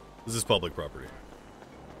 This is public property.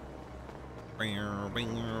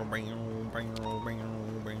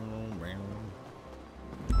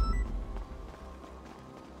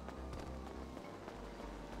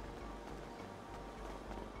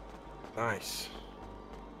 Nice.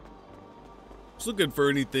 Just looking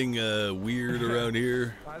for anything weird around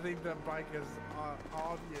here. I think that bike is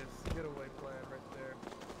obvious getaway plan right there.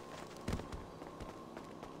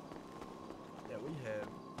 Yeah, we have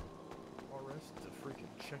RS to freaking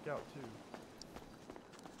check out too.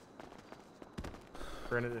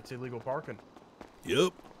 Granted, it's illegal parking.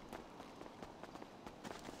 Yep.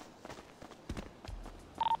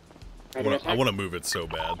 I want to move it so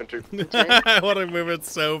bad. I want to move it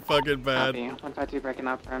so fucking bad. 152 breaking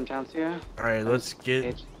up from town 2. Alright, let's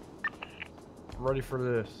get ready for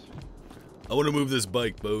this. I want to move this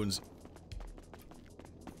bike, Bones.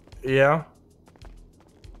 Yeah?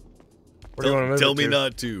 What do you want to move Tell it me to?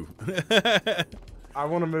 not to. I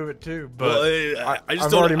want to move it too, but well,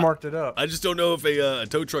 I've already marked it up. I just don't know if a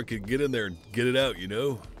tow truck can get in there and get it out, you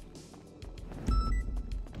know?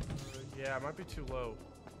 Yeah, it might be too low.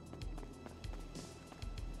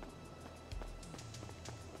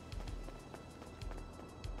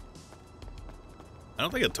 I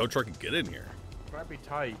don't think a tow truck can get in here. Might be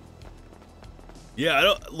tight. Yeah, I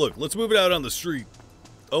don't. Look, let's move it out on the street.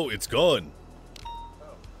 Oh, it's gone.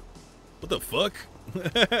 What the fuck?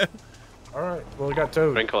 Alright, well, we got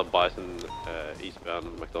towed. Green colored Bison,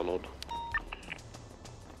 eastbound McDonald.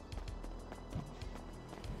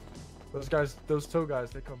 Those guys, those tow guys,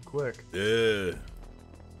 they come quick. Yeah.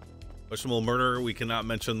 Questionable murder we cannot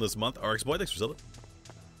mention this month. RX Boy, thanks for subbing.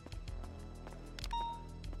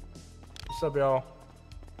 What's up, y'all?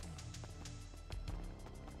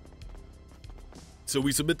 So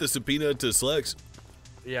we submit the subpoena to Slacks.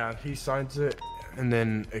 Yeah, he signs it, and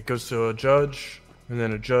then it goes to a judge, and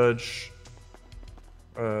then a judge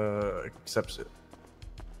accepts it.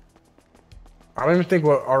 I don't even think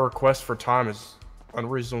what our request for time is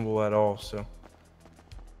unreasonable at all, so.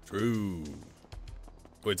 True.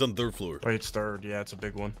 Wait, it's on the 3rd floor. Wait, it's 3rd. Yeah, it's a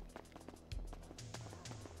big one.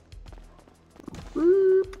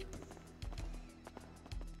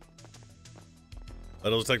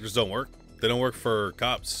 Metal detectors don't work. They don't work for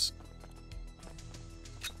cops.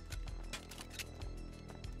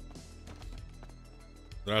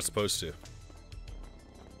 They're not supposed to.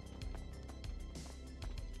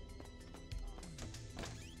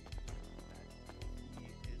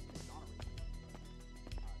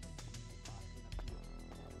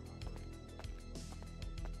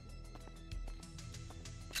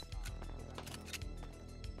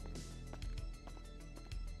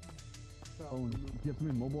 Do you have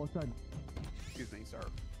something mobile outside? Excuse me, sir.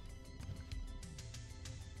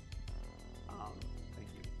 Thank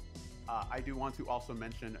you. I do want to also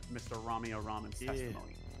mention Mr. Ramia Raman's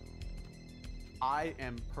testimony. I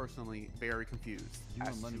am personally very confused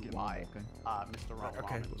as to why Mr.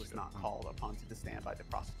 Rahman was not called upon to stand by the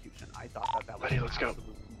prosecution. I thought that was an absolute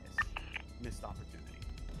missed opportunity.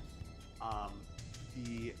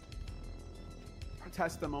 The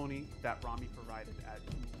testimony that Rami provided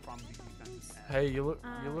from the defense. Hey, you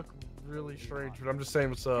look really strange, but I'm just saying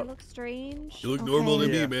what's I up. look strange. You look normal to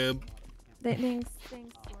me, ma'am. Thanks.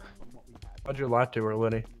 How'd you lie to her,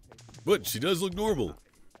 Lenny? What? She does look normal.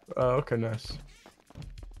 Oh, okay, nice.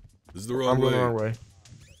 This is the wrong I'm way. going the wrong way.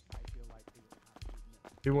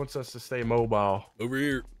 He wants us to stay mobile. Over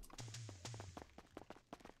here.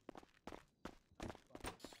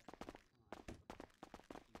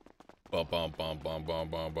 Bum, bum, bum, bum, bum,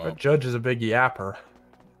 bum, bum. That judge is a big yapper.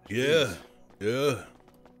 Yeah, yeah.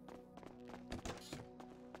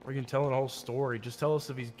 We can tell the whole story. Just tell us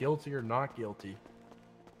if he's guilty or not guilty.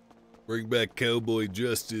 Bring back cowboy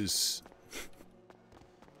justice.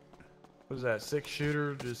 What is that,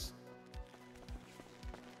 6-shooter? Just...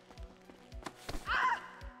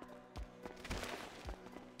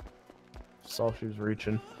 Saw she was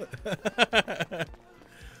reaching.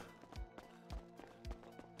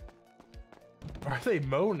 Are they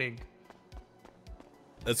moaning?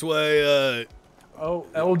 That's why, Oh,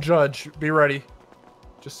 L Judge, be ready.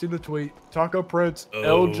 Just see the tweet. Taco Prince,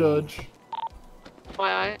 Oh. L Judge.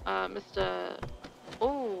 FYI, Mr.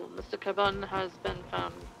 Caban has been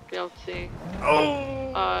found guilty.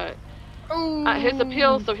 At his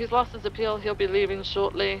appeal, so he's lost his appeal. He'll be leaving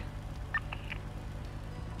shortly.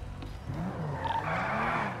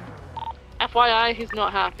 FYI, he's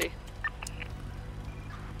not happy.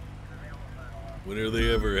 when are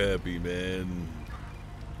they ever happy, man?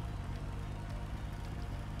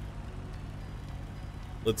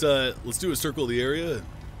 Let's do a circle of the area.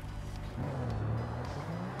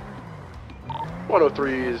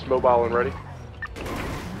 103 is mobile and ready.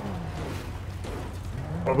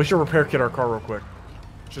 Oh, we should repair kit our car real quick.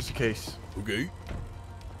 Just in case. Okay.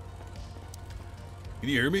 Can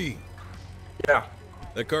you hear me? Yeah.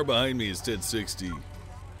 That car behind me is 1060.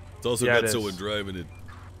 It's also Yeah, got it someone is. driving it.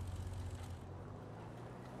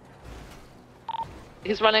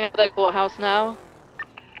 He's running at the courthouse now.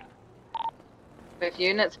 With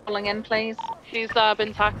units pulling in, please. He's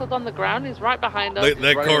been tackled on the ground. He's right behind us.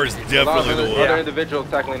 That car is definitely the one. Other individuals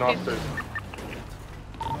tackling officers.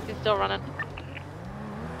 He's still running.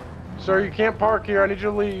 Sir, you can't park here. I need you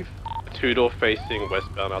to leave. Two-door facing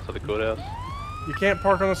westbound outside the courthouse. You can't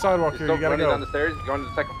park on the sidewalk here. Still You gotta running go. down the stairs. You're going to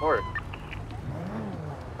the second floor.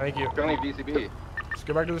 Thank you. Currently VCB. Just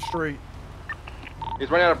go back to the street. He's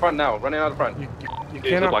running out of front now. Running out of front. You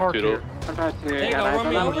cannot park here. There you go, run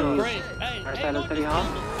me over. Great. Hey, don't City Hall.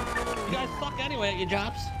 You guys suck anyway at your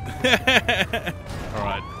jobs. All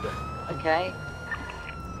right. Okay.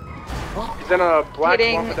 He's in a black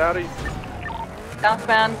Heading- Maserati.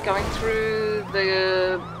 Southbound, going through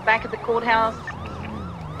the back of the courthouse.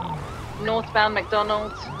 Northbound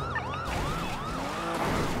McDonald's.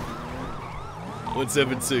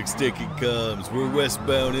 176 taking comms. We're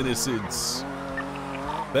westbound Innocence.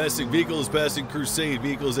 Passing vehicles, passing Crusade.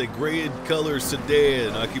 Vehicles a gray in color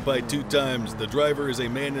sedan, occupied 2 times. The driver is a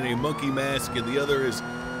man in a monkey mask, and the other is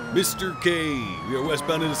Mr. K. We are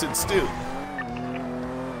westbound Innocence still.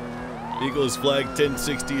 Vehicle is flagged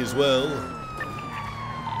 1060 as well.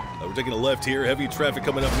 We're taking a left here. Heavy traffic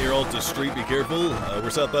coming up near Alta Street. Be careful. We're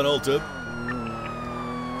southbound Alta.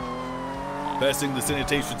 Passing the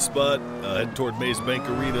sanitation spot, heading toward Maze Bank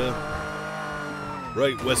Arena.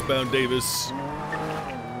 Right, westbound Davis.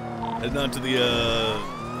 Heading on to the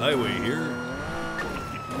highway here.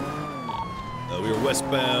 We are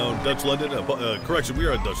westbound Dutch London. Correction, we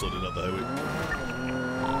are on Dutch London, not the highway.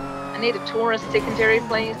 I need a tourist secondary,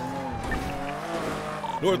 please.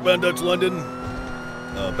 Northbound Dutch London.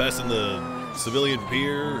 Passing the civilian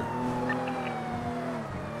pier.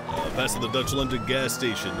 Passing the Dutch London gas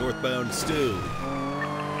station. Northbound still.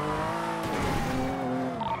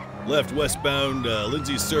 Left westbound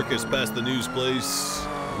Lindsay Circus past the news place.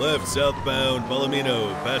 Left southbound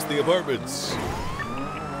Palomino past the apartments.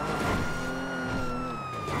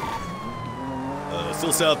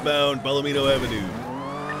 Still southbound Palomino Avenue.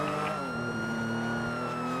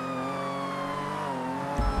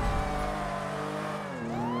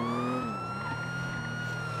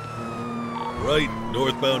 Right,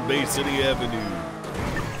 northbound Bay City Avenue.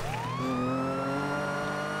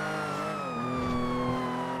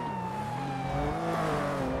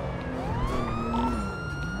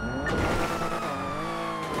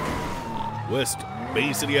 West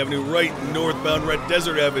Bay City Avenue, right, northbound Red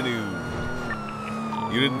Desert Avenue.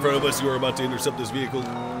 Unit in front of us, you are about to intercept this vehicle.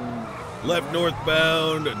 Left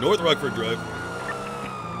northbound North Rockford Drive.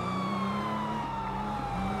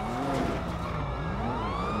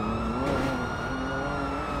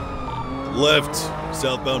 Left,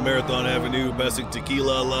 southbound Marathon Avenue, passing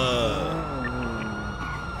Tequila La.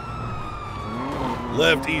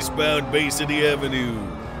 Left, eastbound Bay City Avenue.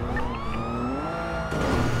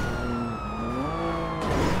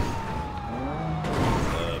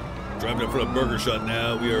 Driving up front of Burger Shot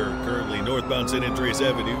now. We are currently northbound San Andreas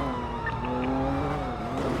Avenue.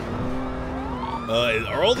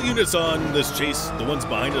 Are all the units on this chase the ones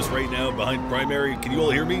behind us right now, behind primary? Can you all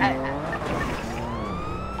hear me?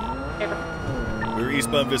 We're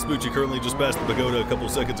eastbound Vespucci, currently just past the pagoda a couple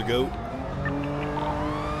seconds ago.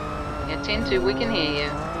 Yeah, 10-2, we can hear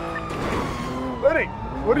you. Lenny,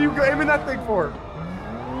 what are you aiming that thing for?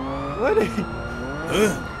 Lenny!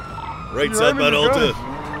 Right, southbound Alta.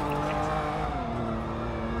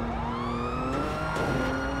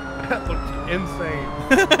 That looks insane.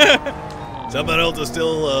 Southbound Alta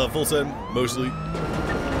still full send, mostly.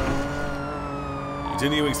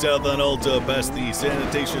 Continuing south on Alta past the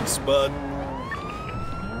sanitation spot.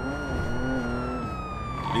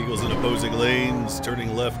 Vehicles in opposing lanes,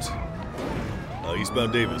 turning left.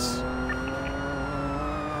 Eastbound Davis.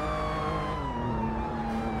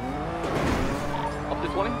 Up to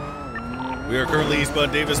 20? We are currently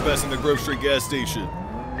eastbound Davis, passing the Grove Street gas station.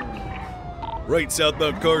 Right,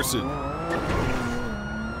 southbound Carson.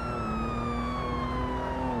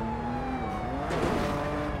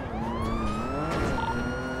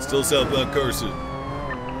 Still southbound Carson.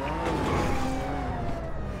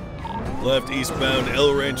 Left, eastbound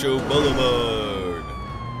El Rancho Boulevard.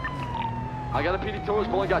 I got a PD tours,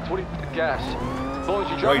 only got 20 gas.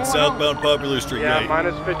 Right, southbound Popular Street. Yeah, right.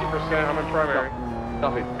 minus 50%. I'm in primary.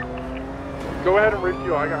 Copy. Go ahead and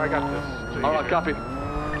refuel. I got this. So All right, copy.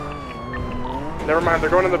 Never mind.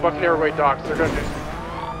 They're going in the Buccaneer Way docks. They're going to do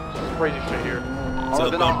some crazy shit here.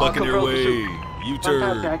 Southbound Buccaneer Way. U-turn.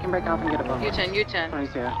 I can break off and get a bump. U-turn. He's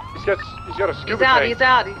got a scuba He's out, tank. he's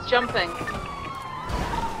out, he's jumping.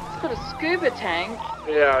 He's got a scuba tank.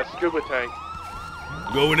 Yeah, a scuba tank.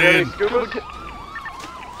 Going You got any in. Scubas?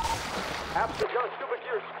 Absolutely, got a scuba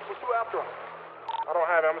gear. We'll go after him. I don't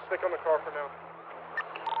have it. I'm going to stick on the car for now.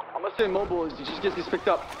 I'm gonna stay mobile as he just gets these picked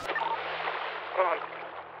up. Hold on.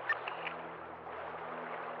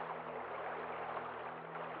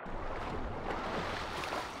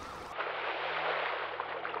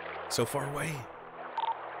 So far away. Do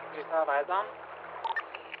you still have eyes on?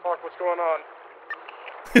 Mark, what's going on?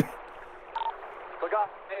 Look out,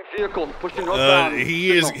 vehicle pushing northbound.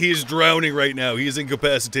 He is drowning right now. He is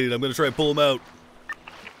incapacitated. I'm going to try to pull him out.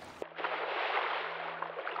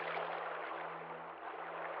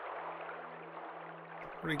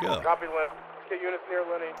 Where'd he go? Copy, Lynn. Let's get units near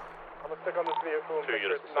Lenny. I'm going to stick on this vehicle and make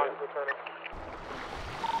sure it's not returning.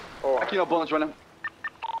 Oh, I can't bullets right now.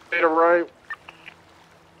 Data right.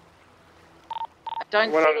 I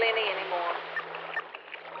don't see Lenny anymore.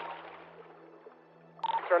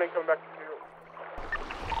 Turning, coming back to you.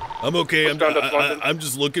 I'm okay. I'm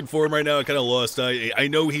just looking for him right now. I kind of lost. I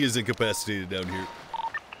know he is incapacitated down here.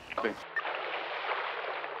 Okay.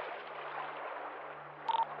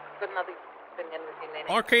 Got another opinion with you, Lenny.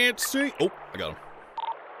 I can't see. Oh, I got him.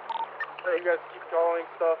 Hey, you guys keep calling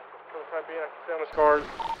stuff for the time being. I can stay on this car.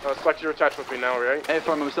 Select your attachment with me now, right? Hey,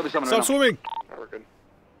 from 77 Stop swimming. Alright, we're good.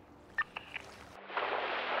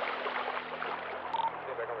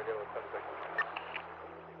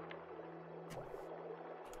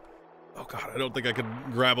 Oh God, I don't think I could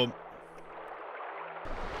grab him.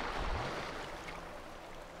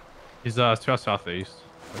 He's to our southeast.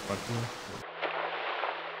 Right here,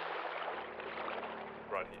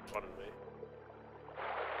 in front of me.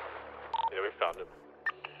 Yeah, we found him.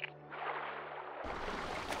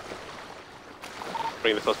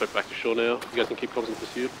 Bringing the suspect back to shore now. You guys can keep comms in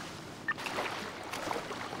pursuit.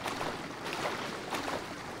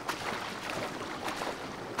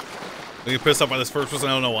 I get pissed off by this first person.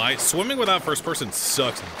 I don't know why. Swimming without first person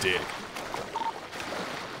sucks dick.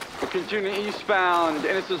 We're continuing eastbound,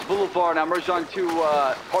 Innocence Boulevard, now merge on to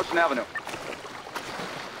Carson Avenue.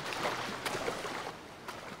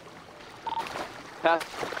 Pass.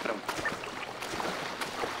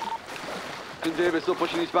 And Davis still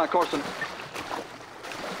pushing eastbound Carson.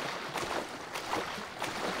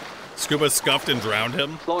 Scuba scuffed and drowned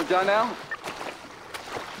him. Slowing down now.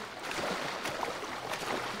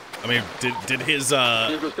 I mean, did his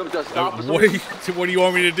Vehicles coming to a stop. what do you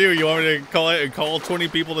want me to do? You want me to call 20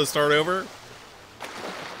 people to start over?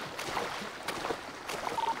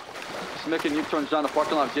 Just making U-turns down the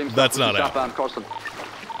parking lot of James. That's not out. Southbound Carson.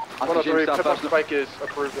 103, pit-up spike is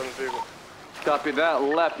approved on the vehicle. Copy that.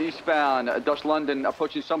 Left eastbound, Dutch London,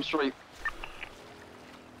 approaching some street.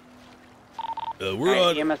 We're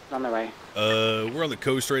on EMS is on the way. We're on the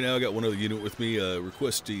coast right now. I got one other unit with me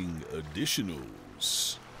requesting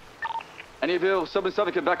additionals. Any of you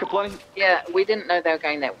 77 can back up plenty? Yeah, we didn't know they were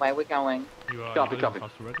going that way. We're going. Copy.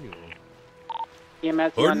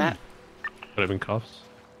 EMS, you on that? Put him in cuffs.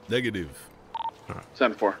 Negative.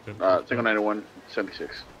 7-4. Tango 91,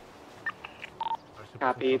 76.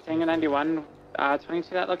 Copy. Tango 91, 22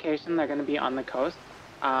 that location. They're going to be on the coast.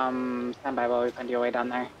 Stand by while we find your way down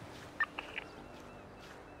there.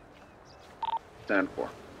 10-4.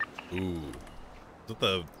 Ooh. Is that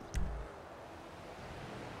the...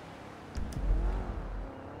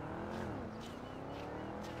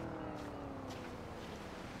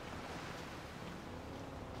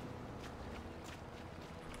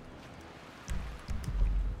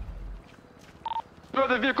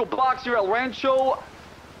 The vehicle box here at Rancho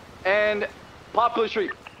and Popular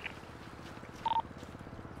Street.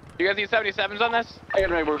 You guys need 77s on this? Hey,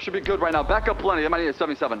 we should be good right now. Back up plenty. They might need a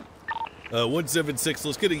 77. 176.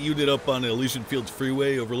 Let's get a unit up on Elysian Fields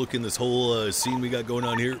Freeway, overlooking this whole scene we got going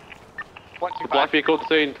on here. Black vehicle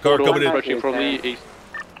scene. Car coming in. Approaching from the east.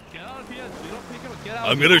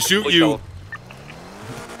 I'm gonna shoot you.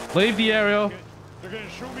 Leave the area.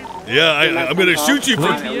 Yeah, I'm gonna shoot you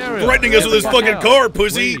for threatening us with this fucking car,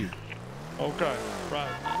 pussy. Okay, right.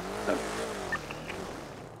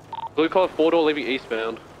 Blue color 4-door leaving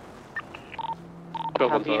eastbound. Blue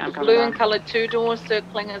and coloured 2-door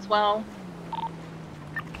circling as well.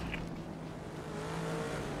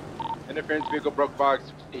 Interference vehicle broke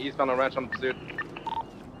box eastbound on Ranch on pursuit.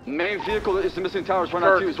 Main vehicle is the missing towers right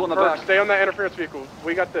now too. Is one in the back. Stay on that interference vehicle.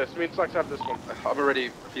 We got this. Me and Flex have this one. I'm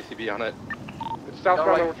already PCB on it. It's southbound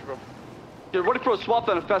right. Orchardville. Get ready for a swap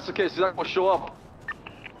then if that's the case. He's not going to show up.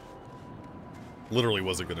 Literally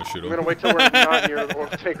wasn't gonna shoot him. We're gonna wait till we're not near the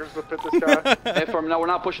tankers to fit this guy. Hey, from now we're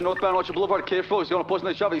not pushing northbound Orchard Boulevard. Careful, he's going to push in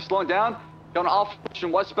the shove. He's slowing down. Going off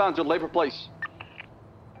pushing westbound to Labor Place.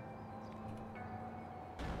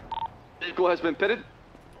 Vehicle has been pitted.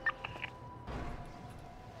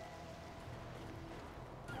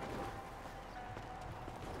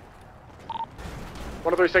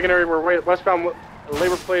 One of three secondary. We're westbound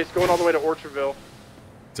Labor Place, going all the way to Orchardville.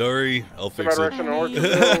 Sorry, I'll fix it.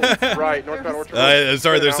 Right, northbound Orchardville.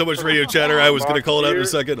 Sorry, there's so much radio chatter. I was gonna call it out in a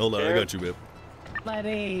second. Hold on, I got you, man.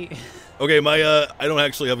 Buddy. Okay, my I don't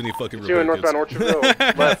actually have any fucking repair kits. Northbound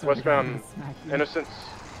Orchardville, left, westbound Innocence.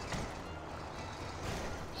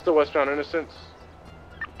 Still westbound Innocence.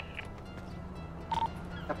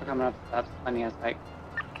 Coming up, that's plenty of sight.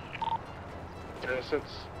 Innocence.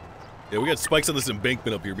 Yeah, we got spikes on this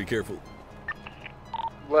embankment up here. Be careful.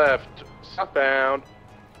 Left, southbound,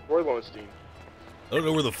 Roy Lowenstein. I don't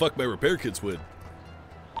know where the fuck my repair kits went.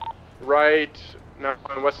 Right, now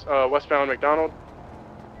westbound McDonald.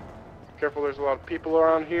 Careful, there's a lot of people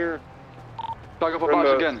around here. Back up a box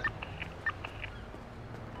again.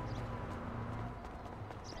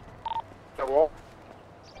 That wall.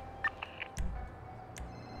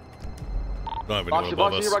 Don't have anyone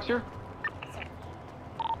above us. Box here.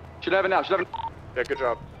 Should have it now. Should have it. Yeah, good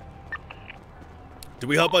job. Did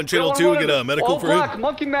we hop on channel 2 and get a medical for him?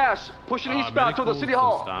 Monkey mass pushing eastbound toward the city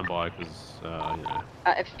hall. Stand by, because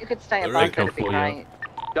If you could stay above, that'd be great.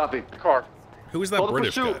 Copy. Car. Who is that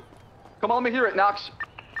British guy? Come on, let me hear it, Knox.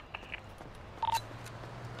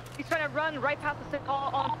 He's trying to run right past the city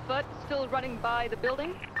hall on foot, still running by the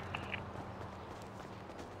building.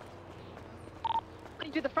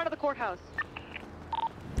 To the front of the courthouse.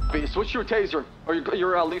 Switch your taser, or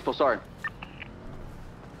your lethal, sorry.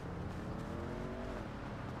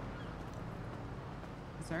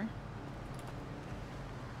 Sir?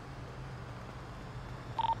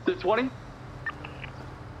 20.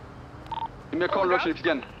 Give me a call direction if you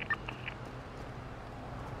can.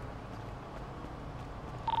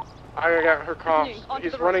 I got her comps.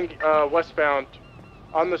 He's running westbound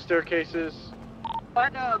on the staircases.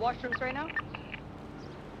 Washrooms right now?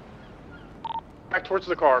 Back towards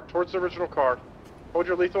the car, towards the original car. Hold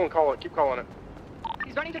your lethal and call it. Keep calling it.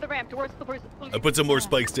 He's running to the ramp towards the police. I put some more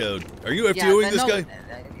spikes down. Are you FTOing this guy?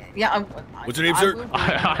 Yeah. What's your name, sir?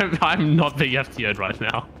 I'm not being FTO'd right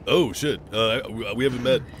now. Oh shit. We haven't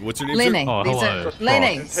met. What's your name, Lenny, sir? Oh, hello.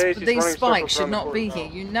 Lenny, these spikes should not be here.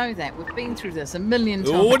 You know that. We've been through this a million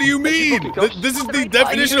times. What do you mean? This is the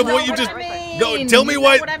definition of what you just. No, tell me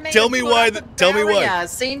why. Tell me why. Tell me why.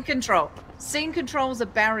 Scene control. Scene controls are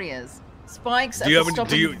barriers. Spikes. Do you have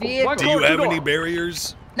any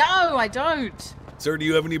barriers? No, I don't. Sir, do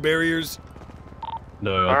you have any barriers?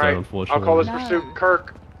 No, I don't, unfortunately. I'll call this pursuit.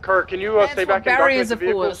 Kirk, can you stay back and document the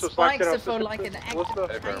vehicle so Spikes are for like an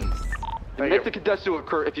active case. Make the cadets do it,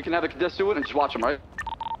 Kurt. If you can have the cadets do it and just watch them, right?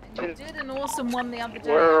 You did an awesome one the other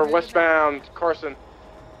day. We're westbound, Carson.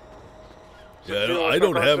 Yeah, I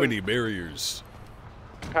don't have any barriers.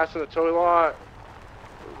 Passing the toy lot.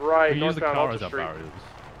 Right, We use the northbound car Alta as our Street. barriers.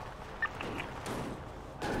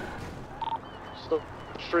 Still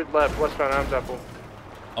straight left, westbound Adams Apple.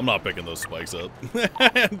 I'm not picking those spikes up.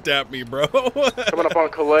 Dap me, bro. Coming up on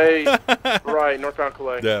Calais. Right, northbound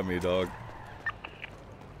Calais. Dap me, dog.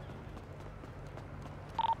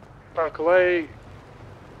 Northbound Calais.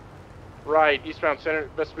 Right, eastbound Center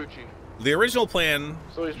Vespucci. The original plan,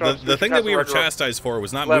 the thing that we were chastised for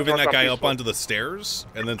was not moving that guy up onto the stairs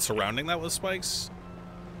and then surrounding that with spikes.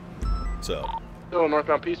 So. Still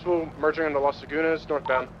northbound Peaceful, merging into Las Lagunas,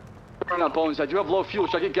 northbound. Right now, Bones, I do have low fuel.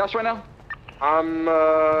 Should I get gas right now? I'm,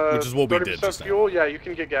 which is what we did 30% just now. fuel? Yeah, you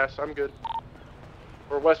can get gas. I'm good.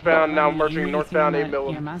 We're westbound, now merging northbound 8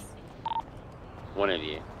 Milton.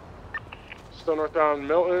 188. Still northbound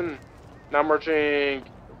Milton, now merging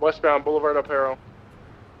westbound Boulevard El Perro.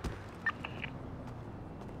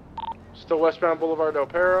 Still westbound Boulevard El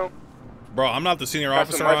Perro. Bro, I'm not the senior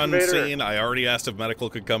Passing officer on Invader. scene. I already asked if medical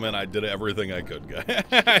could come in. I did everything I could, guys.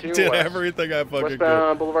 I did west. everything I fucking Westbound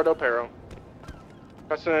could. Boulevard El Perro.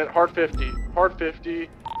 Passing hard 50. Hard 50.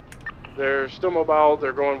 They're still mobile.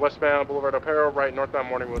 They're going westbound Boulevard El Perro, right northbound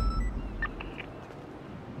Morningwood.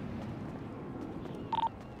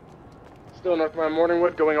 Still northbound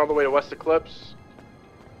Morningwood, going all the way to West Eclipse.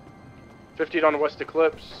 50 on West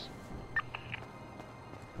Eclipse.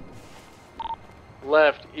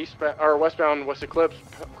 Left, eastbound or westbound West Eclipse,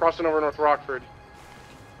 crossing over North Rockford.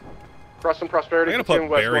 Crossing Prosperity. I'm gonna put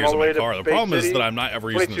continuing west, barriers going all on the my way car. to The Bay problem is City. that I'm not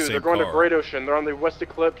ever using the 22, same they're going car. to Great Ocean. They're on the West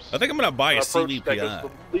Eclipse. I think I'm gonna buy a approach that CVPI.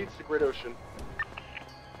 goes- leads to Great Ocean.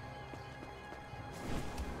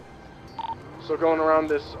 So going around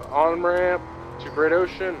this on-ramp to Great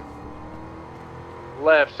Ocean.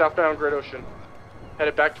 Left, southbound Great Ocean.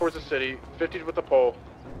 Headed back towards the city, 50 with the pole.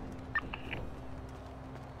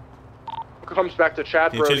 Comes back to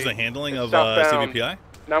Chad Can you Brody. change the handling It's of southbound, CVPI?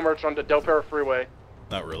 Now merged onto Del Perro Freeway.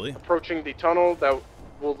 Not really. Approaching the tunnel that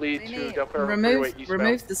will lead to Del Perro Freeway eastbound.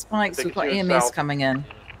 Remove the spikes. They We've got continue EMS south. coming in.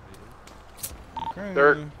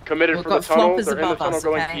 They're committed We've for the got tunnel. floppers They're in the above tunnel us,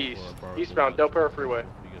 going okay? east. Eastbound Del Perro Freeway.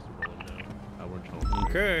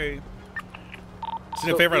 Okay. Is it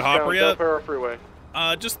So a favorite eastbound hopper Del yet? Perro Freeway.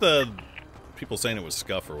 Just the people saying it was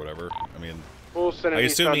scuff or whatever. I mean, Full send I in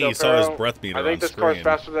assume eastbound he Del saw his Perro. breath meter I think on this car's screen.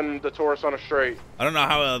 faster than the Taurus on a straight. I don't know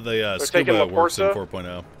how the They're taking scuba works in Laporta.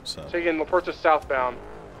 4.0. So Taking Laporta southbound.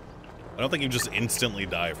 I don't think you just instantly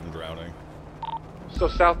die from drowning. So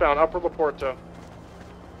southbound, upper Laporta.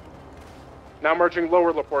 Now merging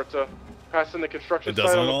lower Laporta. Passing the construction It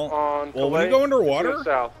doesn't site at all? on Well, when you Calais, go underwater- continuing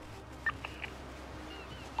south.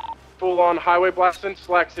 Full on highway blasting.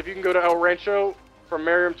 Slacks, if you can go to El Rancho from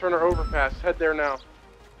Merriam Turner Overpass, head there now.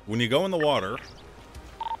 When you go in the water,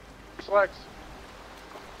 Slacks.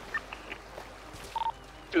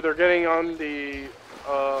 Dude, they're getting on the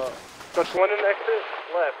Dutch London exit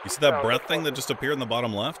left. you see that Eastbound breath Dutch thing that London. just appeared in the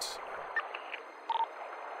bottom left?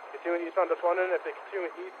 Continuing eastbound Dutch London. If they continue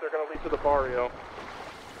east, they're going to lead to the barrio.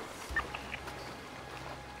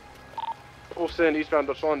 Full send eastbound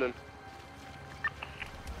Dutch London.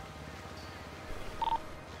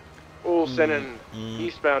 Full send in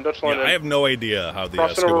eastbound Dutch Yeah, London. I have no idea how the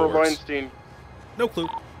Crossing scuba over works. Weinstein. No clue.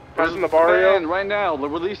 Passing the barrio. Man, right now.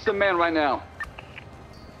 Release the man right now.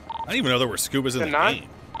 I didn't even know there were scubas in the Cannot? game.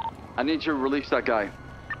 I need you to release that guy.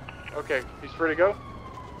 Okay, he's free to go.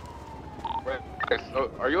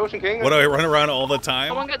 So, are you Ocean King? What do I run around all the time?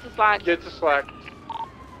 Someone get to slack. Get to slack.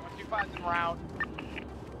 Once you find them route.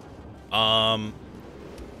 Um,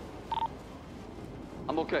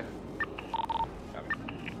 I'm okay.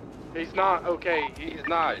 He's not okay. He's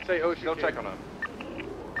not. Say Ocean Go King. check on him.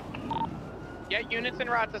 Get units en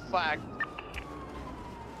route to slack.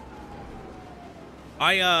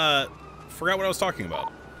 I forgot what I was talking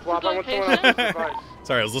about. Flop, I want someone else's advice.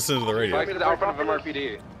 Sorry, I was listening to the radio. Back to the outfront of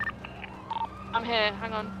MRPD. I'm here.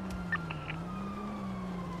 Hang on.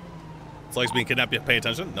 It's like being kidnapped. You pay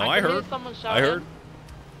attention? No, I I can hear heard. someone I shouting. heard.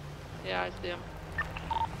 Yeah, I see him.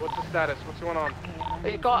 What's the status? What's going on?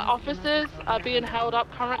 We've got officers being held up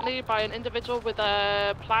currently by an individual with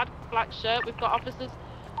a plaid black shirt. We've got officers.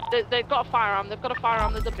 They've got a firearm. They've got a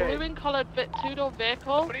firearm. There's a Okay. blue and coloured two-door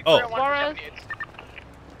vehicle. Oh. Suarez.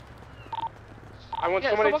 I want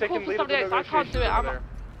Yeah, somebody someone taking call for lead of the somebody else. I can't do it. negotiations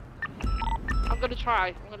over I'm gonna try.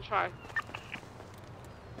 I'm gonna try.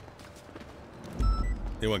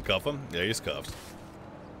 You want to cuff him? Yeah, he's cuffed.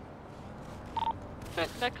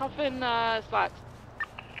 They're cuffing slacks.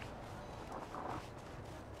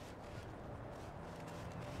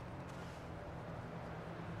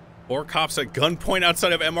 4 cops at gunpoint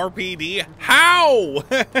outside of MRPD? How?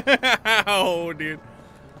 How, dude?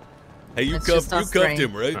 Hey, you cuffed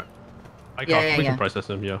him, right? I can't. We can process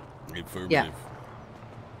him. Yeah. Yeah.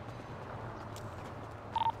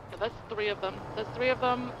 There's 3 of them. There's 3 of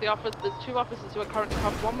them. There's 2 officers who are currently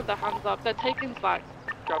cuffed. 1 with their hands up. They're taking slacks.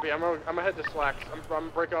 Copy. I'm gonna head to slacks.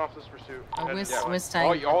 I'm breaking off this pursuit.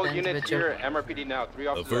 All units here, MRPD now. 3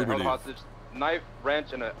 officers held hostage. Knife,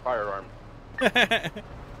 wrench, and a firearm.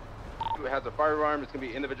 Who has a firearm? It's gonna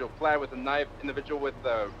be individual flat with a knife. Individual with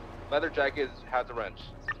the leather jacket has a wrench.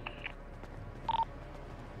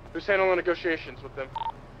 Who's handling negotiations with them?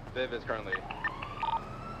 Viv is currently.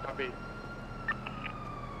 Copy.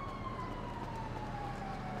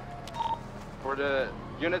 For the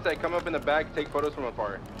units that come up in the back, take photos from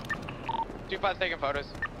afar. 2-5 taking photos.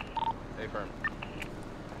 Stay firm.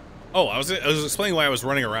 Oh, I was explaining why I was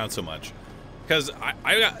running around so much. Because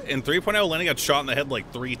I got, in 3.0, Lenny got shot in the head like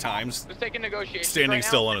 3 times. Just taking negotiations standing right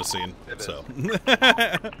still now. on a scene. So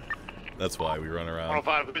that's why we run around.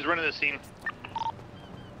 105, who's running the scene?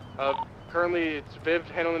 Currently it's Viv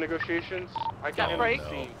handling negotiations. I can't handle the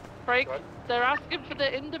scene. Break. They're asking for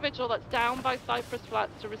the individual that's down by Cypress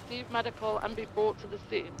Flats to receive medical and be brought to the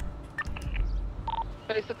scene.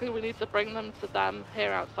 Basically, we need to bring them to them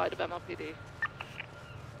here outside of MLPD.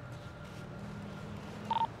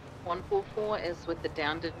 144 is with the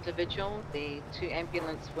downed individual. The 2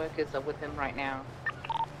 ambulance workers are with him right now.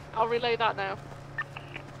 I'll relay that now.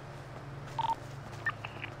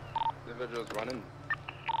 Individuals running.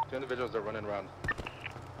 2 individuals are running around.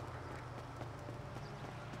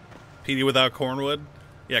 PD without Cornwood?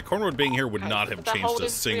 Yeah, Cornwood being here would not have changed a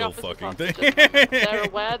single fucking thing. They're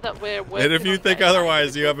aware that we're working. And if you think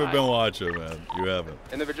otherwise, you haven't been watching, man. You haven't.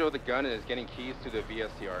 Individual with the gun is getting keys to the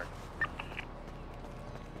VSTR.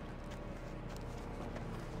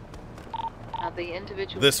 The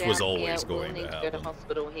individual This down was here always will going to need to go to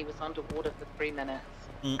hospital. He was underwater for 3 minutes.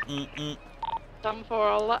 7-4,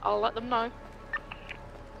 I'll let them know.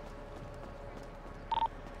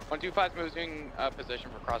 125 moving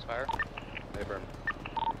position for crossfire. Stay firm.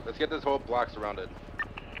 Let's get this whole block surrounded.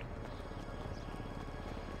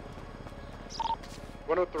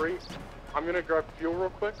 103. I'm gonna grab fuel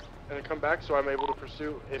real quick and then come back so I'm able to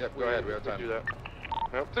pursue. If Go ahead. We have time. Do that.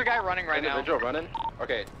 There's a guy running right now. Individual running.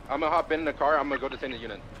 Okay, I'm gonna hop in the car. I'm gonna go to the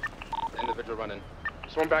unit. Individual running.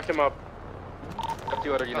 Someone back him up. Have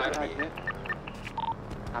 2 other units.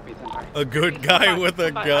 A good guy with a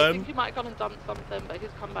I gun? think he might have gone and done something, but he's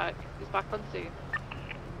come back. He's back on scene.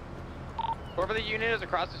 Whoever the unit is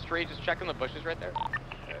across the street, just checking the bushes right there.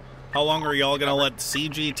 How long are y'all gonna let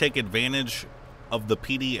CG take advantage of the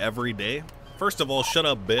PD every day? First of all, shut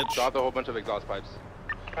up, bitch. Dropped a whole bunch of exhaust pipes.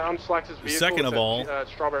 Found Slacks' vehicle. Second of all,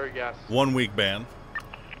 strawberry gas. 1 week ban.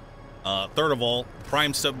 Third of all,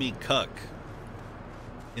 prime sub me cuck.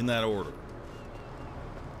 In that order.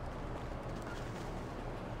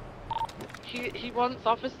 He wants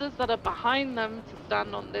officers that are behind them to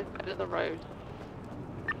stand on this side of the road.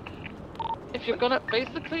 If you're going to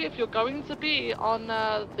be on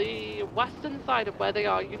the western side of where they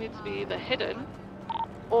are, you need to be either hidden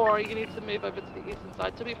or you need to move over to the eastern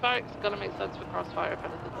side. To be fair, it's going to make sense for crossfire if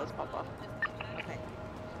anything does pop off. Okay.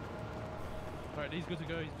 Alright, he's good to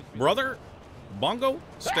go. He's good to go. Brother, Bongo,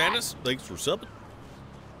 Status, thanks for subbing.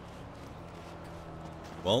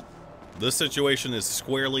 Well, this situation is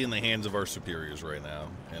squarely in the hands of our superiors right now,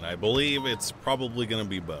 and I believe it's probably going to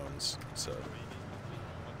be Bones. So,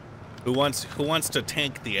 who wants to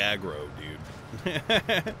tank the aggro,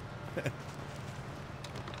 dude?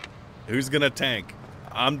 Who's gonna tank?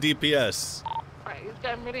 I'm DPS. Alright, he's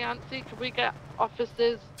getting really antsy. Can we get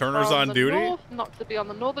officers Turner's from on the duty? north, not to be on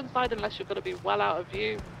the northern side unless you're going to be well out of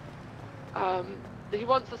view. He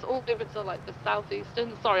wants us all over to like the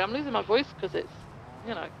southeastern. Sorry, I'm losing my voice because it's,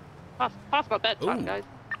 you know, past my bedtime, guys.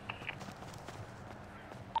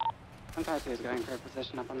 Sometimes he's going for a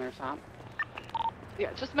position up on their top.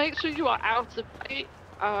 Yeah, just make sure you are out of sight.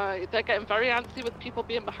 They're getting very antsy with people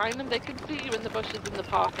being behind them. They can see you in the bushes in the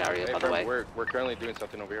park area, Hey, by the way. we're currently doing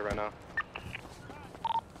something over here right now.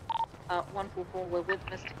 144, we're with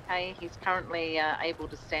Mr. K. He's currently able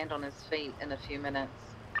to stand on his feet in a few minutes.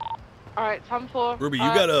 Alright, 10-4. Ruby, you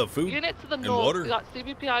got food unit to the and north. water? We got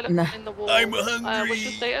CBP Island in the wall. I'm hungry. What's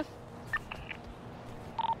the status?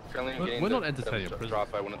 We're not entertaining a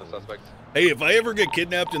drop by one of the suspects. Hey, if I ever get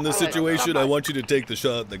kidnapped in this situation, I want you to take the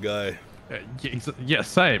shot at the guy. Yeah,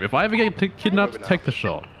 same. If I ever get kidnapped, take the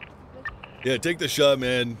shot. Yeah, take the shot,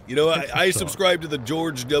 man. You know, I shot. subscribe to the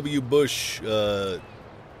George W. Bush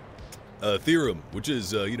theorem, which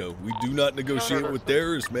is, you know, we do not negotiate with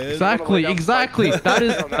terrorists, man. Exactly. That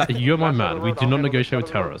is. You're my man. We do not negotiate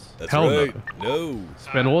with terrorists. That's Hell right. no.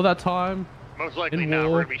 Spend all that time. Most likely in not.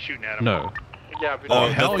 war. We're gonna be shooting at him. No. Yeah. Oh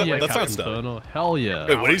hell yeah, that's not Captain stuff. Turner. Hell yeah.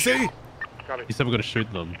 Wait, what did he say? He said we're gonna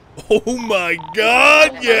shoot them. Oh my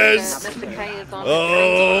God! Yes. Mr. K is on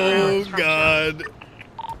Oh God.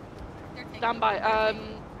 Stand by.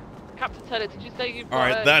 Captain Turner, did you say you've All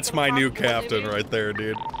right, that's my new captain right. right there,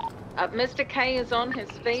 dude. Mr. K is on his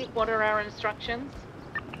feet. What are our instructions?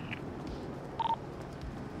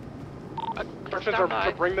 Instructions are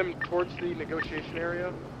to bring them towards the negotiation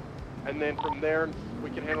area, and then from there we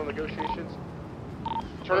can handle negotiations.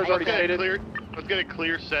 Turner's already stated. Let's get a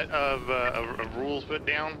clear set of rules put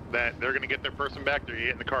down that they're going to get their person back. They're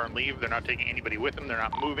getting in the car and leave. They're not taking anybody with them. They're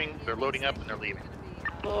not moving. They're loading up and they're leaving.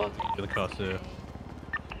 Get the car, sir.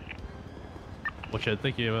 Watch it.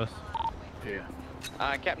 Thank you, EMS. Yeah.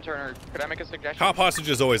 Captain Turner, could I make a suggestion? Cop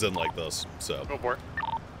hostages always end like this, so. Go for it.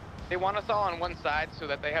 They want us all on one side so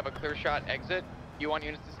that they have a clear shot exit. You want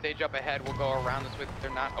units to stage up ahead, we'll go around this way if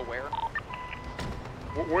they're not aware.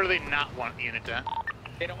 Where do they not want units at?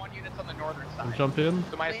 They don't want units on the northern side. Jump in.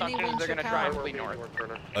 So my assumption is they're going to drive fully north.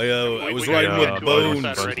 I was riding with Bones.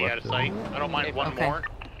 Already out of sight. I don't mind one more.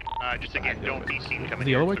 Just again, don't be seen coming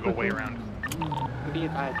The here, other so way go way around. Be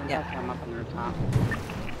advised, I'm up on the rooftop.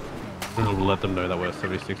 We'll let them know that we're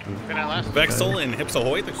 76. Vexel and Hips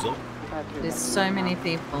Ahoy, they're still. There's so many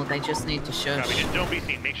people. They just need to shush. Just don't be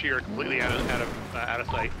seen. Make sure you're completely out of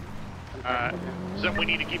sight. Something we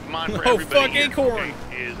need to keep in mind for everybody here, okay,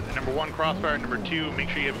 is number one, crossfire. Number two, make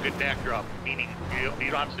sure you have a good backdrop, meaning you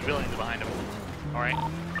don't have civilians behind them. All right.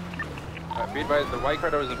 Be advised, the white car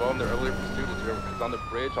that was involved in the earlier pursuit is on the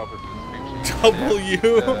bridge off of the street.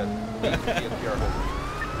 W.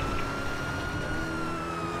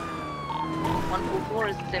 144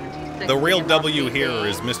 is 76. The real W here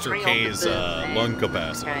is Mr. K's lung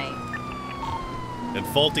capacity. And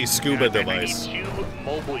faulty scuba device. I need 2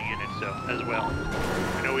 mobile units, though, as well.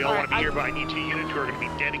 I know we all want to be here, but I need 2 units who are going to be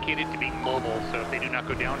dedicated to being mobile, so if they do not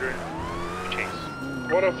go down during the chase.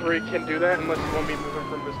 103 can do that unless you want me moving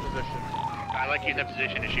from this position. I like you in that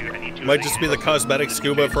position issue. I need 2. Might just be the cosmetic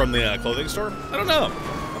scuba from the clothing store? I don't know.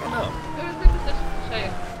 Who is in position to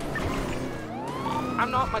chase?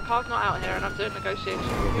 I'm not, my car's not out here and I'm doing negotiations.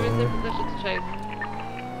 Who is in position to chase?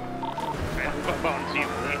 Bone, see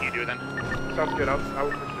what you do then. Sounds good, I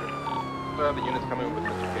will pursue. The units coming with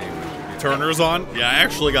Mr. K. Turner's on? Yeah, I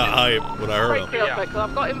actually got hype when I heard him.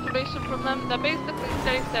 I've got information from them. They're basically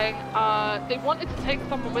saying they wanted to take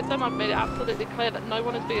someone with them. I've made it absolutely clear that no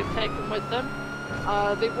one is being taken with them.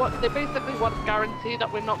 They basically want a guarantee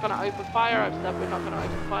that we're not going to open fire. I've said we're not going to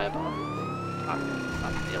open fire, but obviously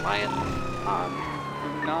that's the alliance. Do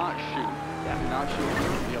not shoot. Do not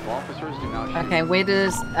shoot. We have officers. Do not shoot. Okay, where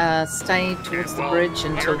does stay towards the bridge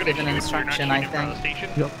until given instruction, I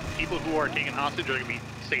think. Yep. People who are taken hostage are going to be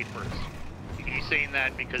saved first. He's saying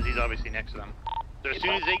that because he's obviously next to them. So as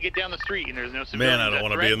soon as they get down the street and there's no civilians, Man, I don't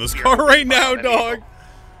want to be in this car right now, dog.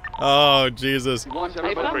 Oh, Jesus. He wants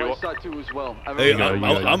everybody on the right side too as well. Hey, I'm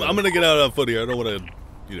going to get out of foot here. I don't want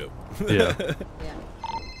to, you know. Yeah.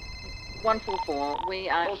 144, we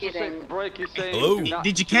are hitting. Hello?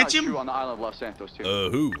 Did you catch him? On the island of Los Santos too.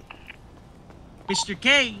 Who? Mr.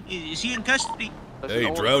 K, is he in custody? Hey,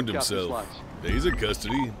 he drowned himself. He's in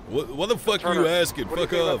custody. What the fuck are you asking?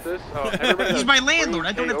 Fuck off. He's my landlord.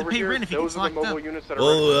 I don't have to pay rent if he gets locked up.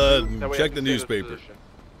 Well, check the newspaper.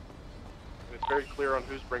 It's very clear on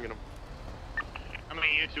who's bringing them. How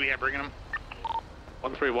many units do we have bringing them?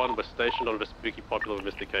 131 was stationed on Vespucci Popular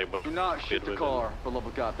with Mr. K. Do not shoot the car, for the love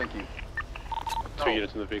of God. Thank you. 2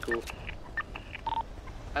 units in the vehicle.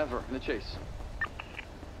 Ever in the chase.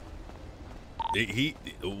 He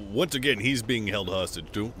once again, he's being held hostage.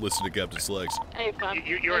 Don't listen to Captain Slacks. Hey,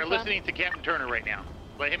 you are listening to Captain Turner right now.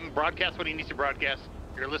 Let him broadcast what he needs to broadcast.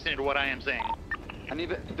 You're listening to what I am saying. I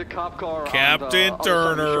need the cop car Captain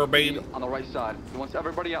Turner, baby. On the right side. He wants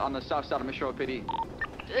everybody on the south side of Mission PD.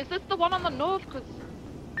 Is this the one on the north? Because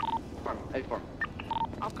A-Farm.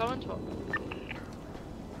 I'll go into it.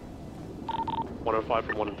 105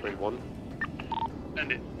 from 131.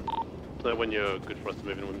 Send it. So when you're good for us to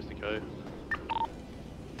move in with Mr. K.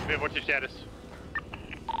 Viv, what's your status?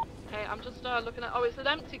 Okay, I'm just looking at. Oh, it's an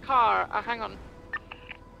empty car. Hang on.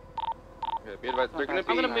 Okay, be advised, they're going to be.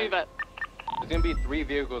 I'm gonna move it. There's going to be 3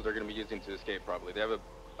 vehicles they're going to be using to escape. Probably they have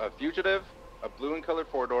a fugitive, a blue and colored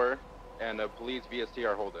 4-door, and a police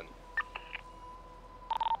VSTR Holden.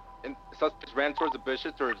 And suspects ran towards the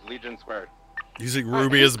bushes towards Legion Square. Using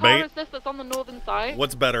Ruby as bait? Whose car is this that's on the northern side?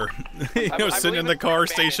 What's better? Sitting in the car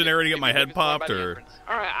stationary to get my head popped, or...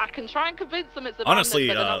 Alright, I can try and convince them it's abandoned, Honestly,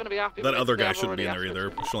 but they're not going to be happy that with other it, guy they've shouldn't be in already there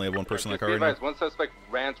asked either. Should only have one person in the car Be right now. advised, one suspect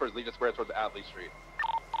ran towards Legion Square towards Adley Street.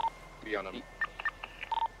 Be on him.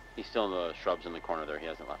 He's still in the shrubs in the corner there. He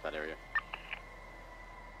hasn't left that area.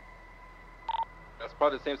 That's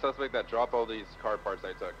probably the same suspect that dropped all these car parts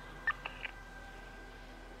I took.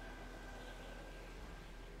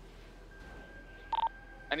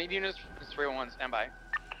 I need units from 301, stand by.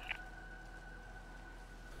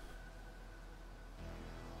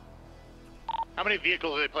 How many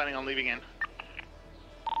vehicles are they planning on leaving in?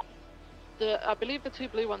 I believe the 2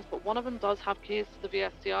 blue ones, but one of them does have keys to the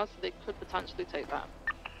VSTR, so they could potentially take that.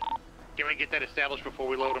 Can we get that established before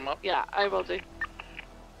we load them up? Yeah, I will do.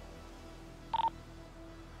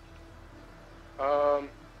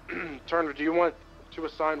 Turner, do you want to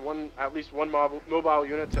assign at least one mobile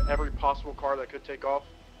unit to every possible car that could take off?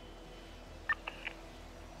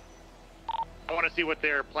 I want to see what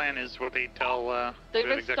their plan is, what they tell. They've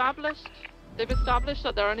established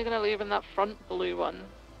that they're only going to leave in that front blue one.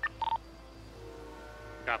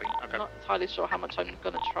 Copy. Okay. I'm not entirely sure how much I'm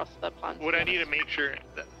going to trust their plans. What I need to make sure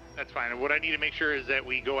that's fine. What I need to make sure is that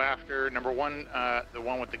we go after number one, the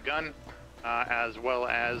one with the gun, as well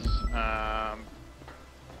as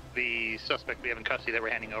the suspect we have in custody that we're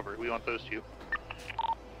handing over. We want those two.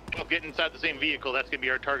 We'll get inside the same vehicle. That's going to be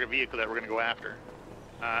our target vehicle that we're going to go after.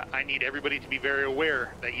 I need everybody to be very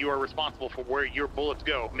aware that you are responsible for where your bullets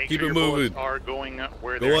go. Make Keep sure it your moving. bullets are going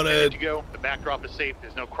where Go they're on intended ahead. to go. The backdrop is safe.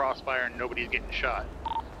 There's no crossfire and nobody's getting shot.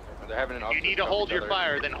 They're having an If you need to hold your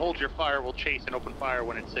fire, then hold your fire. We'll chase and open fire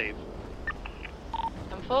when it's safe.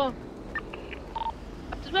 I'm full.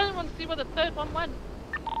 Does anyone see where the third one went?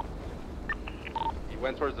 He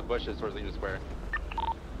went towards the bushes, towards Legion Square.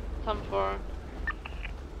 10-4.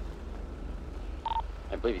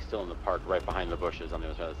 I believe he's still in the park right behind the bushes on the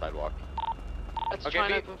other side of the sidewalk. Let's try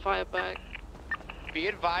and open fire back. Be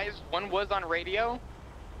advised, one was on radio.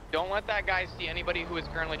 Don't let that guy see anybody who is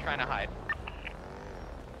currently trying to hide.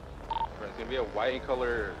 It's gonna be a white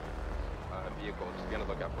color vehicle. Just be on the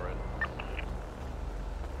lookout for it.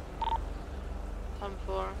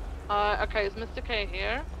 10-4. Okay, is Mr. K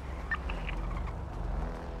here?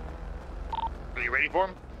 Are you ready for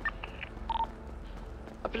him?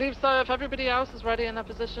 I believe so, if everybody else is ready in their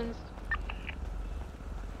positions.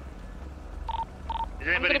 Is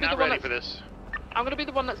anybody not ready for this? I'm gonna be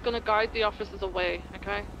the one that's gonna guide the officers away,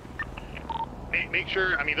 okay? Make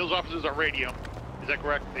sure, I mean, those officers are radio. Is that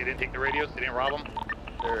correct? They didn't take the radios? They didn't rob them?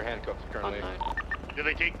 They're handcuffed currently. Do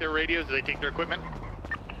they take their radios? Do they take their equipment?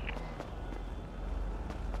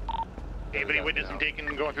 Anybody witness them taking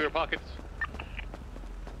and going through their pockets?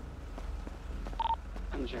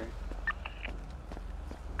 I'm sure.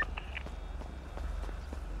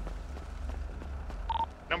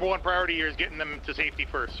 Number one priority here is getting them to safety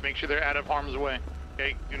first. Make sure they're out of harm's way.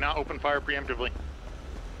 Okay? Do not open fire preemptively.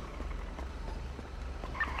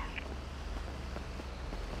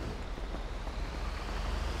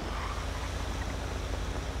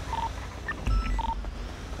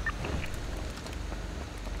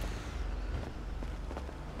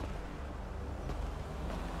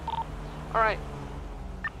 Alright.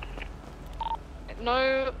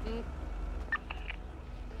 No...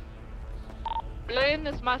 Relaying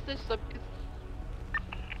this message, so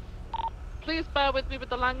please bear with me with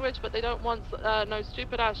the language, but they don't want no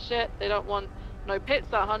stupid ass shit. They don't want no pits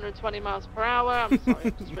at 120 miles per hour. I'm sorry,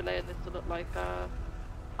 I'm just relaying this to look like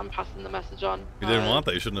I'm passing the message on. You didn't want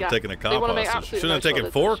that. You shouldn't have taken a cop hostage. Shouldn't have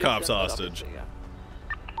taken 4 cops hostage.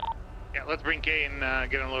 Yeah, let's bring Kay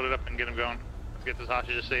and get him loaded up and get him going. Let's get this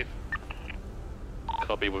hostage safe.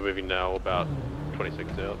 Copy, we're moving now about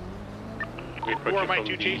 26 out. Who are my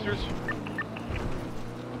 2 chasers?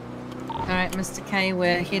 Alright, Mr. K,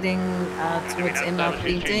 we're heading towards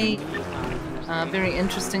MRPD. Very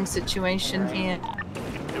interesting situation here.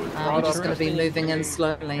 We're just going to be moving in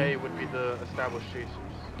slowly. K would be the established chasers.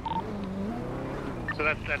 So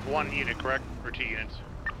that's 1 unit, correct? Or 2 units?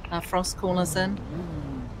 Frost, call us in.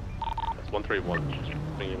 That's 131.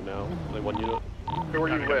 Bringing him now. Only 1 unit. Who are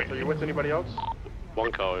you with? Are you with anybody else?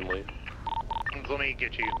 1 car only. Let me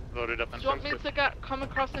get you loaded up. Do you want me to come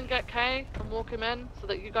across and get Kay and walk him in so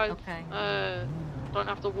that you guys don't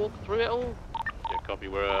have to walk through it all? Yeah, copy.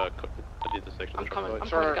 We're at the intersection. I'm coming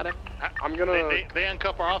to get him. I'm gonna... They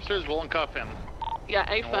uncuff our officers, we'll uncuff him. Yeah,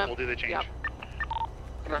 A-firm. We'll do the change.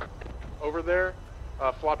 Yep. Over there,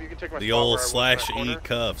 Flop, you can take my The spot old where I was in that /E corner.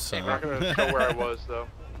 cuffs, I'm not gonna show where I was, though.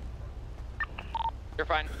 You're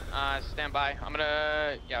fine. Stand by. I'm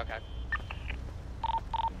gonna... Yeah, okay.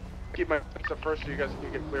 keep my fence up first so you guys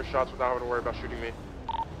can get clear shots without having to worry about shooting me.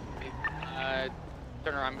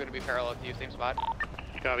 Turner, I'm going to be parallel to you, same spot.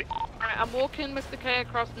 Copy. Alright, I'm walking Mr. K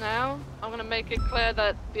across now. I'm going to make it clear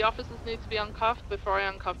that the officers need to be uncuffed before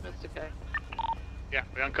I uncuff Mr. K. Yeah,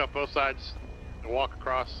 we uncuff both sides. They walk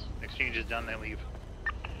across. Exchange is done. They leave.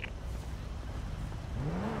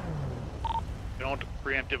 Don't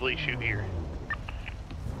preemptively shoot here.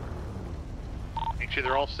 Make sure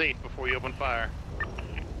they're all safe before you open fire.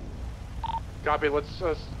 Copy. Let's.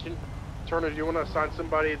 Turner, do you want to assign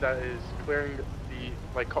somebody that is clearing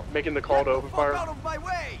the, making the call to open fire? Out of my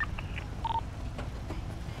way!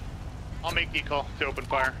 I'll make the call to open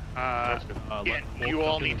fire. You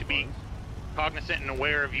all need to be cognizant and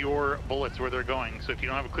aware of your bullets where they're going. So if you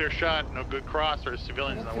don't have a clear shot, no good cross, or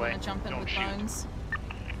civilians in the way, don't shoot.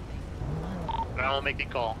 But I'll make the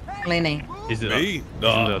call. Lenny. Is it me?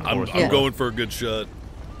 No, I'm going for a good shot.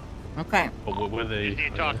 Okay. But were they? You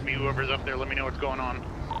need to talk to me, whoever's up there. Let me know what's going on.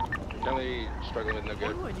 Currently struggling with no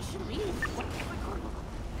good.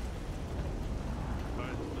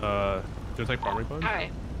 Gonna take primary bones?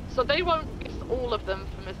 Alright, so they won't release all of them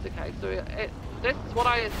for Mr. K. So this is what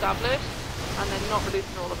I established, and they're not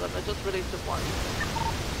releasing all of them. They're just releasing one.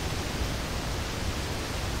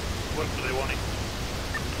 What do they want?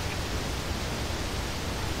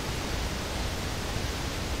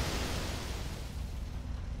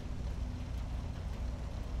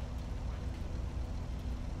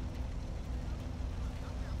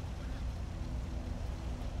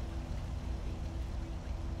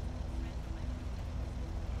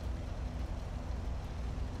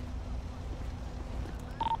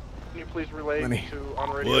 Please relay Lenny. to on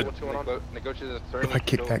radio what's going on. If I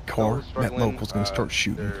kick that car, that local's gonna start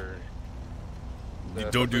shooting.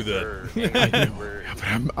 You don't do that.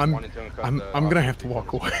 I know, but I'm gonna have to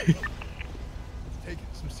walk away. Taking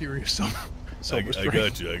some serious self-restraint. I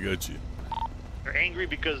got you. I got you. They're angry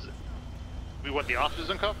because we want the officers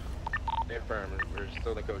uncuffed? They affirm. We're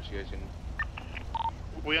still negotiating.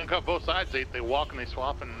 We uncuff both sides. They walk and they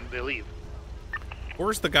swap and they leave.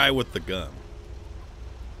 Where's the guy with the gun?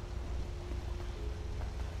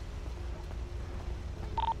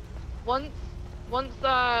 Once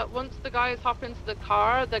the guys hop into the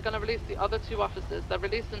car, they're gonna release the other two officers. They're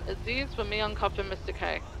releasing Aziz for me uncuffing Mr.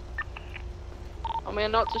 K. And we are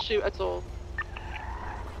not to shoot at all.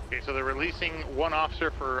 Okay, so they're releasing one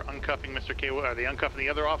officer for uncuffing Mr. K. Are they uncuffing the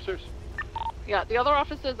other officers? Yeah, the other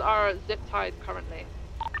officers are zip tied currently.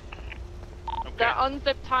 Okay. They're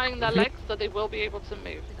unzip tying their legs, so they will be able to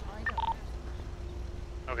move.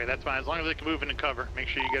 Okay, that's fine. As long as they can move into cover, make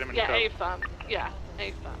sure you get them into cover. Yeah, A-firm. Yeah,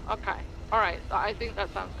 A-firm. Okay. Alright, I think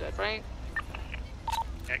that sounds good, right?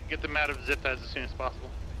 Yeah, get them out of zip ties as soon as possible.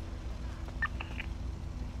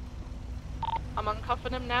 I'm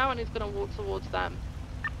uncuffing him now, and he's gonna walk towards them.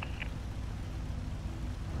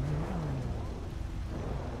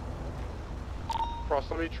 Frost,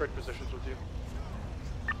 let me trade positions with you.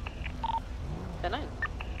 Can I?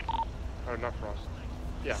 Oh, not Frost.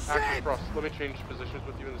 Yeah, actually Frost, let me change positions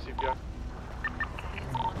with you in the CPI.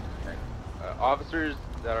 Officers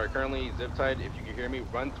that are currently zip tied, if you can hear me,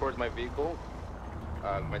 run towards my vehicle.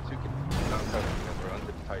 My two can not cover because we're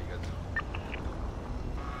unzip tied, you guys.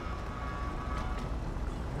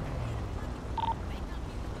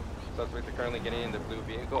 Suspects are currently getting in the blue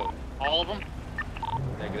vehicle. All of them?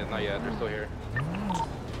 Negative, not yet. They're still here.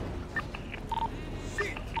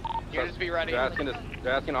 Units be ready.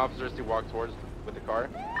 They're asking officers to walk towards with the car.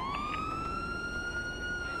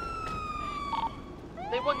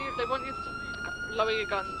 They want you to lower your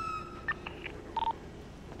guns.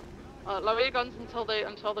 Lower your guns until they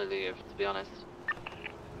leave, to be honest.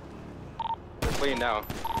 They're fleeing now.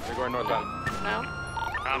 They're going northbound. Now?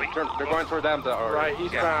 They're going toward them. Right,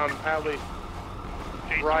 eastbound, alley.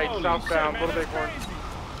 Right, southbound, Little Bighorn.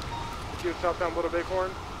 You southbound, Little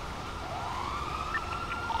Bighorn.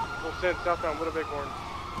 We'll send southbound, Little Bighorn.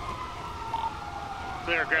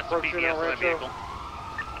 They're aggressive BBS on that vehicle.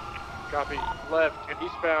 Copy. Left,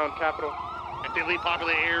 eastbound, Capitol. If they leave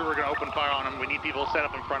Popular area, we're going to open fire on them. We need people set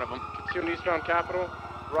up in front of them. Continue eastbound, Capitol.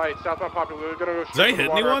 Right, southbound, Popular. We're going to go shoot. Did I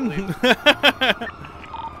hit anyone?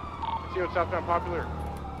 Continue southbound, Popular.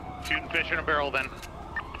 Shooting fish in a barrel then.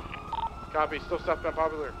 Copy, still southbound,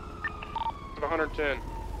 Popular. To 110.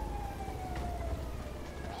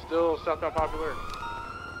 Still southbound, Popular.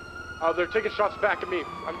 They're taking shots back at me.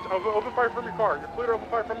 Open fire from your car. You're clear to open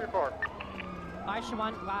fire from your car. Alright,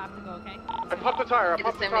 Shawan, I have to go, okay? I popped the tire. I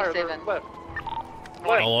popped the tire. They're left.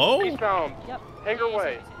 Hello? Eastbound. Yep. Hangar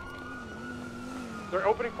way. They're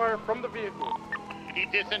opening fire from the vehicle.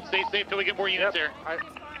 Keep distance. Stay safe till we get more units there. They're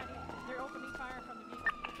opening fire from the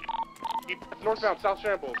vehicle. Northbound, south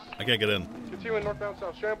shambles. I can't get in. Continuing northbound,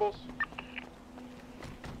 south shambles.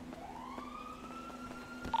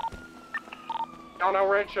 Down El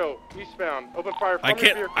Rancho, eastbound. Open fire from your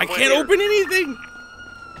vehicle. I can't open anything.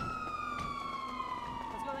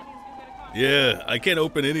 Yeah, I can't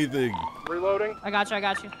open anything. Reloading. I got you.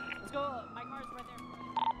 Let's go. My car's right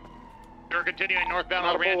there. You're continuing northbound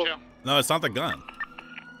El Rancho. No, it's not the gun.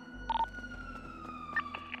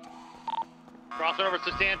 Crossing over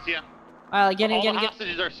Sustancia. Get in. All the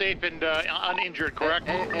hostages are safe and uninjured, correct?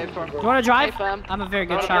 Do you want to drive? I'm a very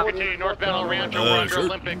good shot. Continue northbound El Rancho. We're under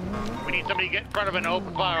Olympic. We need somebody to get in front of an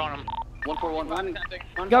open fire on them. 141.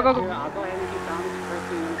 Go. I'll go ahead and get down to first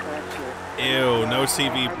unit correction. Ew, no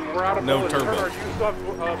CV, no turbo. Turner, do you still have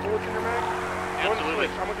bullets in your mag? Absolutely.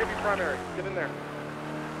 I'm gonna give you primary. Get in there.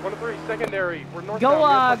 1-3, secondary. We're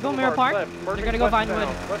northbound. Go Mirror Park. You're gonna go Vinewood.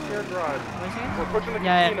 West Mirror Drive. We're pushing the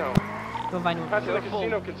casino. Go Vinewood. Passing the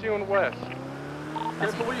casino, continuing west.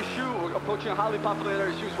 Careful where you shoot. We're approaching a highly populated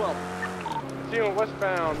area. Shoot well. Continuing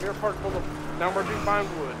westbound. Mirror Park Boulevard. Now merging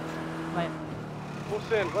Vinewood. Right. Full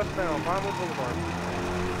send, westbound, Vinewood Boulevard.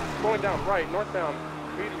 Going down, right, northbound,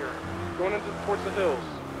 Meteor. Going towards the hills.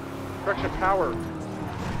 Correction, power.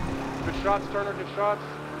 Good shots, Turner, good shots.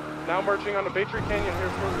 Now merging on the Bay Tree Canyon here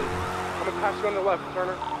shortly. I'm gonna pass you on the left,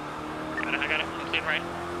 Turner. I got it. I'm staying right.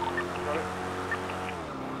 Got it.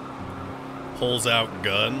 Pulls out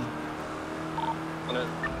gun.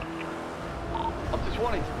 Up to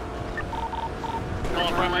 20. Call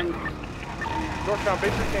on primary. Northbound, Bay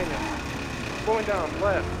Tree Canyon. Going down,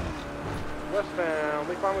 left. Westbound,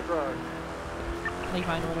 Lake Vinewood Drive. Lake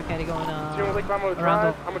Vinewood, okay, going Lake Vinewood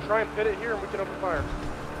Drive. I'm gonna try and pit it here and we can open fire.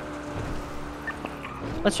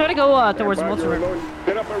 Let's try to go towards Milton River.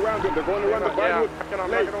 Get up around them, they're going around the Vinewood.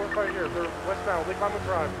 I'm not gonna open fire here. They're westbound, Lake Vinewood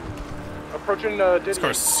Drive. Approaching Diddy. This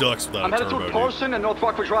car sucks without I'm a headed turbo, to Carson and North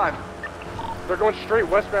Rockford Drive. They're going straight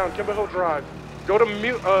westbound, Kimber Hill Drive. Go to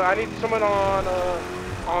mute. I need someone on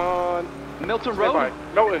Milton Road?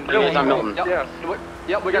 Milton. Milton. Yes.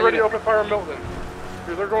 Yep, we Get got ready to open fire on Milton.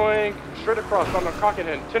 They're going straight across on the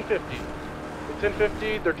Cockenhen, 1050. At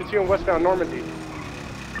 1050, they're continuing westbound Normandy.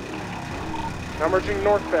 Now merging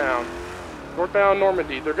northbound. Northbound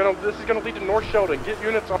Normandy. This is gonna lead to North Sheldon. Get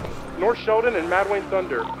units on North Sheldon and Mad Wayne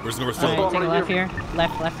Thunder. Where's North Sheldon? Sheldon? Take a left here.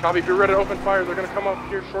 Left. Copy, be ready to open fire. They're gonna come up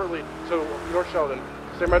here shortly. So North Sheldon.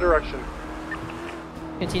 Stay my direction.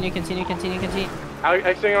 Continue.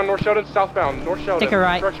 Exiting on North Sheldon, southbound. North Sheldon. Take a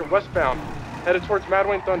right. Direction westbound. Headed towards Mad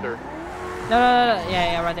Wayne Thunder. No.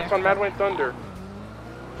 Yeah, right there. It's on Mad Wayne Thunder.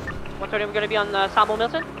 130, we're gonna be on Sabo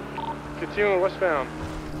Milton. Continuing westbound.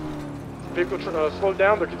 Vehicle slowed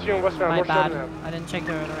down. They're continuing westbound. My North bad. Sheldon. I didn't check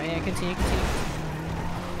the road. Yeah, continue.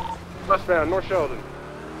 Westbound, North Sheldon.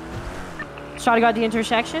 Try to go at the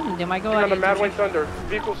intersection. They might go on at the the Mad Wayne Thunder.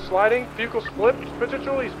 Vehicle sliding. Vehicle flipped.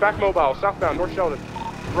 Potentially, he's back mobile. Southbound, North Sheldon.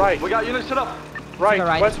 Right. We got units set up. Right.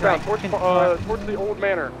 Right, Westbound, right. towards the old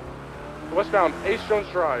manor. Westbound, Ace Jones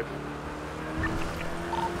Drive.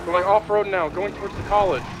 Going off-road now, going towards the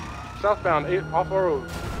college. Southbound, off-road.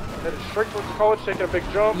 Headed straight towards the college, taking a big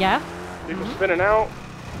jump. Yeah. Vehicle spinning out.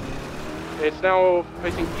 It's now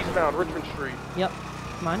facing eastbound, Richmond Street. Yep.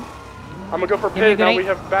 Come on. I'm gonna go for pit. Now we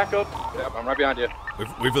have backup. Yep, I'm right behind you. Wait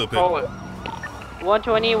for the pit. Call it.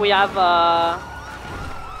 120, we have,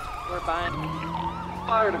 we're behind.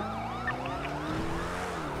 Fired.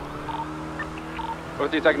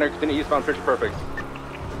 43 secondary, continue eastbound, picture perfect.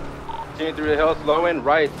 Continue through the hills, slow in,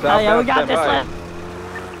 right, south. Oh yeah, we got this left.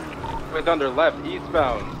 Went under, left,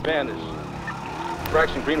 eastbound, Spanish.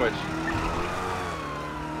 Direction, Greenwich.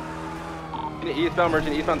 Continue eastbound,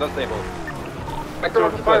 merchant, eastbound, unstable. Back Go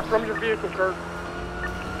to fire from your vehicle, Kurt.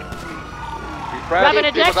 Grab an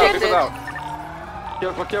ejection.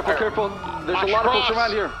 Careful. There's a lot of folks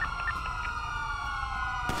around here.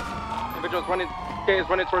 Individuals running, K is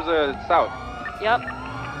running towards the south. Yep.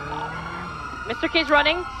 Mr. K's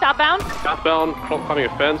running, southbound. Southbound, climbing a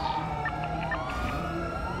fence.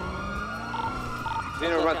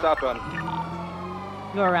 Continue to run southbound.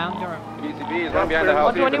 Go around. BCB is running behind the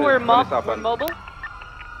house. 120, we're mobile.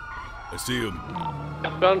 I see him.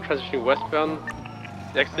 Southbound, transitioning westbound.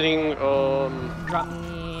 Exiting Drop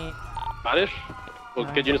me. Spanish. We'll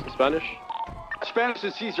get units in Spanish. Spanish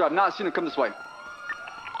is Caesar. I've not seen him come this way.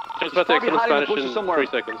 Just about to exit in Spanish in 3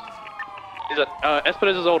 seconds. He's at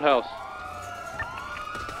Espinez's old house.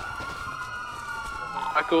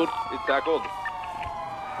 Tackled. It's tackled.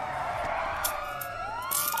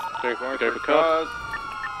 Go for cuffs.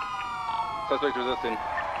 Suspect resisting.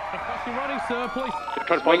 You're running, sir, please.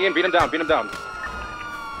 Swing in, beat him down.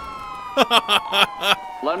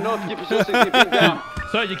 Let him know if you keep resisting, keep him down.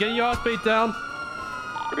 So you're getting your ass beat down.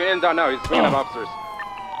 We're getting down now. He's bringing up officers.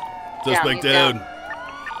 Suspect down.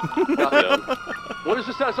 What is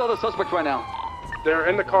the status of the suspect right now? They're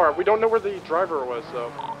in the car. We don't know where the driver was,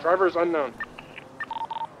 though. Driver is unknown.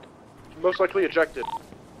 Most likely ejected.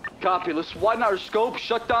 Copy. Let's widen our scope,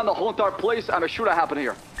 shut down the whole entire place, and a shootout happened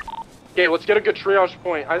here. Okay, let's get a good triage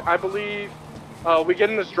point. I believe we get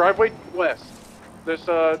in this driveway west. This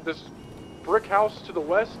brick house to the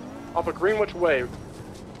west off of Greenwich Way.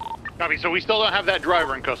 Copy. So we still don't have that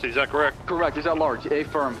driver in custody. Is that correct? Correct. He's at large. A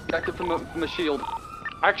firm. Ejected from the shield.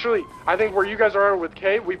 Actually, I think where you guys are with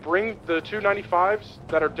K, we bring the 295s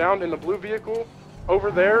that are down in the blue vehicle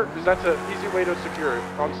over there, because that's an easy way to secure it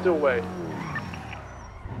on Still Way.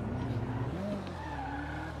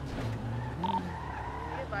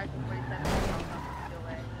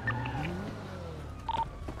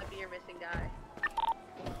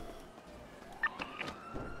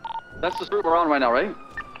 That's the street we're on right now, right?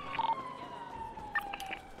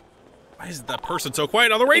 Why is that person so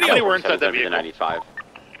quiet on the radio? How many were inside that vehicle? 95.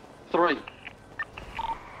 3.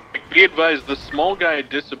 Be advised, the small guy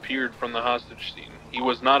disappeared from the hostage scene. He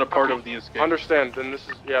was not a part of the escape. Understand, then this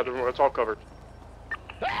is, yeah, it's all covered.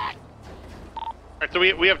 Alright, so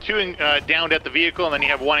we have 2 downed at the vehicle, and then you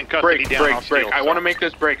have 1 in custody down off break. Steel, I want to make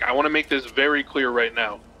this break. I want to make this very clear right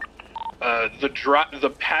now.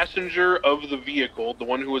 The passenger of the vehicle, the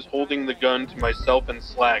one who was holding the gun to myself and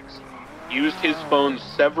Slacks, used his phone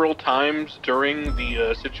several times during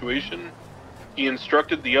the situation. He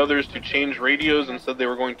instructed the others to change radios and said they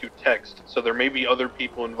were going to text. So there may be other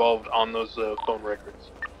people involved on those phone records.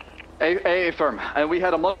 A firm. And we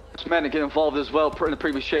had a bunch of men get involved as well in the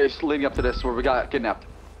previous chase leading up to this where we got kidnapped.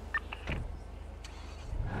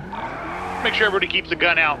 Make sure everybody keeps the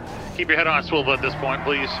gun out. Keep your head on a swivel at this point,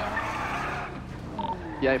 please.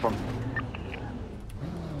 Yeah, A firm.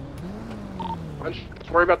 Let's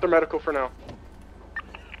worry about the medical for now.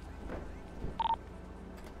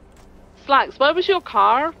 Slacks, where was your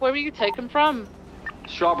car? Where were you taken from?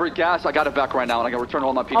 Strawberry gas, I got it back right now, and I gotta return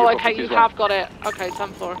all my PD. Oh, okay, you have got it. Okay,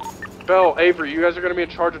 10-4. Bell, Avery, you guys are gonna be in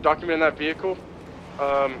charge of documenting that vehicle.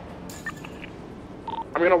 I'm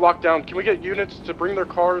gonna lock down. Can we get units to bring their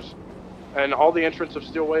cars and all the entrance of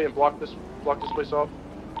Steelway and block this place off?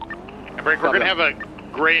 And break, we're gonna have a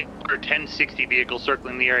gray or 1060 vehicle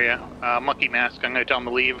circling the area. Monkey mask, I'm gonna tell him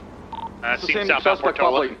to leave. Seen southbound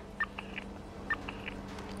Portola.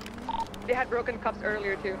 They had broken cups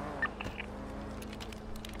earlier too.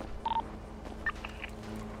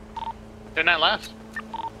 10-9 left.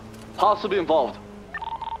 Possibly involved.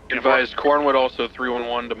 Advised, Cornwood also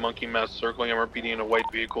 311 to Monkey Mask circling MRPD in a white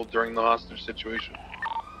vehicle during the hostage situation.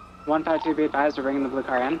 152 be advised, we're bringing the blue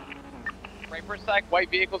car in. Right for a sec, white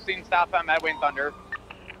vehicle seen southbound Medway and Thunder.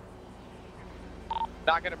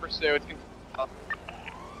 Not gonna pursue, it's gonna...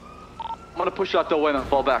 I'm gonna push out the way and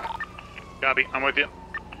fall back. Copy, I'm with you.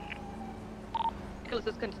 Nicholas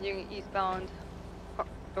is continuing eastbound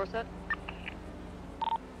Dorset.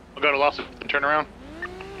 We'll go to Lawson and turn around.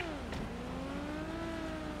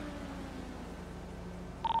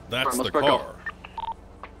 That's the car.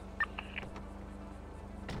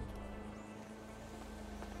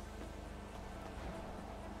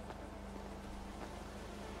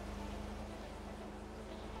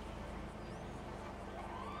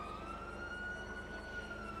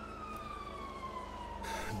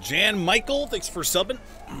 Jan Michael, thanks for subbing.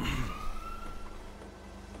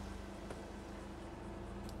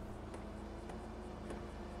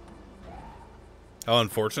 How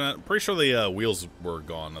unfortunate. Pretty sure the wheels were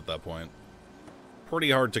gone at that point.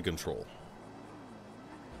 Pretty hard to control.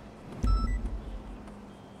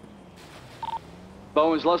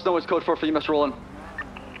 Bowens, let us know what's code for you, Mr. Roland.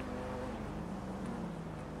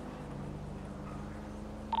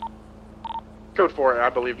 Code 4, I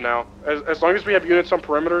believe now. As long as we have units on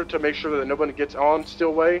perimeter to make sure that nobody gets on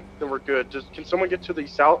Steelway, then we're good. Can someone get to the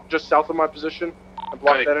south, just south of my position, and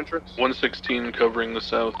block that entrance? 116 covering the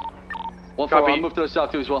south. I'll move to the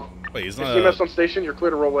south too as well. Wait, he's not. CMS on station, you're clear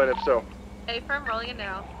to roll in if so. A firm rolling in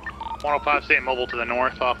now. 105 stay mobile to the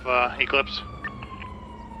north off Eclipse.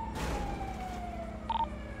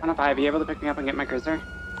 105, are you able to pick me up and get my cruiser?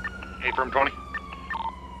 A firm 20.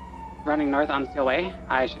 Running north on Steelway.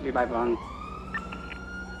 I should be by Bones.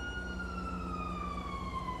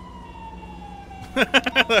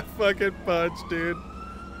 That fucking punch, dude.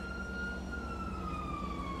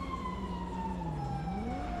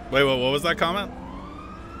 Wait, what was that comment?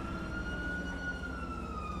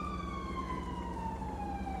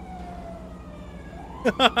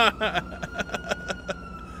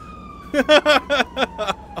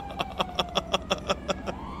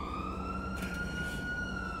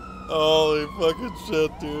 Holy fucking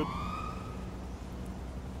shit, dude.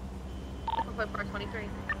 Clip bar 23.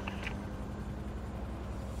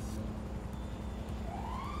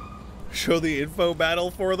 Show the info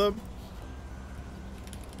battle for them?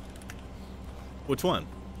 Which one?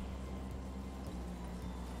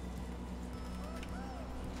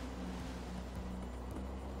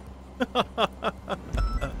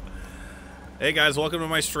 Hey guys, welcome to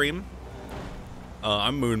my stream.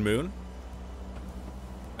 I'm Moonmoon.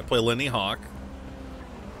 I play Lenny Hawk.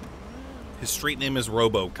 His street name is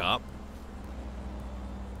RoboCop.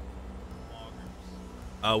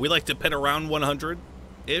 We like to pit around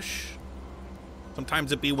 100-ish.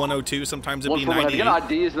 Sometimes it be 102, sometimes it be 98. Have you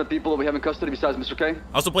got IDs of the people that we have in custody besides Mr. K?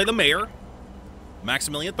 I also play the mayor,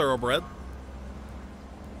 Maximilian Thoroughbred.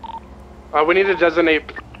 We need to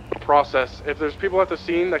designate a process. If there's people at the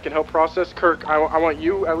scene that can help process, Kirk, I want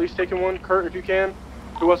you at least taking one. Kurt, if you can.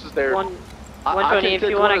 Who else is there? 120, if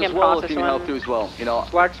you want, I can process if you one. help too as well, you know.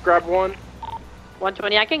 Slacks, grab one.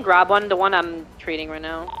 120, I can grab one, the one I'm treating right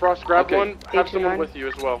now. Frost, grab one. Have someone with you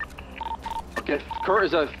as well. Okay, Kurt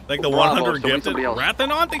is a like the 100 gifted.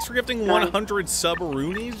 Rathanon, thanks for gifting 100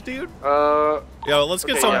 sub-roonies, dude. Yeah, let's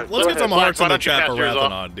get some hearts in the chat for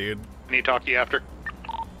Rathanon, dude. I need to talk to you after.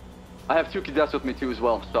 I have 2 cadets with me too as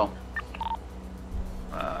well, so.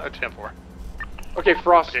 10-4. Okay,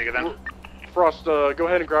 Frost. Take it then. Frost, go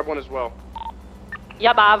ahead and grab one as well.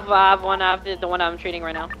 Yep, I have one. I have the one I'm treating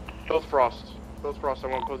right now. Both Frost. Both Frost. I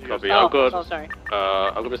want both of you guys. I'll go. Oh, sorry.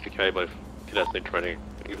 I'll go Mr. K, but cadets need training.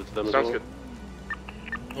 Give it to them as well. Sounds good.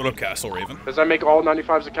 What up, Castle Raven? Does that make all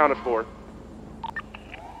 95s accounted for?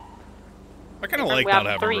 I kind of like not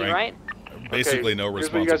having 3, right? Basically no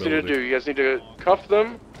Here's what you guys responsibility. need to do. You guys need to cuff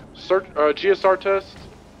them, search GSR test,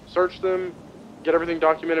 search them, get everything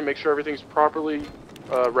documented, make sure everything's properly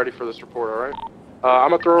ready for this report. All right. I'm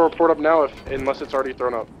gonna throw a report up now, unless it's already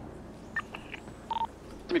thrown up.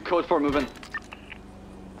 Give me code 4 moving.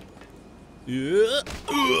 Yeah.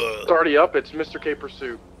 It's already up. It's Mr. K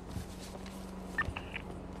Pursuit.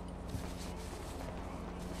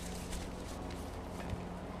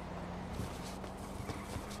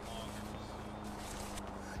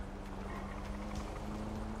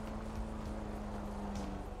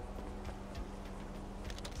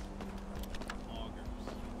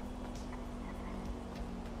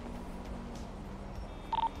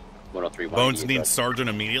 Bones needs sergeant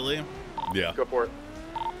immediately? Yeah. Go for it.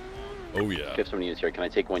 Oh yeah. I have some units here. Can I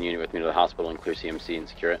take one unit with me to the hospital and clear CMC and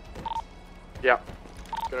secure it? Yeah.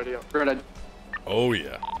 Good idea. Granted. Oh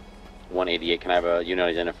yeah. 188. Can I have a unit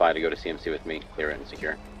identified to go to CMC with me, clear it and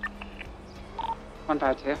secure?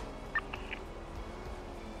 152.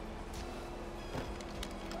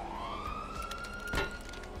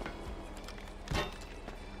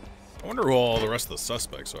 I wonder who all the rest of the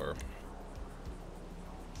suspects are.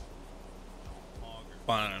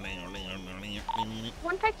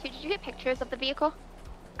 152, did you get pictures of the vehicle?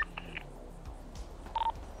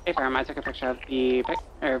 Hey, firm, I took a picture of the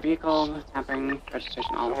vehicle, tampering,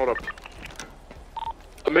 registration, all. Hold up.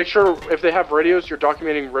 Make sure if they have radios, you're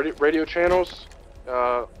documenting radio channels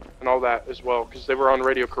and all that as well, because they were on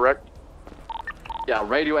radio, correct? Yeah,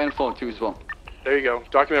 radio and phone too as well. There you go.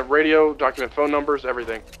 Document radio, document phone numbers,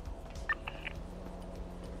 everything.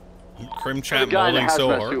 Crim chat molding so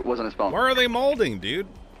hard. Wasn't his phone. Where are they molding, dude?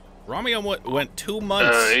 Romeo went 2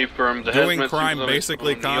 months doing crime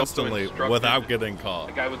basically constantly without getting caught.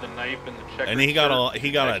 The guy with the knife and the checker. And he got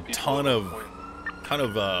a ton of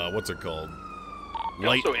what's it called?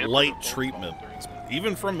 Light treatment,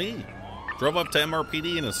 even from me. Drove up to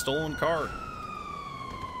MRPD in a stolen car.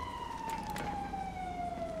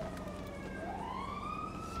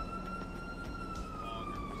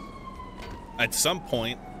 At some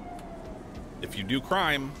point, if you do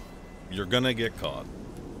crime, you're gonna get caught.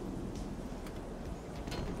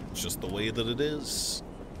 It's just the way that it is.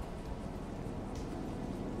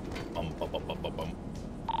 What's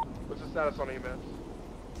the status on EMS?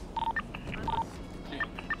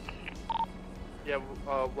 Yeah,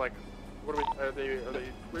 like, what are they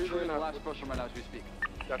We're doing the last push right now as we speak.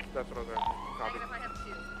 That's what I was asking. Copy.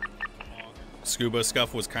 Scuba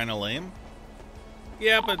Scuff was kind of lame.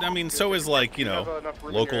 Yeah, but I mean, so is like, you know,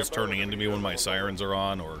 locals turning into me when my sirens are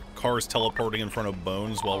on, or cars teleporting in front of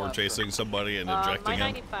Bones while we're chasing somebody and ejecting him. My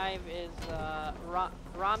 95 is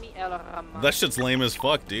Rami El Rahman. That shit's lame as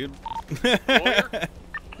fuck, dude.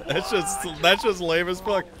 that's just lame as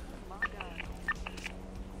fuck.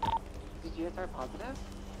 Did you start positive?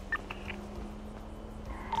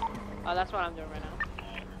 That's what I'm doing right now.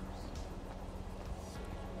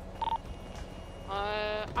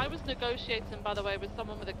 I was negotiating, by the way, with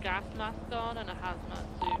someone with a gas mask on and a hazmat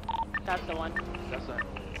suit. That's the one. That's it.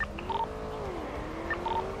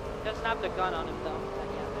 Doesn't have the gun on him though.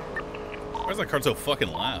 Why is that car so fucking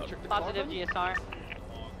loud? Positive GSR.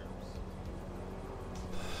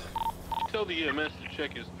 Tell the EMS to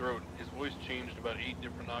check his throat. His voice changed about 8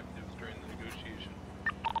 different octaves during the negotiation.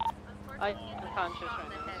 I'm conscious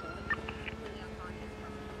right now.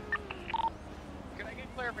 Can I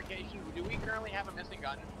get clarification? Do we currently have a missing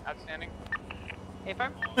gun outstanding? Hey,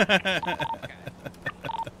 firm. Okay,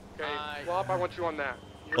 Flop, I want you on that.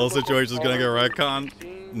 Whole situation's gonna get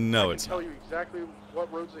retconned? No, it's not. I can tell you exactly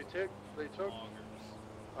what roads they took.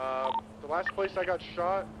 The last place I got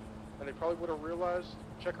shot, and they probably would have realized,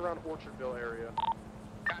 check around Orchardville area.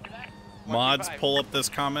 Mods, pull up this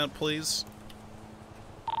comment, please.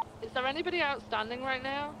 Is there anybody outstanding right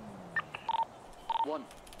now? One.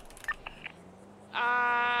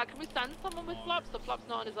 Can we send someone with Flop so Flop's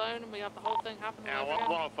not on his own and we have the whole thing happen? Yeah,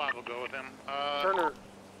 105 will go with him. Turner,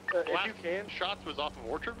 if you can. Shots was off of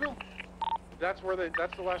Orchardville? That's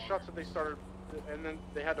the last shots that they started, and then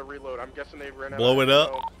they had to reload. I'm guessing they ran out Blow of it up.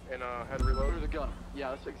 ammo and had to reload. Through the gun.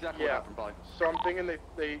 Yeah, that's exactly what happened, probably. So I'm thinking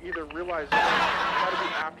they either realized it had to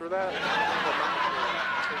be after that, or not before that.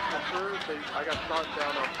 For sure, I got shot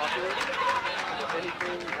down on Popular, but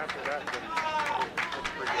anything after that, then it's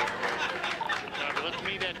pretty good. But let's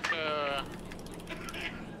meet at,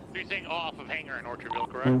 you're saying off of Hangar in Orchardville,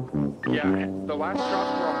 correct? Yeah, the last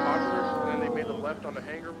shots were on Popular, and then they made the left on the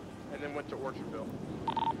Hangar, and then went to Orchardville.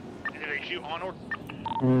 Did they shoot on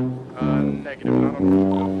Orchardville? Negative, not on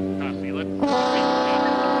Orchardville. See, let's meet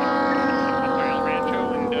Rancho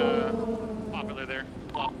and Popular there.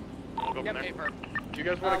 Flop. We'll go from there. Do you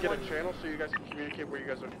guys want to get a channel so you guys can communicate where you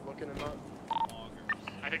guys are looking and not?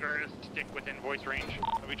 I think we're going to stick within voice range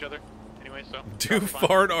of each other. Anyway, so. Do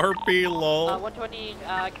fart RP, lol. 120,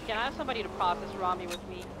 can I have somebody to process Rami with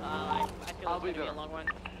me? I feel I'll it's be going to be there. a long one.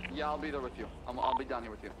 Yeah, I'll be there with you. I'll be down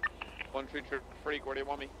here with you. 133 Freak, where do you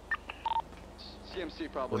want me?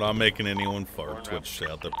 CMC probably. We're not making anyone fart Twitch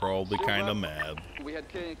chat. They're probably kind of mad. We had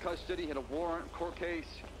Kay in custody, had a warrant, court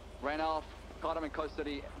case, ran off, caught him in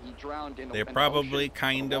custody. He drowned in the They're in the probably ocean,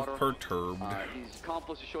 kind of water. perturbed. His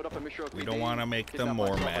accomplice showed up at Mission We don't want to make them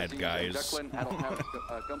more mad, guys.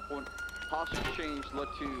 Gunpoint. Hostage change led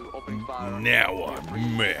to opening fire. Now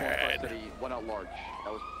I'm mad. Custody went out large.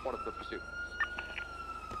 That was part of the pursuit.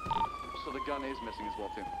 So the gun is missing as well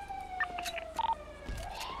too.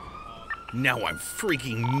 Now I'm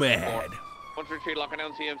freaking mad. 133 locking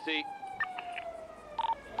down CMC.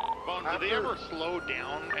 Bones, did they ever slow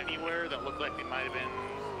down anywhere that looked like they might have been,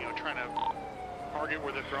 trying to target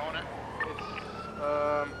where they're throwing it?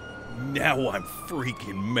 Now I'm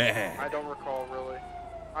freaking mad. I don't recall really.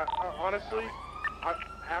 I honestly,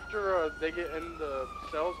 after they get in the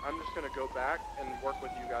cells, I'm just gonna go back and work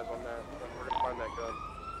with you guys on that. And we're gonna find that gun.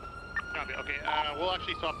 Copy. Okay. We'll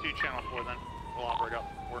actually swap to channel 4 then. We'll operate up.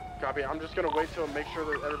 Copy. I'm just gonna wait till make sure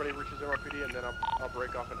that everybody reaches MRPD, and then I'll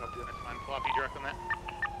break off and help you. That's fine. Floppy direct on that.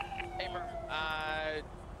 Hey,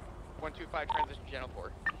 125 transition channel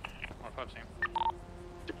 4. 115 same.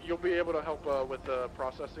 You'll be able to help with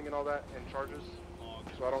processing and all that and charges,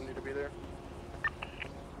 so I don't need to be there.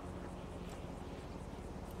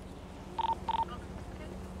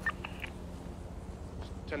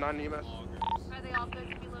 To 9 EMS. Are they all good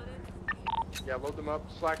to be loaded? Yeah, load them up.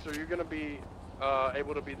 Slacks, are you gonna be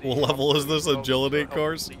able to be the... What level is this? Agility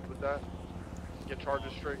course? With that? Get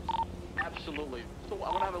charges straight? Absolutely. So I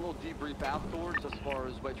want to have a little debrief afterwards as far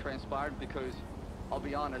as what transpired because I'll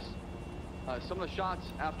be honest, some of the shots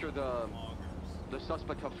after the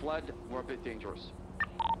suspect have fled were a bit dangerous.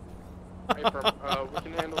 Hey, we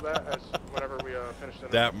can handle that as whenever we finish the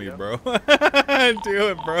Dap me, bro. Do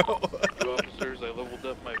it, bro. Two officers, I leveled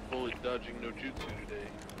up my bullet dodging no jutsu today.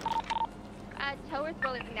 Tow is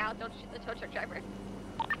rolling now. Don't shoot the tow truck driver.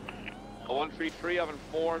 133, I've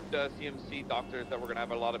informed CMC doctors that we're going to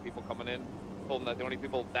have a lot of people coming in. Told them that the only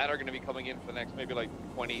people that are going to be coming in for the next maybe like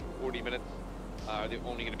 20, 40 minutes are the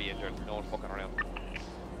only going to be injured. No one's fucking around.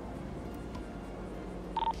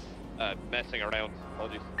 Messing around.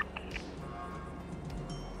 Apologies.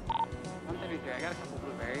 133, I got a couple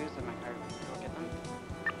blueberries in my car. Go get them.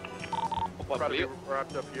 Probably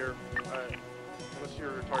wrapped up here. Unless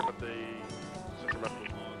you're talking about the Central Metro.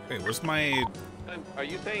 Hey, where's my... Are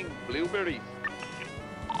you saying blueberries?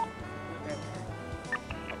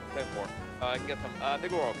 10-4. I can get some. I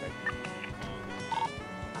think we're okay.